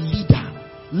be a leader.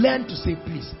 Learn to say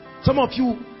please. Some of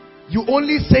you, you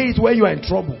only say it when you are in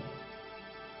trouble.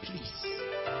 Please.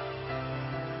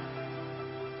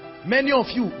 Many of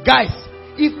you, guys,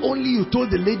 if only you told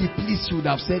the lady please, she would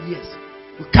have said yes.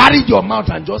 You carried your mouth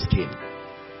and just came.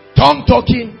 Tongue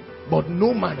talking, but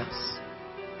no manners.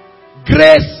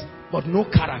 Grace, but no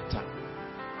character.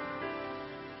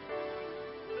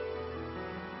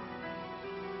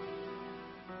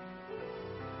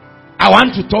 I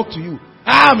want to talk to you.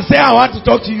 I'm saying I want to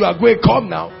talk to you. I'm going, come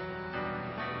now.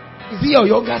 Is he your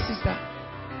younger sister?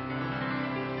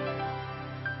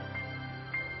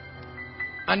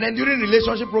 And then during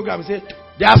relationship program, he said,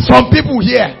 there are some people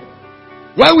here.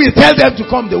 When we tell them to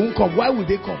come, they won't come. Why would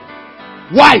they come?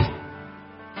 Why?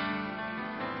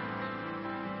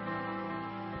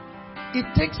 It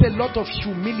takes a lot of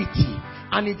humility,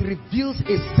 and it reveals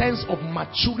a sense of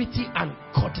maturity and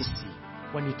courtesy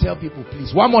when you tell people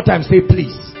please. One more time, say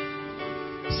please.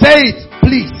 Say it,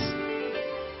 please.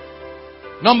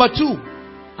 Number 2,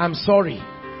 I'm sorry.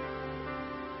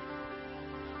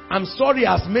 I'm sorry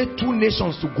has made 2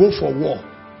 nations to go for war.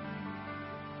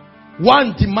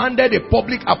 One demanded a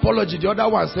public apology. The other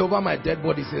one said, over my dead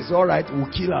body. Says, all right,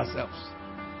 we'll kill ourselves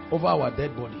over our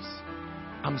dead bodies.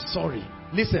 I'm sorry.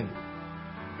 Listen,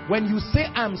 when you say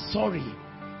I'm sorry,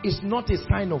 it's not a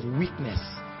sign of weakness.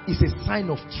 It's a sign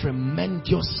of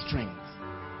tremendous strength.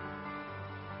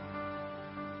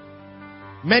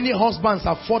 Many husbands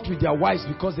have fought with their wives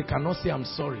because they cannot say I'm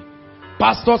sorry.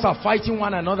 Pastors are fighting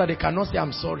one another. They cannot say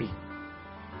I'm sorry.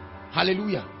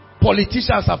 Hallelujah.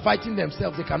 Politicians are fighting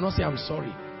themselves. They cannot say I'm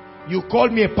sorry. You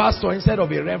called me a pastor instead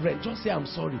of a reverend. Just say I'm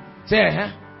sorry. Say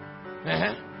I'm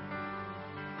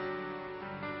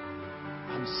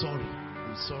sorry.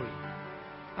 I'm sorry.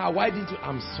 Why didn't you?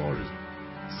 I'm sorry.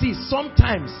 See,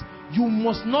 sometimes you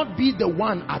must not be the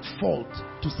one at fault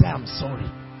to say I'm sorry.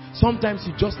 Sometimes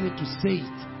you just need to say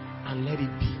it and let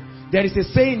it be. There is a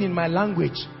saying in my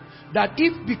language that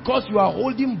if because you are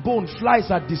holding bone,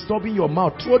 flies are disturbing your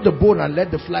mouth, throw the bone and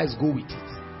let the flies go with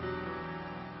it.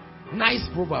 Nice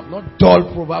proverb, not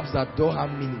dull proverbs that don't have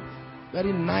meaning.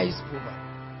 Very nice proverb.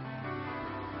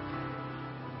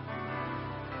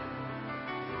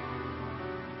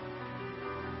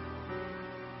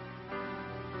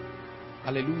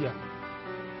 Hallelujah.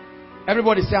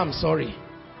 Everybody say I'm sorry.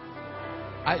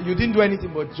 You didn't do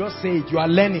anything but just say it. You are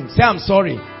learning. Say I'm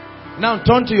sorry. Now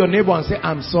turn to your neighbor and say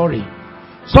I'm sorry.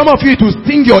 Some of you, it will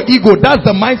sting your ego. That's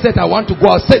the mindset I want to go.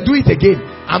 I'll say, do it again.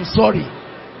 I'm sorry.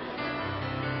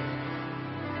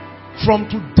 From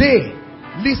today,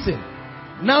 listen.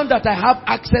 Now that I have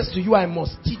access to you, I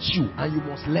must teach you and you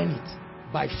must learn it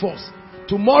by force.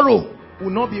 Tomorrow,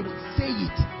 will not be able to say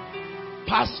it.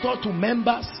 Pastor to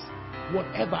members,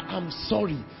 whatever, I'm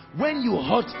sorry. When you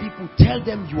hurt people, tell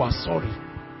them you are sorry.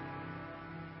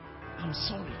 I'm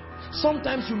sorry.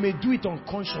 Sometimes you may do it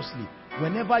unconsciously.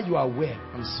 Whenever you are aware,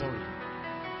 I'm sorry.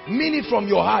 Mean it from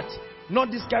your heart. Not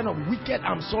this kind of wicked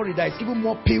I'm sorry that is even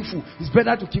more painful. It's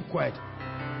better to keep quiet.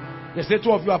 They say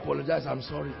two of you apologize, I'm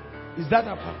sorry. Is that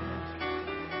a problem?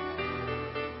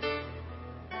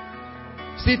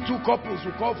 See two couples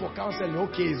who call for counseling.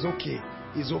 Okay, it's okay.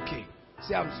 It's okay.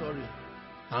 Say I'm sorry.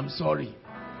 I'm sorry.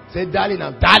 Say darling,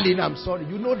 I'm sorry.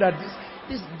 You know that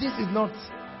this is not,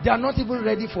 they are not even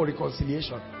ready for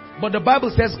reconciliation. But the Bible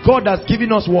says God has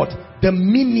given us what? The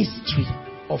ministry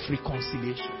of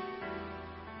reconciliation.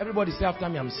 Everybody say after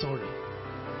me, I'm sorry.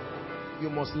 You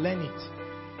must learn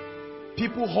it.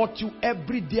 People hurt you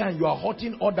every day and you are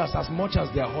hurting others as much as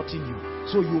they are hurting you.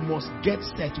 So you must get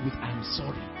set with I'm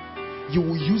sorry. You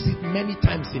will use it many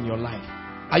times in your life.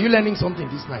 Are you learning something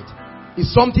this night?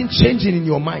 Is something changing in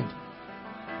your mind?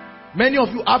 Many of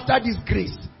you, after this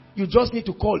grace, you just need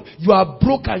to call. You are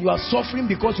broken, you are suffering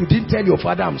because you didn't tell your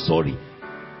father I'm sorry.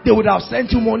 They would have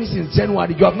sent you money since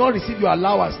January. You have not received your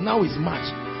allowance. Now it's March.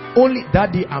 Only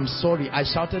that day, I'm sorry. I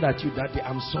shouted at you that day,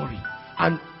 I'm sorry.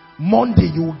 And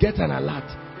Monday, you will get an alert.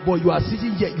 But you are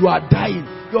sitting here, you are dying.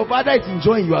 Your father is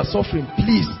enjoying, you are suffering.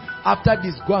 Please, after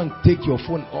this, go and take your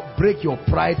phone or break your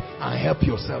pride and help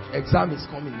yourself. Exam is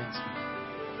coming next week.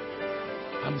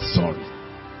 I'm sorry.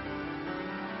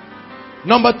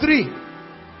 Number 3,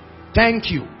 thank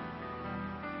you.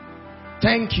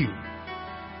 Thank you.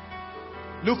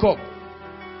 Look up.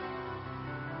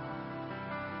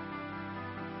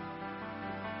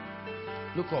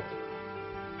 Look up.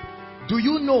 Do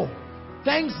you know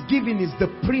thanksgiving is the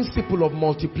principle of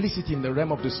multiplicity in the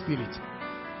realm of the spirit?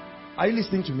 Are you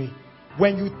listening to me?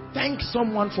 When you thank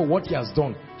someone for what he has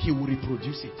done, he will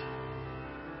reproduce it.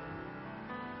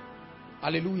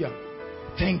 Hallelujah.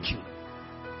 Thank you.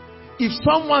 If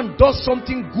someone does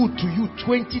something good to you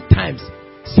 20 times,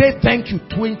 say thank you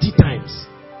 20 times.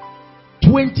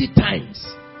 20 times.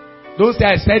 Don't say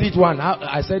I said it once.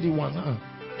 I said it once.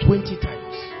 20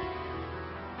 times.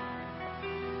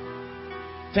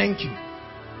 Thank you.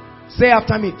 Say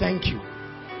after me, thank you.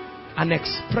 An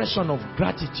expression of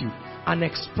gratitude. An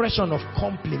expression of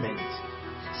compliment.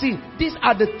 See, these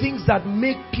are the things that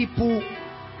make people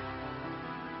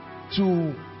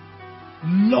to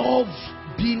love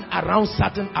being around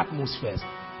certain atmospheres.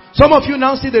 Some of you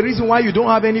now see the reason why you don't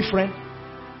have any friend.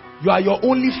 You are your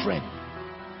only friend.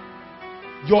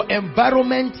 Your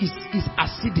environment is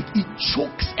acidic. It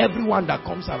chokes everyone that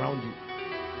comes around you.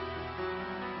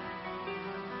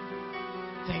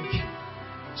 Thank you.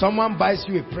 Someone buys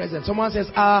you a present. Someone says,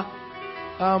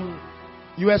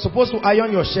 you were supposed to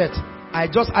iron your shirt. I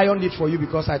just ironed it for you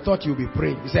because I thought you'd be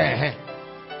praying. You say,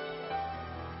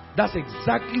 That's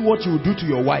exactly what you would do to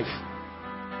your wife.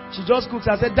 She just cooks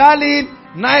and said, darling,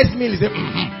 nice meal. He said,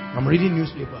 I'm reading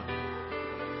newspaper.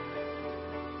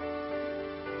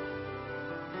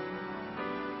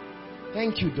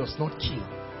 Thank you does not kill.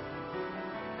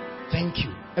 Thank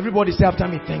you. Everybody say after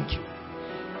me, thank you.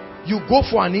 You go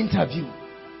for an interview.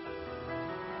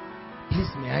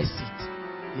 Please, may I sit?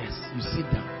 Yes, you sit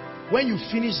down. When you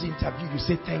finish the interview, you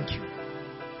say thank you.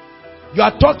 You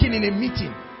are talking in a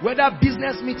meeting, whether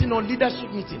business meeting or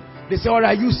leadership meeting. They say, all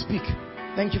right, you speak.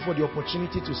 Thank you for the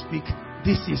opportunity to speak.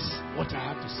 This is what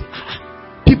I have to say.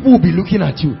 People will be looking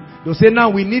at you. They'll say, now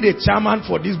we need a chairman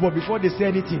for this, but before they say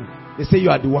anything, they say you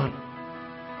are the one.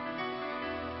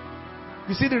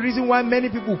 You see the reason why many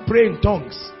people pray in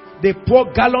tongues. They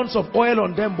pour gallons of oil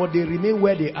on them, but they remain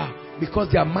where they are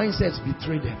because their mindsets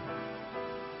betray them.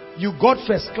 You got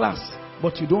first class,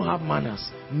 but you don't have manners,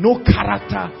 no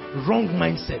character, wrong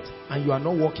mindset, and you are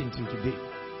not working till today.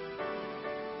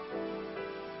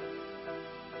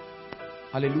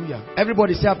 Hallelujah.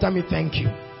 Everybody say after me, thank you.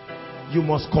 You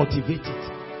must cultivate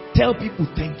it. Tell people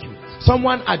thank you.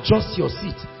 Someone adjust your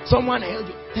seat. Someone held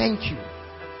you. Thank you.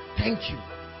 Thank you.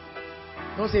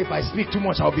 Don't say if I speak too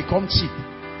much, I'll become cheap.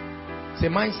 It's a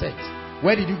mindset.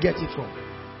 Where did you get it from?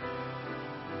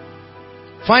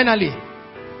 Finally,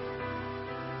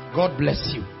 God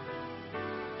bless you.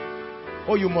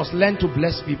 Oh, you must learn to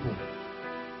bless people.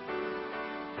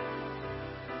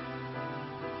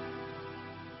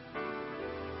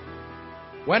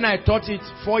 When I taught it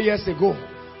 4 years ago,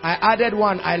 I added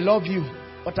one, I love you.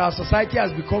 But our society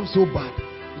has become so bad.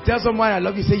 You tell someone I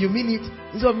love you, say you mean it.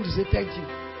 Instead of me to say thank you.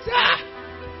 Say,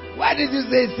 why did you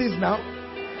say this now?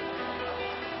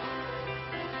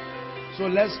 So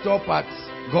let's stop at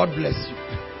God bless you.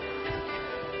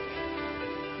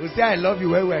 We say I love you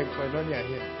when we're in Koinonia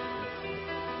here.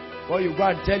 Or you go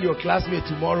and tell your classmate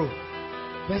tomorrow.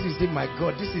 First you say, my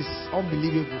God, this is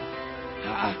unbelievable.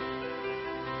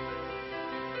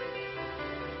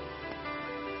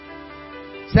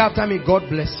 Say after me, God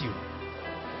bless you.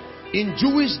 In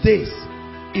Jewish days,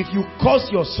 if you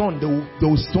curse your son, they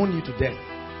will stone you to death.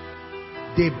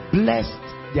 They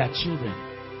blessed their children.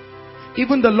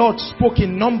 Even the Lord spoke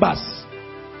in Numbers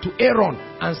to Aaron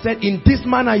and said, in this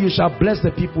manner you shall bless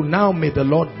the people. Now may the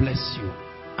Lord bless you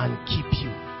and keep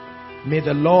you. May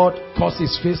the Lord cause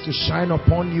his face to shine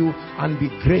upon you and be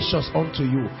gracious unto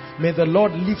you. May the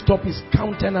Lord lift up his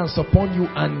countenance upon you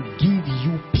and give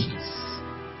you peace.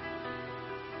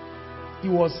 It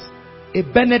was a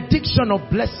benediction of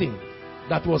blessing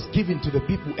that was given to the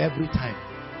people every time.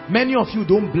 Many of you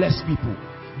don't bless people.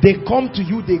 They come to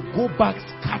you, they go back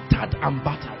scattered and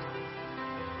battered.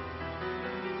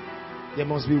 There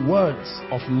must be words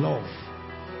of love.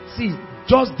 See,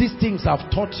 just these things I've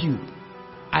taught you,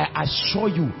 I assure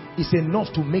you, is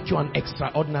enough to make you an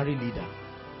extraordinary leader.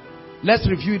 Let's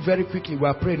review it very quickly. We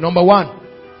are praying. Number one.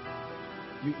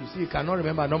 You see, you cannot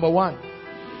remember. Number one.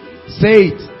 Say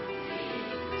it.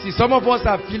 See, some of us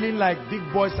are feeling like big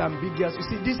boys and big girls. You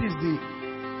see, this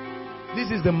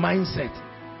is the mindset.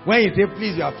 When you say,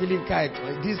 please, you are feeling kind.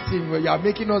 This thing where you are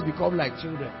making us become like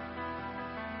children.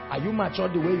 Are you mature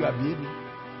the way you are behaving?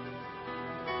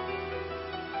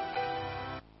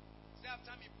 Say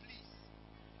after me, please.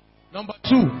 Number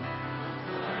two.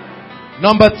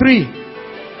 Number three.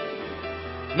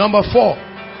 Number four.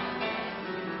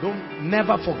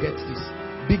 Never forget this.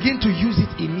 Begin to use it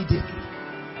immediately.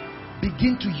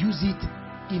 Begin to use it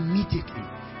immediately.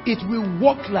 It will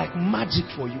work like magic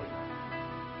for you.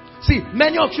 See,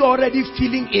 many of you are already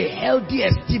feeling a healthy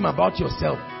esteem about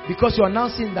yourself because you are now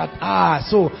seeing that,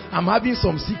 so I'm having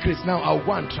some secrets now. I'll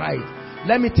go and try it.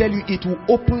 Let me tell you, it will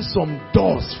open some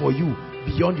doors for you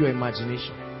beyond your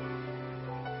imagination.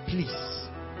 Please,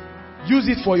 use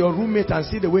it for your roommate and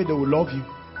see the way they will love you.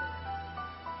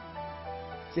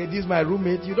 Say, this is my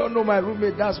roommate. You don't know my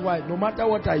roommate. That's why. No matter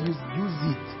what I use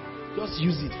it. Just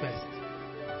use it first.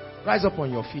 Rise up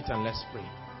on your feet and let's pray.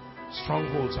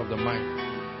 Strongholds of the mind.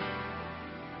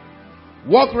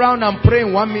 Walk around and pray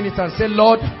in 1 minute and say,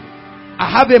 Lord,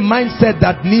 I have a mindset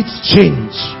that needs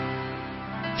change.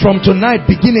 From tonight,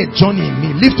 begin a journey in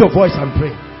me. Lift your voice and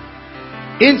pray.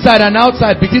 Inside and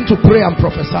outside, begin to pray and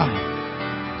prophesy.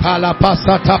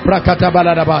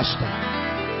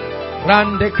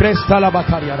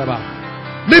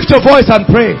 Lift your voice and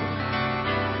pray.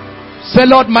 Say,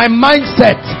 Lord, my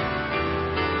mindset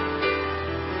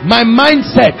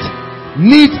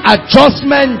needs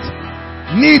adjustment,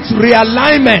 needs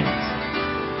realignment.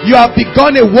 You have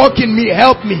begun a work in me.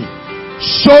 Help me.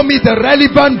 Show me the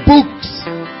relevant books,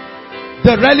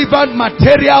 the relevant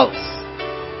materials,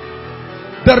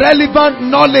 the relevant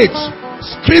knowledge,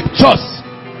 scriptures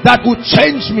that will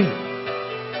change me.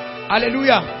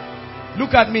 Hallelujah.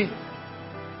 Look at me.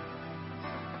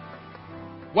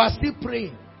 We are still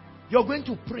praying. You're going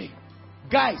to pray.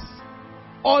 Guys,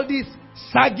 all this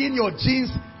sagging your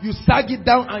jeans, you sag it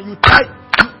down and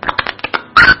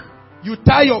you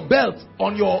tie your belt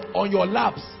on your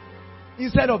laps.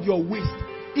 instead of your waist.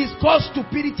 It's called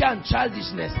stupidity and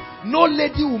childishness. No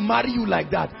lady will marry you like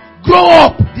that. Grow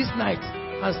up this night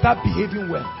and start behaving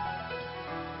well.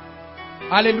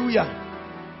 Hallelujah.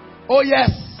 Oh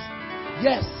yes.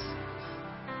 Yes.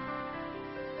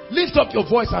 Lift up your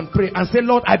voice and pray and say,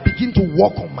 Lord, I begin to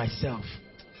work on myself.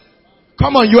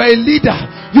 Come on, you are a leader.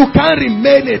 You can't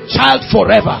remain a child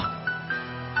forever.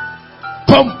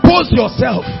 Compose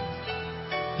yourself.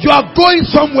 You are going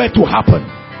somewhere to happen.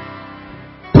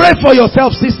 Pray for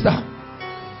yourself, sister.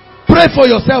 Pray for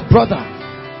yourself, brother.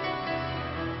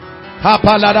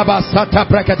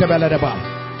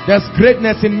 There's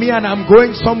greatness in me and I'm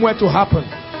going somewhere to happen.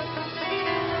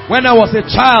 When I was a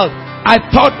child, I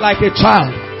thought like a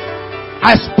child.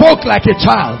 I spoke like a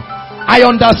child. I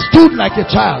understood like a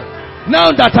child. Now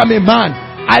that I'm a man,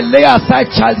 I lay aside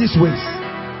childish ways.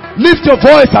 Lift your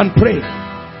voice and pray.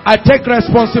 I take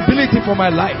responsibility for my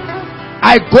life.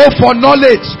 I go for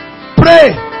knowledge.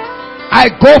 Pray. I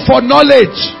go for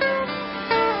knowledge.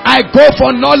 I go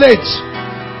for knowledge.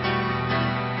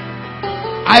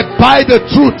 I buy the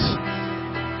truth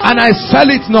and I sell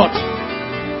it not.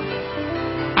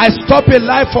 I stop a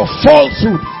life of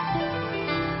falsehood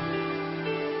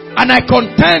and I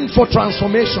contend for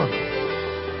transformation.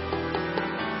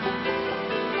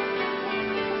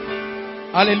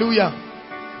 Hallelujah.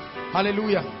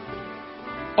 Hallelujah.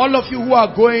 All of you who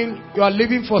are going, you are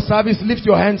leaving for service, lift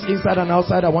your hands inside and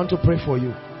outside. I want to pray for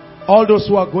you. All those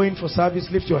who are going for service,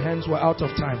 lift your hands. We're out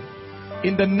of time.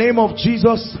 In the name of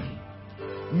Jesus,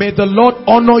 may the Lord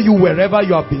honor you wherever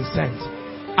you have been sent.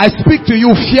 I speak to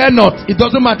you, fear not. It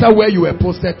doesn't matter where you were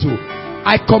posted to.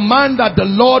 I command that the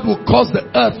Lord will cause the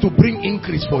earth to bring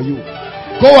increase for you.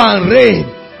 Go and reign.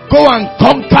 Go and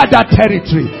conquer that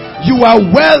territory. You are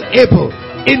well able.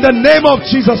 In the name of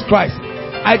Jesus Christ,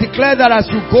 I declare that as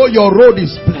you go, your road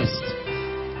is blessed.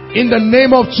 In the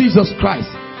name of Jesus Christ,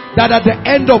 that at the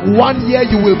end of 1 year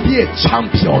you will be a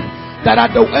champion. That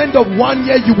at the end of 1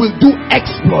 year you will do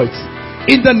exploits.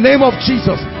 In the name of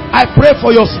Jesus, I pray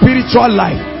for your spiritual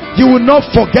life. You will not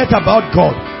forget about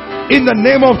God. In the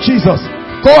name of Jesus,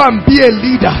 go and be a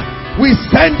leader. We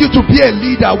send you to be a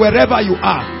leader wherever you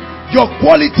are. Your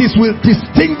qualities will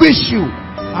distinguish you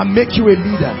and make you a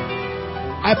leader.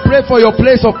 I pray for your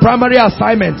place of primary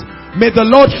assignment. May the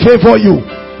Lord favor you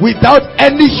without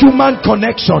any human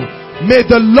connection. May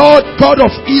the Lord God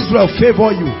of Israel favor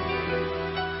you.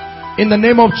 In the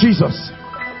name of Jesus.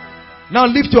 Now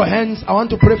lift your hands. I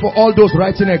want to pray for all those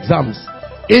writing exams.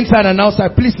 Inside and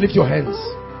outside, please lift your hands.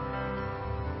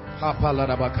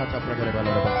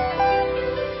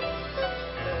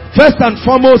 First and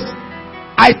foremost,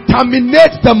 I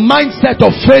terminate the mindset of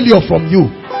failure from you.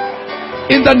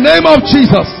 In the name of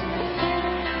Jesus,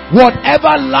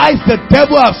 whatever lies the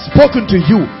devil has spoken to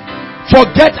you,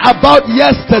 forget about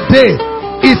yesterday.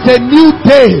 It's a new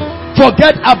day.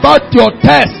 Forget about your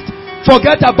test.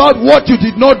 Forget about what you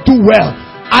did not do well.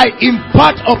 I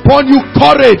impart upon you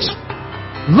courage.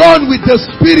 Run with the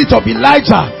spirit of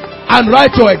Elijah and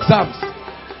write your exams.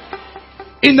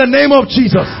 In the name of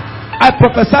Jesus, I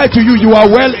prophesy to you, you are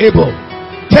well able.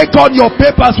 Take on your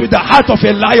papers with the heart of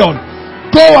a lion.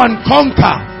 Go and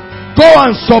conquer. Go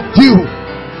and subdue.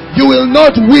 You will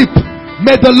not weep.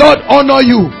 May the Lord honor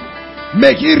you.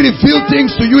 May He reveal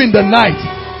things to you in the night.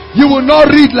 You will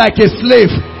not read like a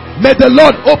slave. May the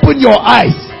Lord open your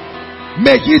eyes.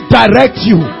 May He direct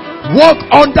you. Walk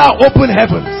under open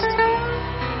heavens.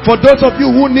 For those of you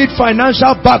who need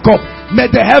financial backup, may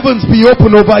the heavens be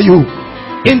open over you.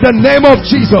 In the name of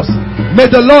Jesus, may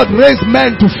the Lord raise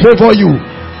men to favor you.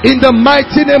 In the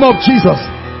mighty name of Jesus,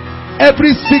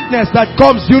 every sickness that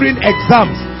comes during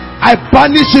exams, I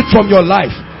banish it from your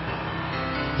life.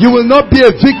 You will not be a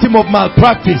victim of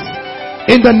malpractice.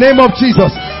 In the name of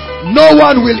Jesus, no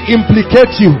one will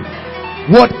implicate you.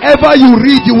 Whatever you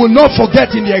read, you will not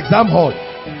forget in the exam hall.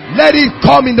 Let it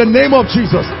come in the name of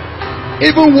Jesus.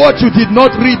 Even what you did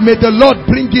not read, may the Lord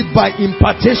bring it by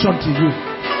impartation to you.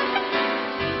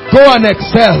 Go and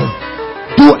excel.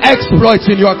 Do exploits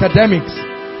in your academics.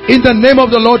 In the name of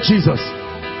the Lord Jesus.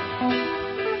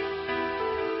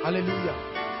 Hallelujah.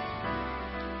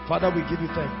 Father, we give you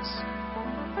thanks.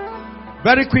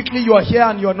 Very quickly, you are here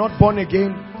and you are not born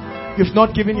again. You've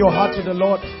not given your heart to the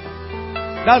Lord.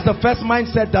 That's the first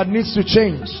mindset that needs to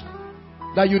change.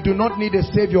 That you do not need a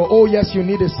savior. Oh yes, you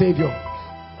need a savior.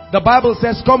 The Bible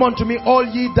says, come unto me all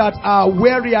ye that are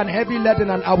weary and heavy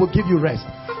laden, and I will give you rest.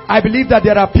 I believe that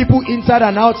there are people inside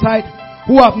and outside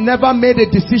who have never made a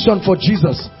decision for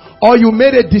Jesus. Or you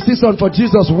made a decision for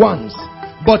Jesus once,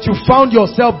 but you found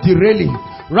yourself derailing.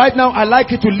 Right now, I'd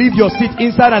like you to leave your seat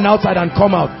inside and outside and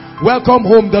come out. Welcome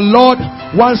home. The Lord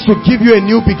wants to give you a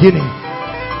new beginning.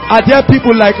 Are there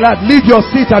people like that? Leave your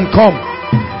seat and come.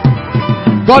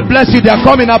 God bless you. They are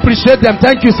coming. Appreciate them.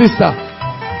 Thank you, sister.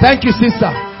 Thank you,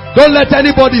 sister. Don't let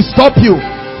anybody stop you.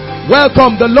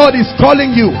 Welcome. The Lord is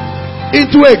calling you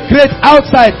into a great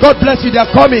outside. God bless you. They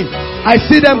are coming. I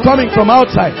see them coming from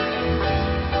outside.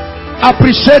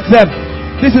 Appreciate them.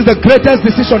 This is the greatest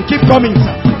decision. Keep coming,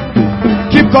 sir.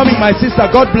 Keep coming, my sister.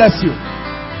 God bless you.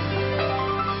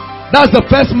 That's the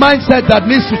first mindset that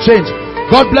needs to change.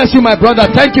 God bless you, my brother.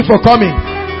 Thank you for coming.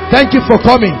 Thank you for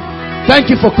coming.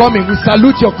 Thank you for coming. We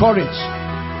salute your courage.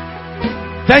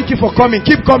 Thank you for coming.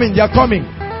 Keep coming. They are coming.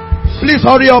 Please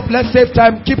hurry up. Let's save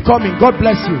time. Keep coming. God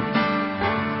bless you.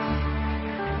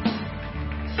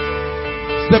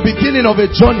 It's the beginning of a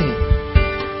journey.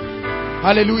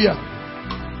 Hallelujah.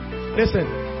 Listen,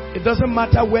 it doesn't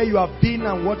matter where you have been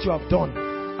and what you have done.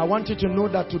 I want you to know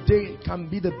that today can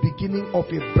be the beginning of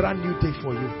a brand new day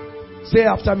for you. Say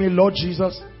after me, Lord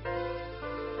Jesus,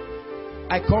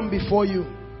 I come before you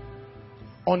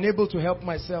unable to help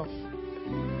myself.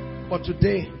 But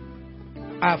today,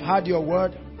 I have heard your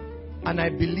word and I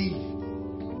believe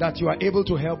that you are able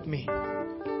to help me.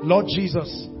 Lord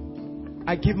Jesus,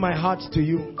 I give my heart to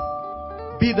you.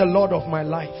 Be the Lord of my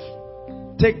life.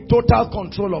 Take total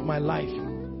control of my life.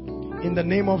 In the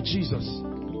name of Jesus.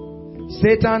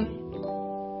 Satan,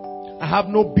 I have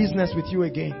no business with you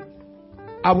again.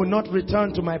 I will not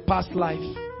return to my past life.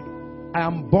 I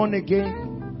am born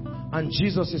again and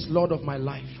Jesus is Lord of my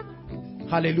life.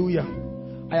 Hallelujah.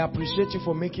 I appreciate you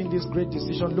for making this great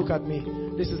decision. Look at me.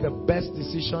 This is the best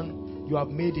decision you have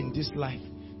made in this life.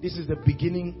 This is the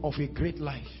beginning of a great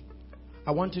life.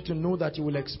 I want you to know that you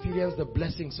will experience the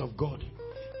blessings of God.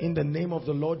 In the name of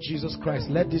the Lord Jesus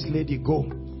Christ, let this lady go.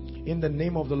 In the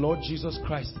name of the Lord Jesus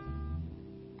Christ.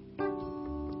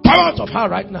 Come out of her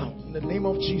right now. In the name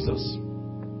of Jesus.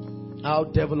 Our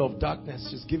devil of darkness,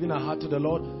 she's giving her heart to the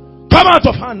Lord. Come out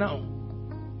of her now.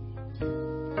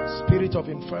 Spirit of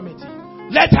infirmity,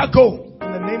 let her go.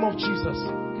 In the name of Jesus.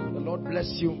 The Lord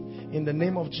bless you. In the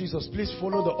name of Jesus. Please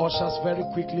follow the ushers very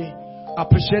quickly.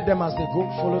 Appreciate them as they go.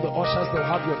 Follow the ushers. They'll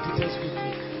have your details with you.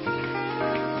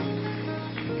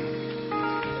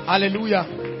 Hallelujah.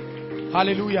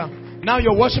 Hallelujah. Now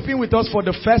you're worshiping with us for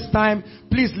the first time.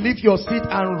 Please leave your seat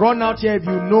and run out here if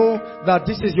you know that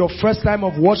this is your first time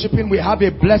of worshiping. We have a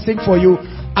blessing for you.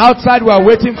 Outside we are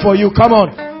waiting for you. Come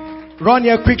on. Run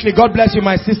here quickly. God bless you,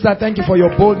 my sister. Thank you for your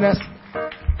boldness.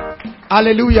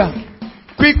 Hallelujah.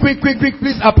 Quick.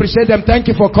 Please appreciate them. Thank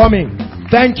you for coming.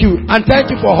 Thank you. And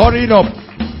thank you for hurrying up.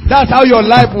 That's how your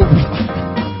life will be.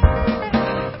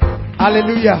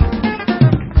 Hallelujah.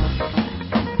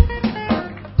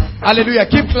 Hallelujah.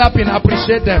 Keep clapping.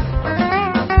 Appreciate them.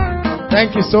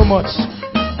 Thank you so much.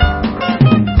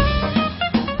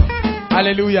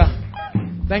 Hallelujah.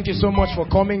 Thank you so much for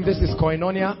coming. This is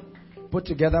Koinonia, put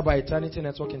together by Eternity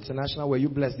Network International. Were you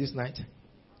blessed this night?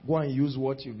 Go and use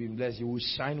what you've been blessed. You will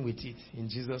shine with it in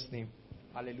Jesus' name.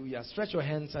 Hallelujah. Stretch your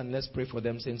hands and let's pray for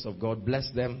them, saints of God.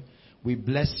 Bless them. We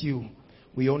bless you.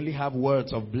 We only have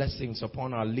words of blessings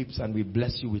upon our lips and we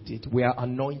bless you with it. We are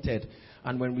anointed.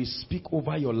 And when we speak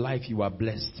over your life, you are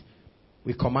blessed.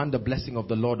 We command the blessing of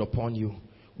the Lord upon you.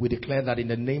 We declare that in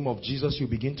the name of Jesus, you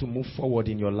begin to move forward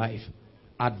in your life.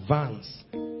 Advance.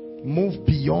 Move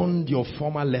beyond your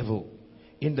former level.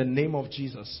 In the name of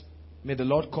Jesus. May the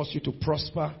Lord cause you to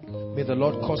prosper. May the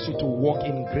Lord cause you to walk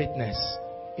in greatness.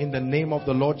 In the name of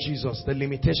the Lord Jesus. The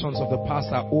limitations of the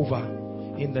past are over.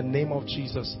 In the name of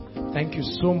Jesus. Thank you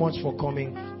so much for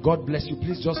coming. God bless you.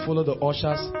 Please just follow the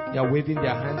ushers. They are waving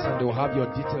their hands and they will have your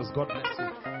details. God bless you.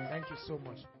 Thank you so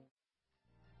much.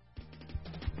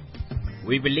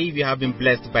 We believe you have been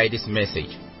blessed by this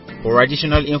message. For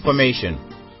additional information,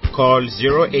 call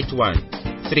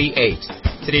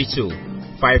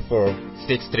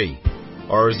 081-3832-5463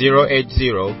 or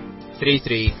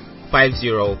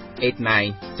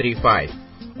 080-3350-8935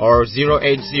 or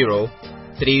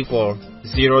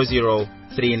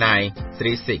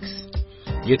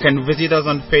 080-3400-3936. You can visit us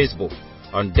on Facebook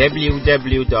on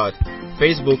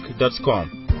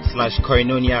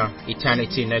www.facebook.com/Koinonia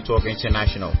Eternity Network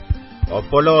International or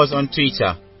follow us on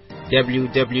Twitter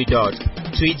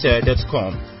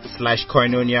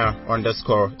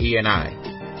www.twitter.com/Koinonia_ENI.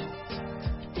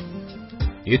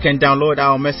 You can download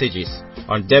our messages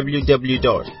on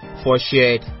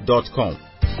www.forshared.com.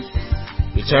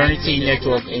 Eternity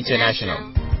Network International,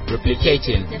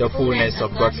 replicating the fullness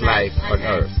of God's life on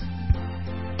earth.